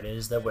 Bird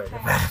is the word.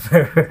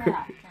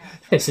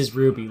 This is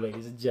Ruby,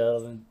 ladies and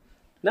gentlemen.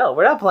 No,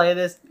 we're not playing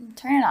this.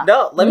 Turn it off.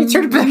 No, let me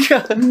turn it back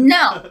on.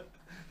 No.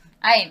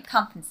 I am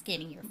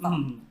confiscating your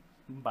phone.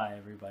 Bye,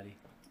 everybody.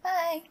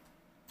 Bye.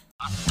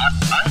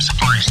 I'm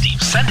surprised,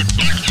 Steve. Send it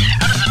back.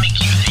 How does that make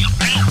you feel?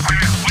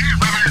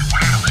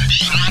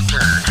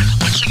 Shocker.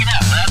 But check it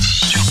out. That's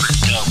super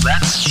dope.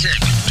 That's sick.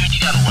 Dude,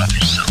 you gotta love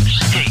yourself.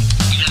 Hey,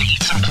 you gotta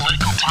eat some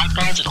political Tide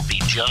Pods. It'll be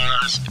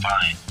just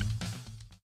fine.